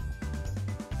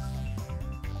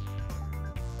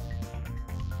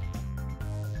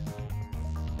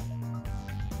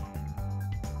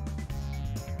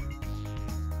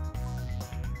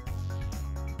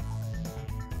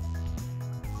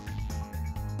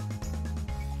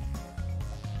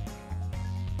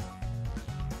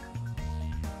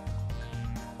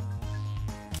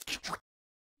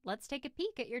 let's take a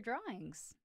peek at your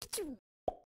drawings.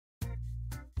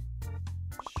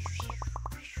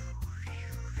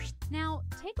 Now,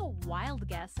 take a wild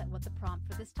guess at what the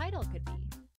prompt for this title could be.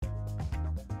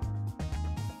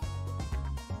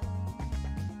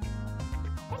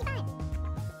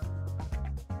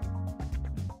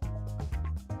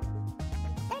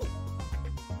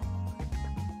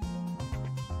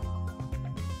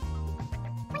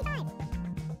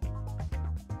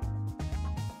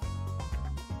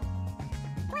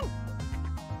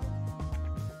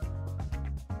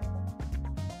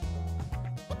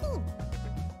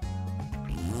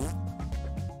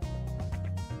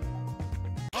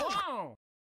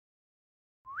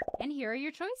 And here are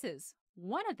your choices.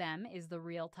 One of them is the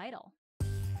real title.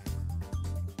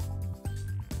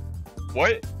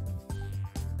 What?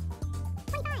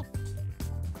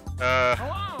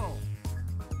 Hello!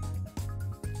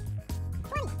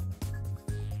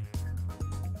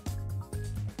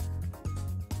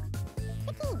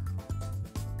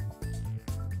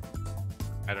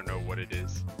 I don't know what it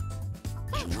is.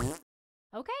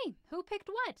 Okay, who picked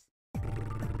what?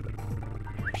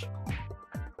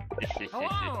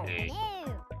 Hello!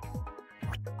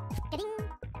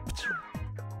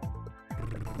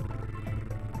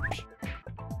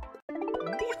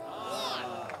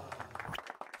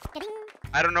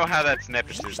 I don't know how that's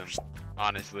nepotism,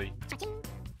 honestly.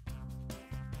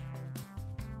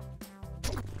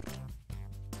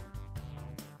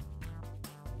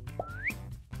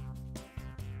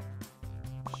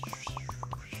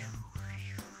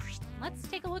 Let's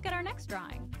take a look at our next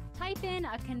drawing. Type in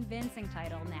a convincing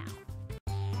title now.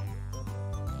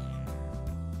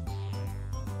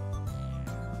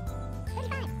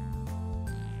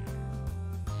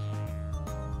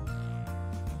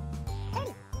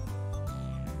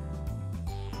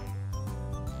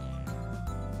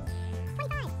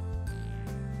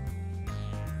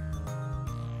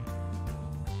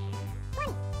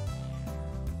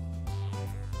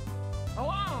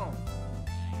 Hello!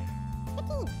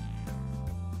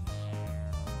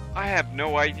 I have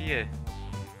no idea.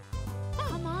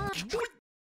 Come on.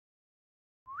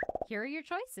 Here are your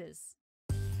choices.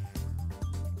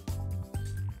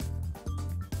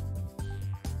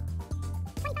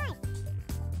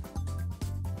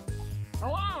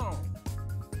 Hello!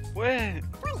 What?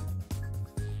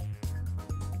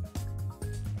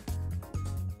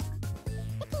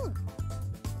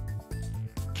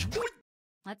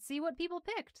 Let's see what people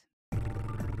picked.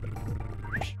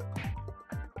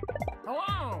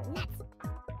 Hello!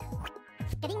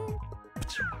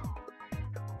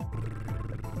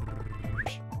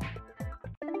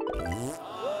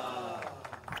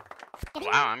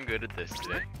 Wow, I'm good at this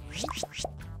today.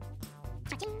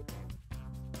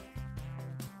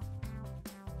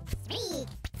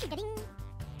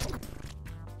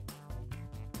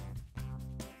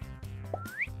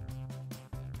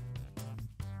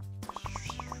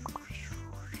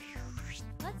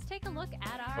 Let's take a look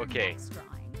at our Okay. next drawing.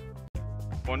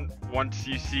 Once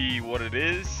you see what it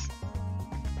is,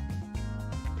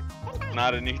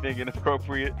 not anything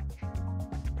inappropriate.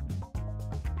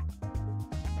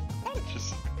 It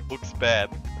just looks bad.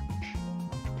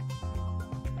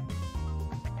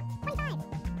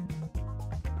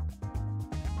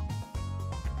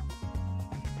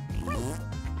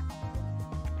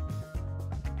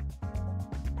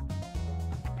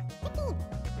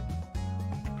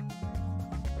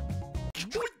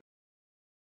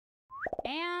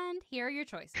 And here are your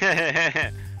choices.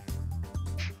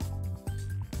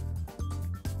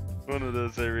 One of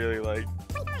those I really like.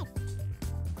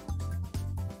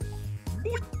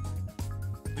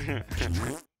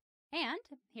 And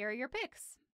here are your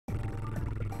picks.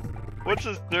 What's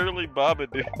this Dirty Baba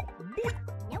do?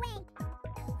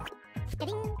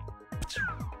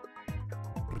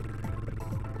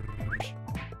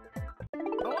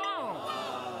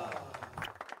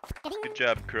 Good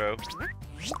job, Crow.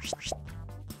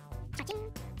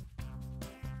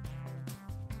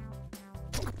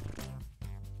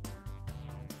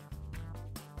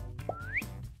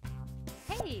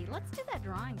 Hey, let's do that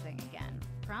drawing thing again.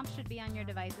 Prompts should be on your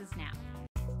devices now.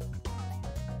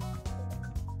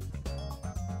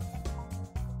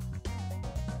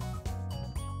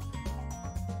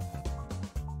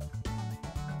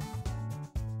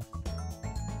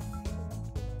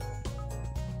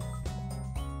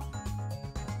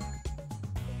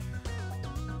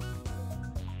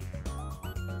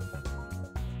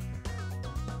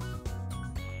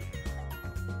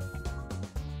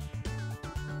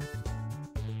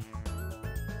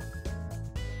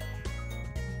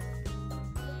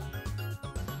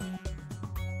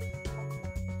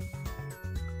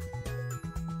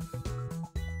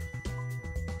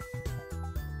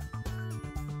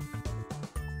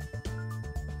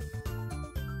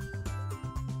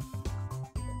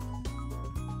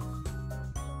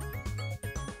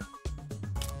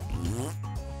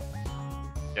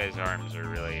 Guy's arms are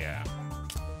really,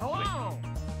 Hello!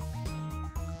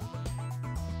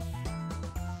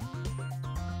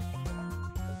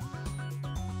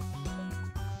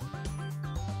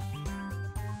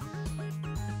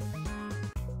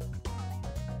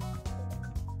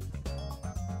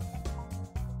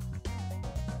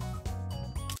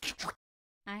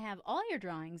 I have all your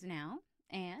drawings now,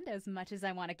 and as much as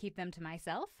I want to keep them to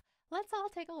myself, let's all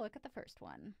take a look at the first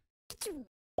one.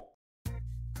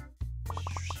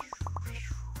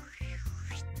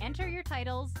 Enter your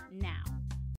titles now.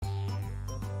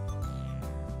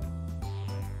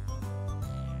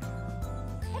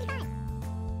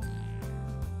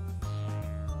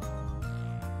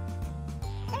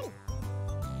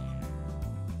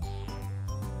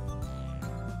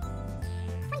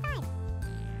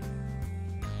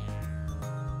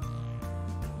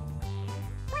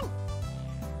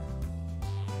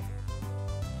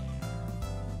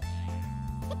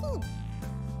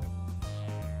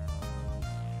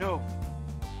 No.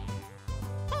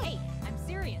 Hey, I'm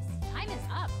serious. Time is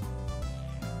up.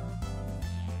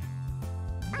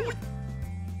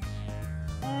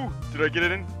 Ooh, did I get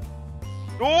it in?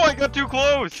 Oh, I got too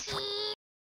close!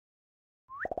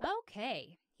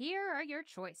 Okay, here are your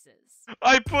choices.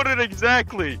 I put it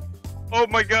exactly! Oh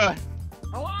my god!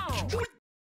 Hello!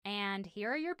 And here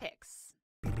are your picks.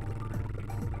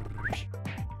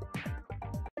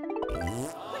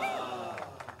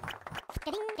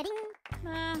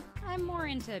 I'm more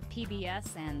into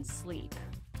PBS and sleep.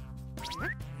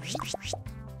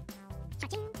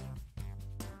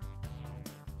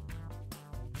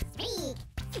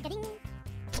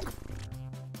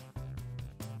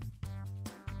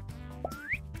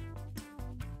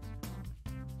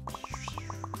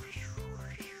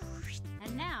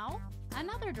 And now,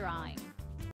 another drawing.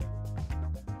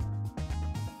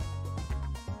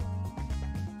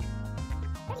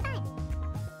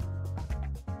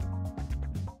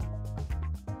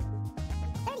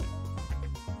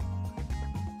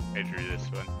 I drew this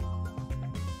one.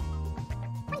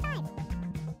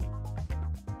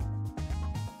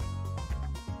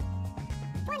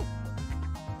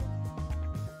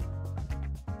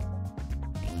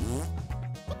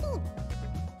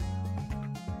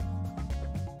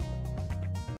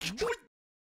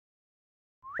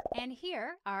 And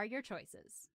here are your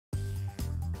choices.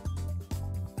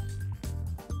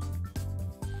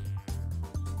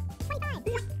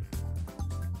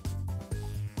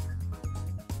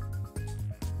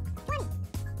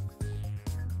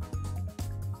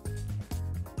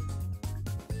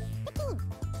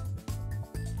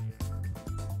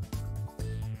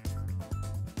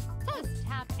 Just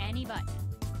tap any button.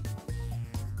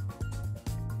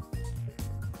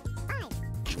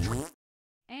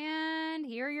 And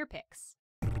here are your picks.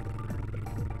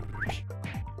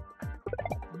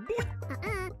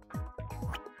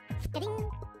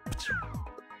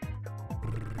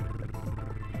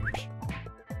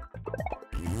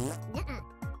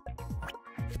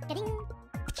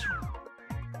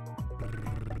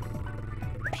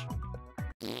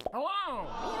 Hello!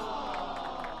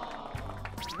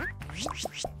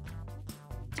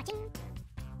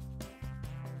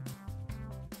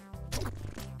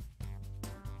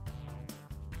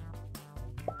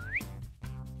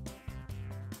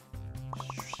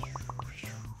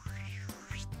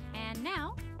 And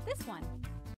now, this one.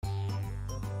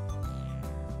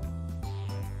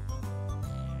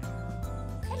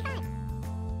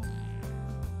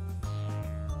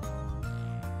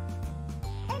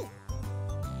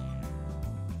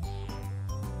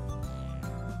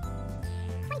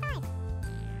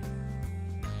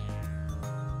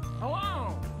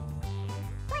 Hello!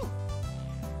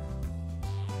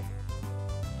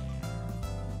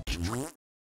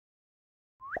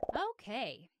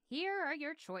 Okay, here are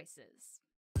your choices.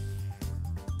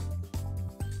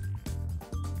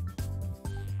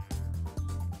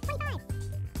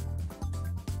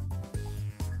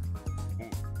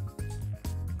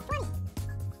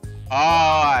 Oh,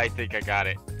 I think I got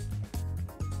it.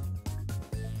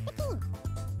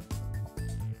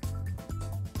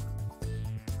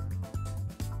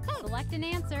 Select an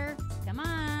answer. Come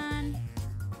on.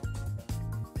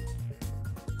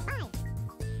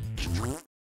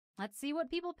 Let's see what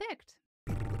people picked.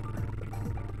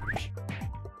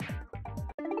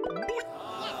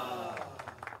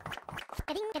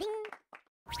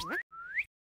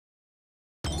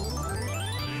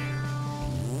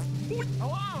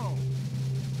 Hello!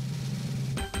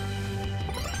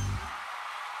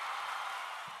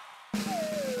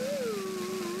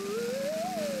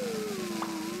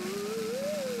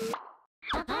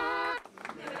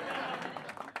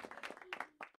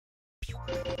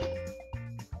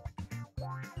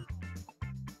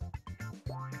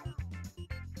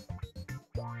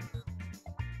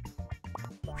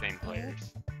 Same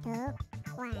players. 2,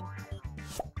 1.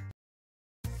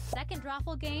 Second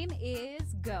drawful game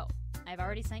is go. I've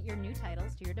already sent your new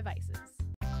titles to your devices.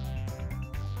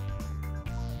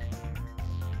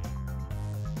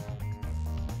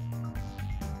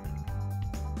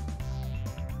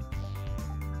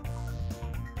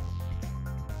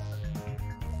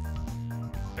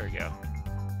 There we go.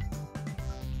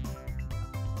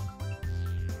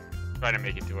 Try to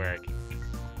make it to where I can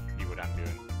see what I'm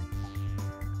doing.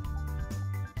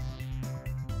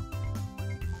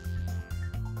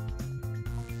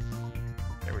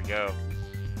 There we go.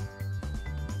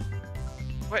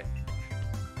 What?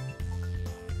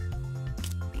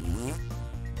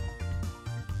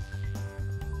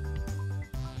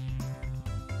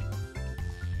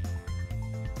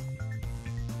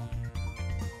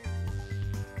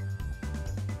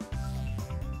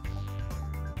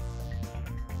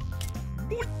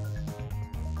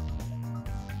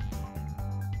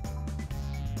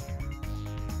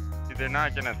 See, they're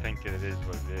not gonna think it is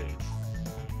what it is.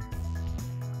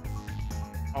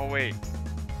 Oh wait.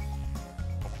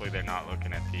 Hopefully they're not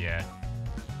looking at the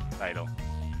title.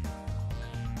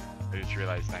 I just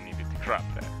realized I needed to crop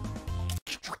that.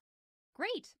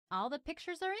 Great! All the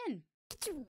pictures are in.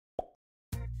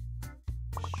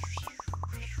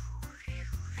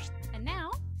 And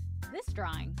now, this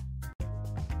drawing.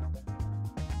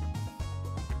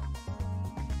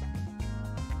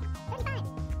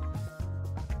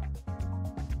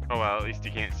 Oh well, at least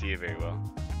you can't see it very well.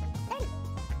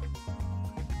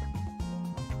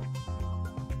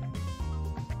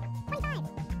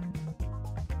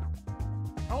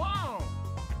 Hello!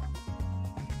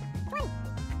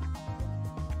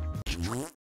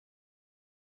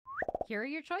 Here are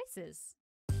your choices.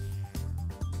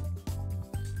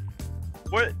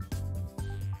 What?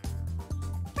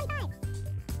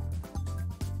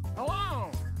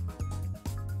 Hello!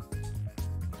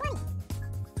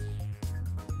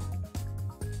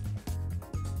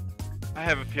 I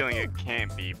have a feeling it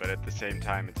can't be, but at the same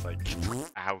time, it's like,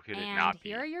 how could it not And be?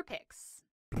 here are your picks.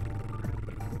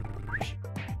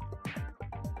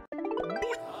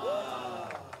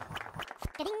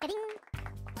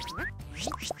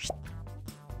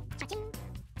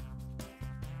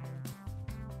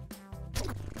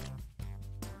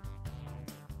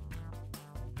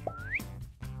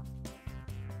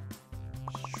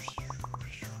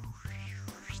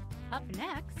 Up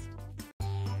next,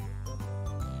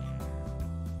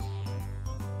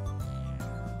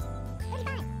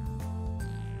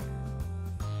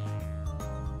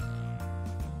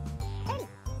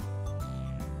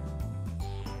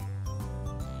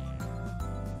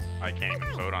 I can't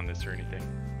vote on this or anything.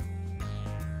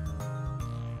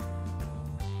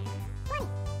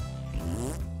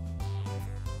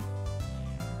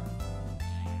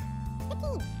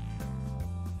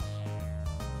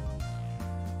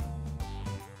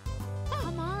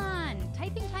 come on!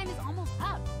 Typing time is almost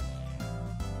up.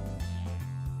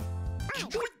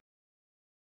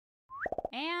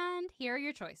 And here are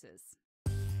your choices.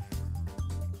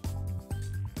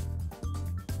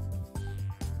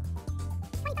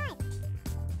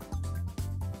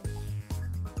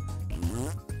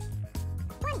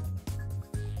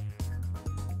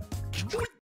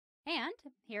 And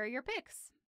here are your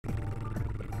picks.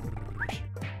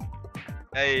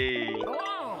 Hey!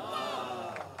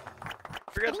 Hello!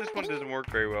 Forgot this one doesn't work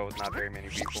very well with not very many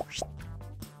people.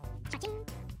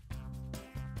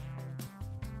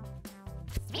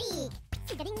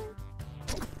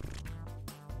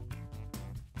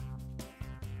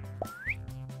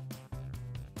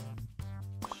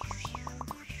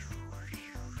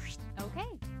 Okay,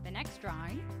 the next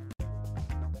drawing.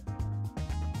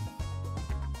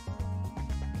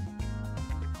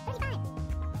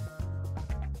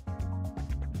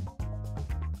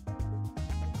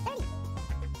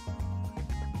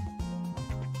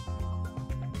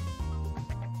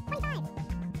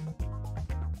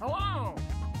 Hello!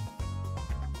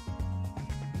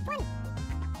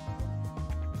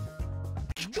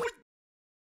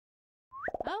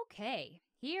 Okay,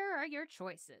 here are your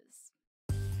choices.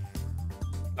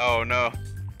 Oh no.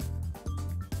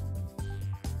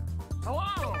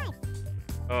 Hello!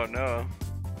 Oh no.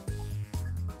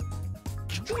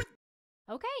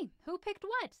 Okay, who picked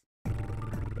what?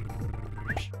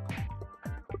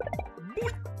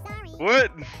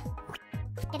 What?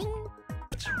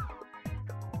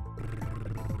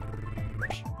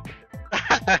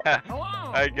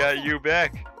 I got you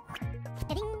back.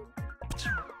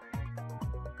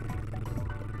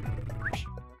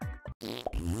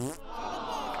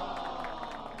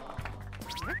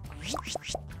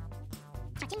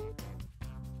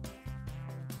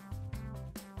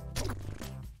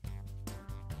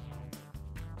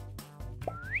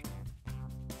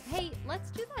 let's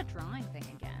do that drawing thing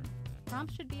again.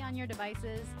 Prompts should be on your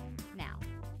devices now.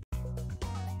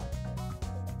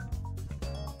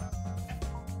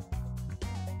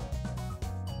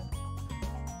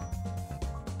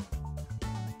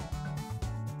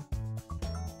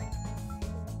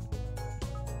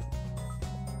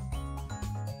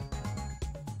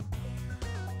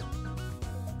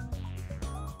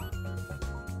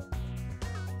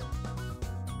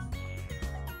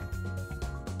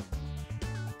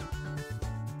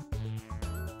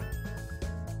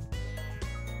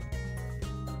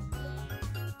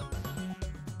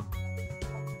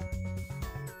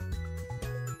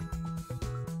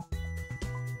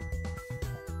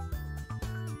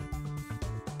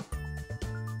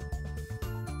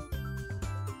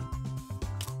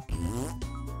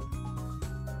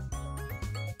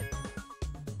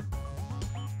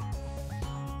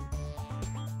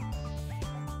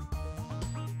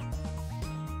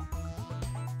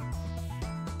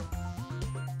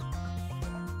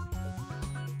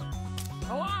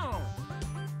 Hello!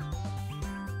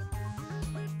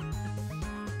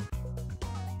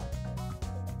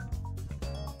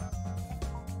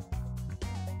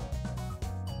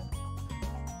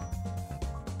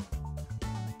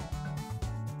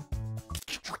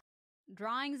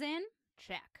 Drawings in?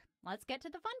 Check. Let's get to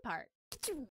the fun part.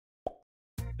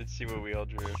 Let's see what we all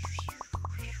drew.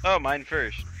 Oh, mine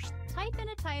first. Type in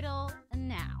a title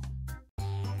now.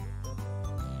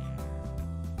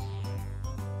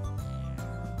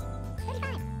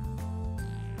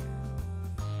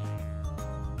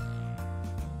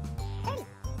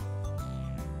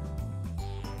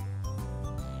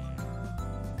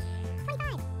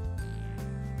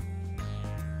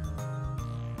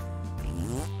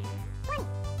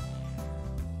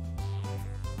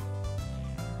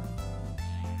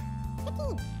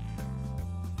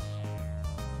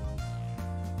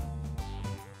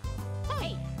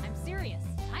 Hey, I'm serious.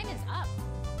 Time is up.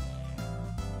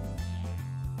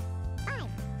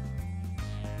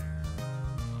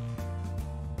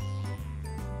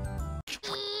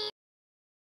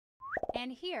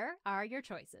 And here are your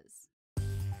choices.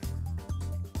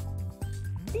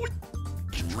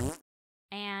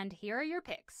 And here are your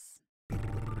picks.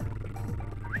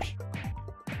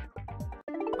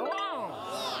 Hello!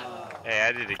 Hey,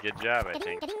 I did a good job, I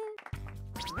think.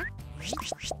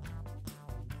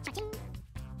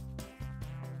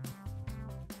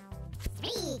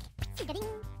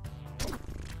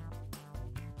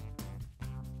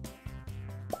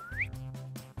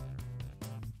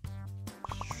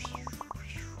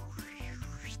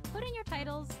 Put in your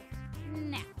titles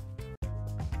now.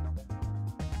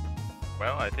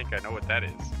 Well, I think I know what that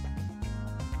is.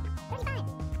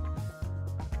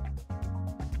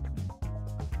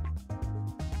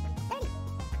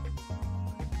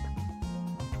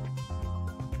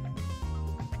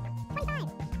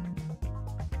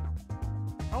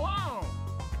 Hello!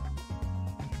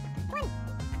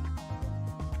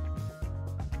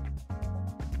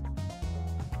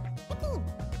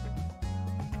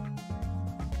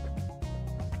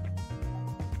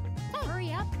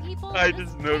 Hurry up, people. I Let's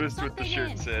just type noticed what the something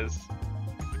shirt in. says.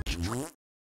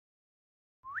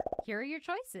 Here are your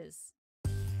choices.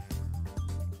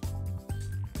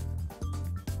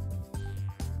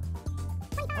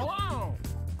 Hello!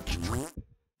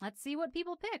 Let's see what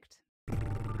people picked.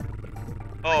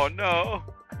 Oh no!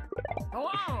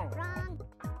 Hello!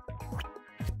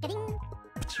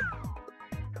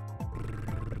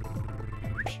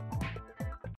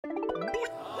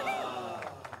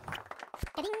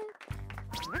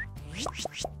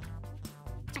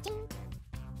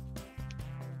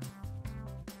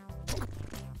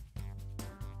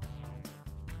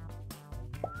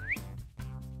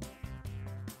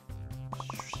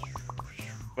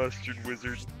 Mustard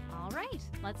wizard. All right,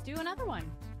 let's do another one.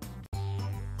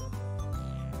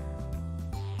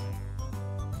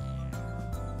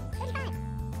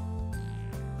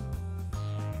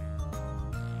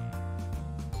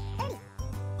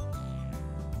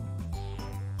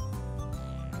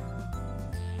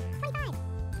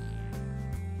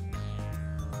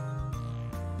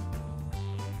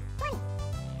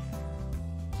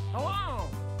 Hello!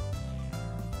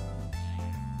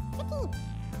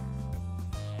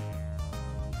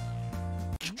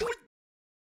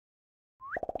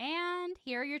 And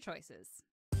here are your choices.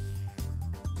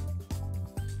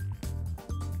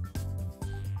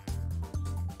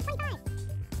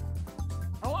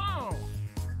 Hello!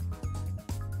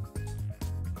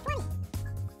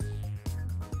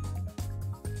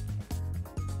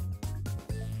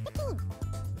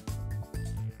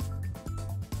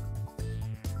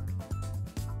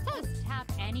 Just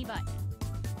tap any button.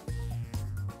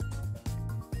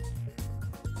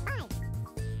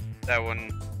 That one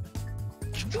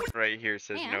right here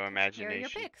says And no here are your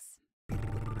imagination. picks.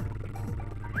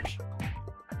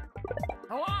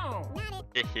 Hello!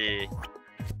 Hehe.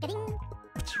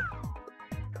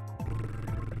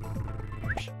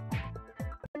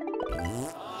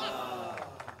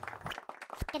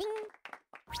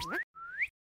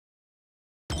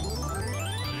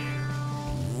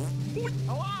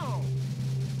 Hello!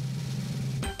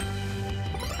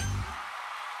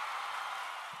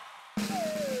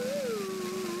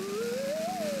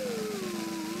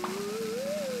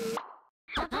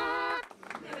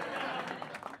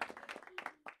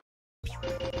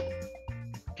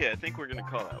 Okay, I think we're gonna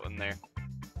call that one there.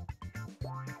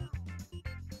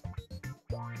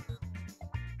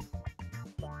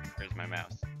 Where's my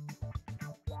mouse?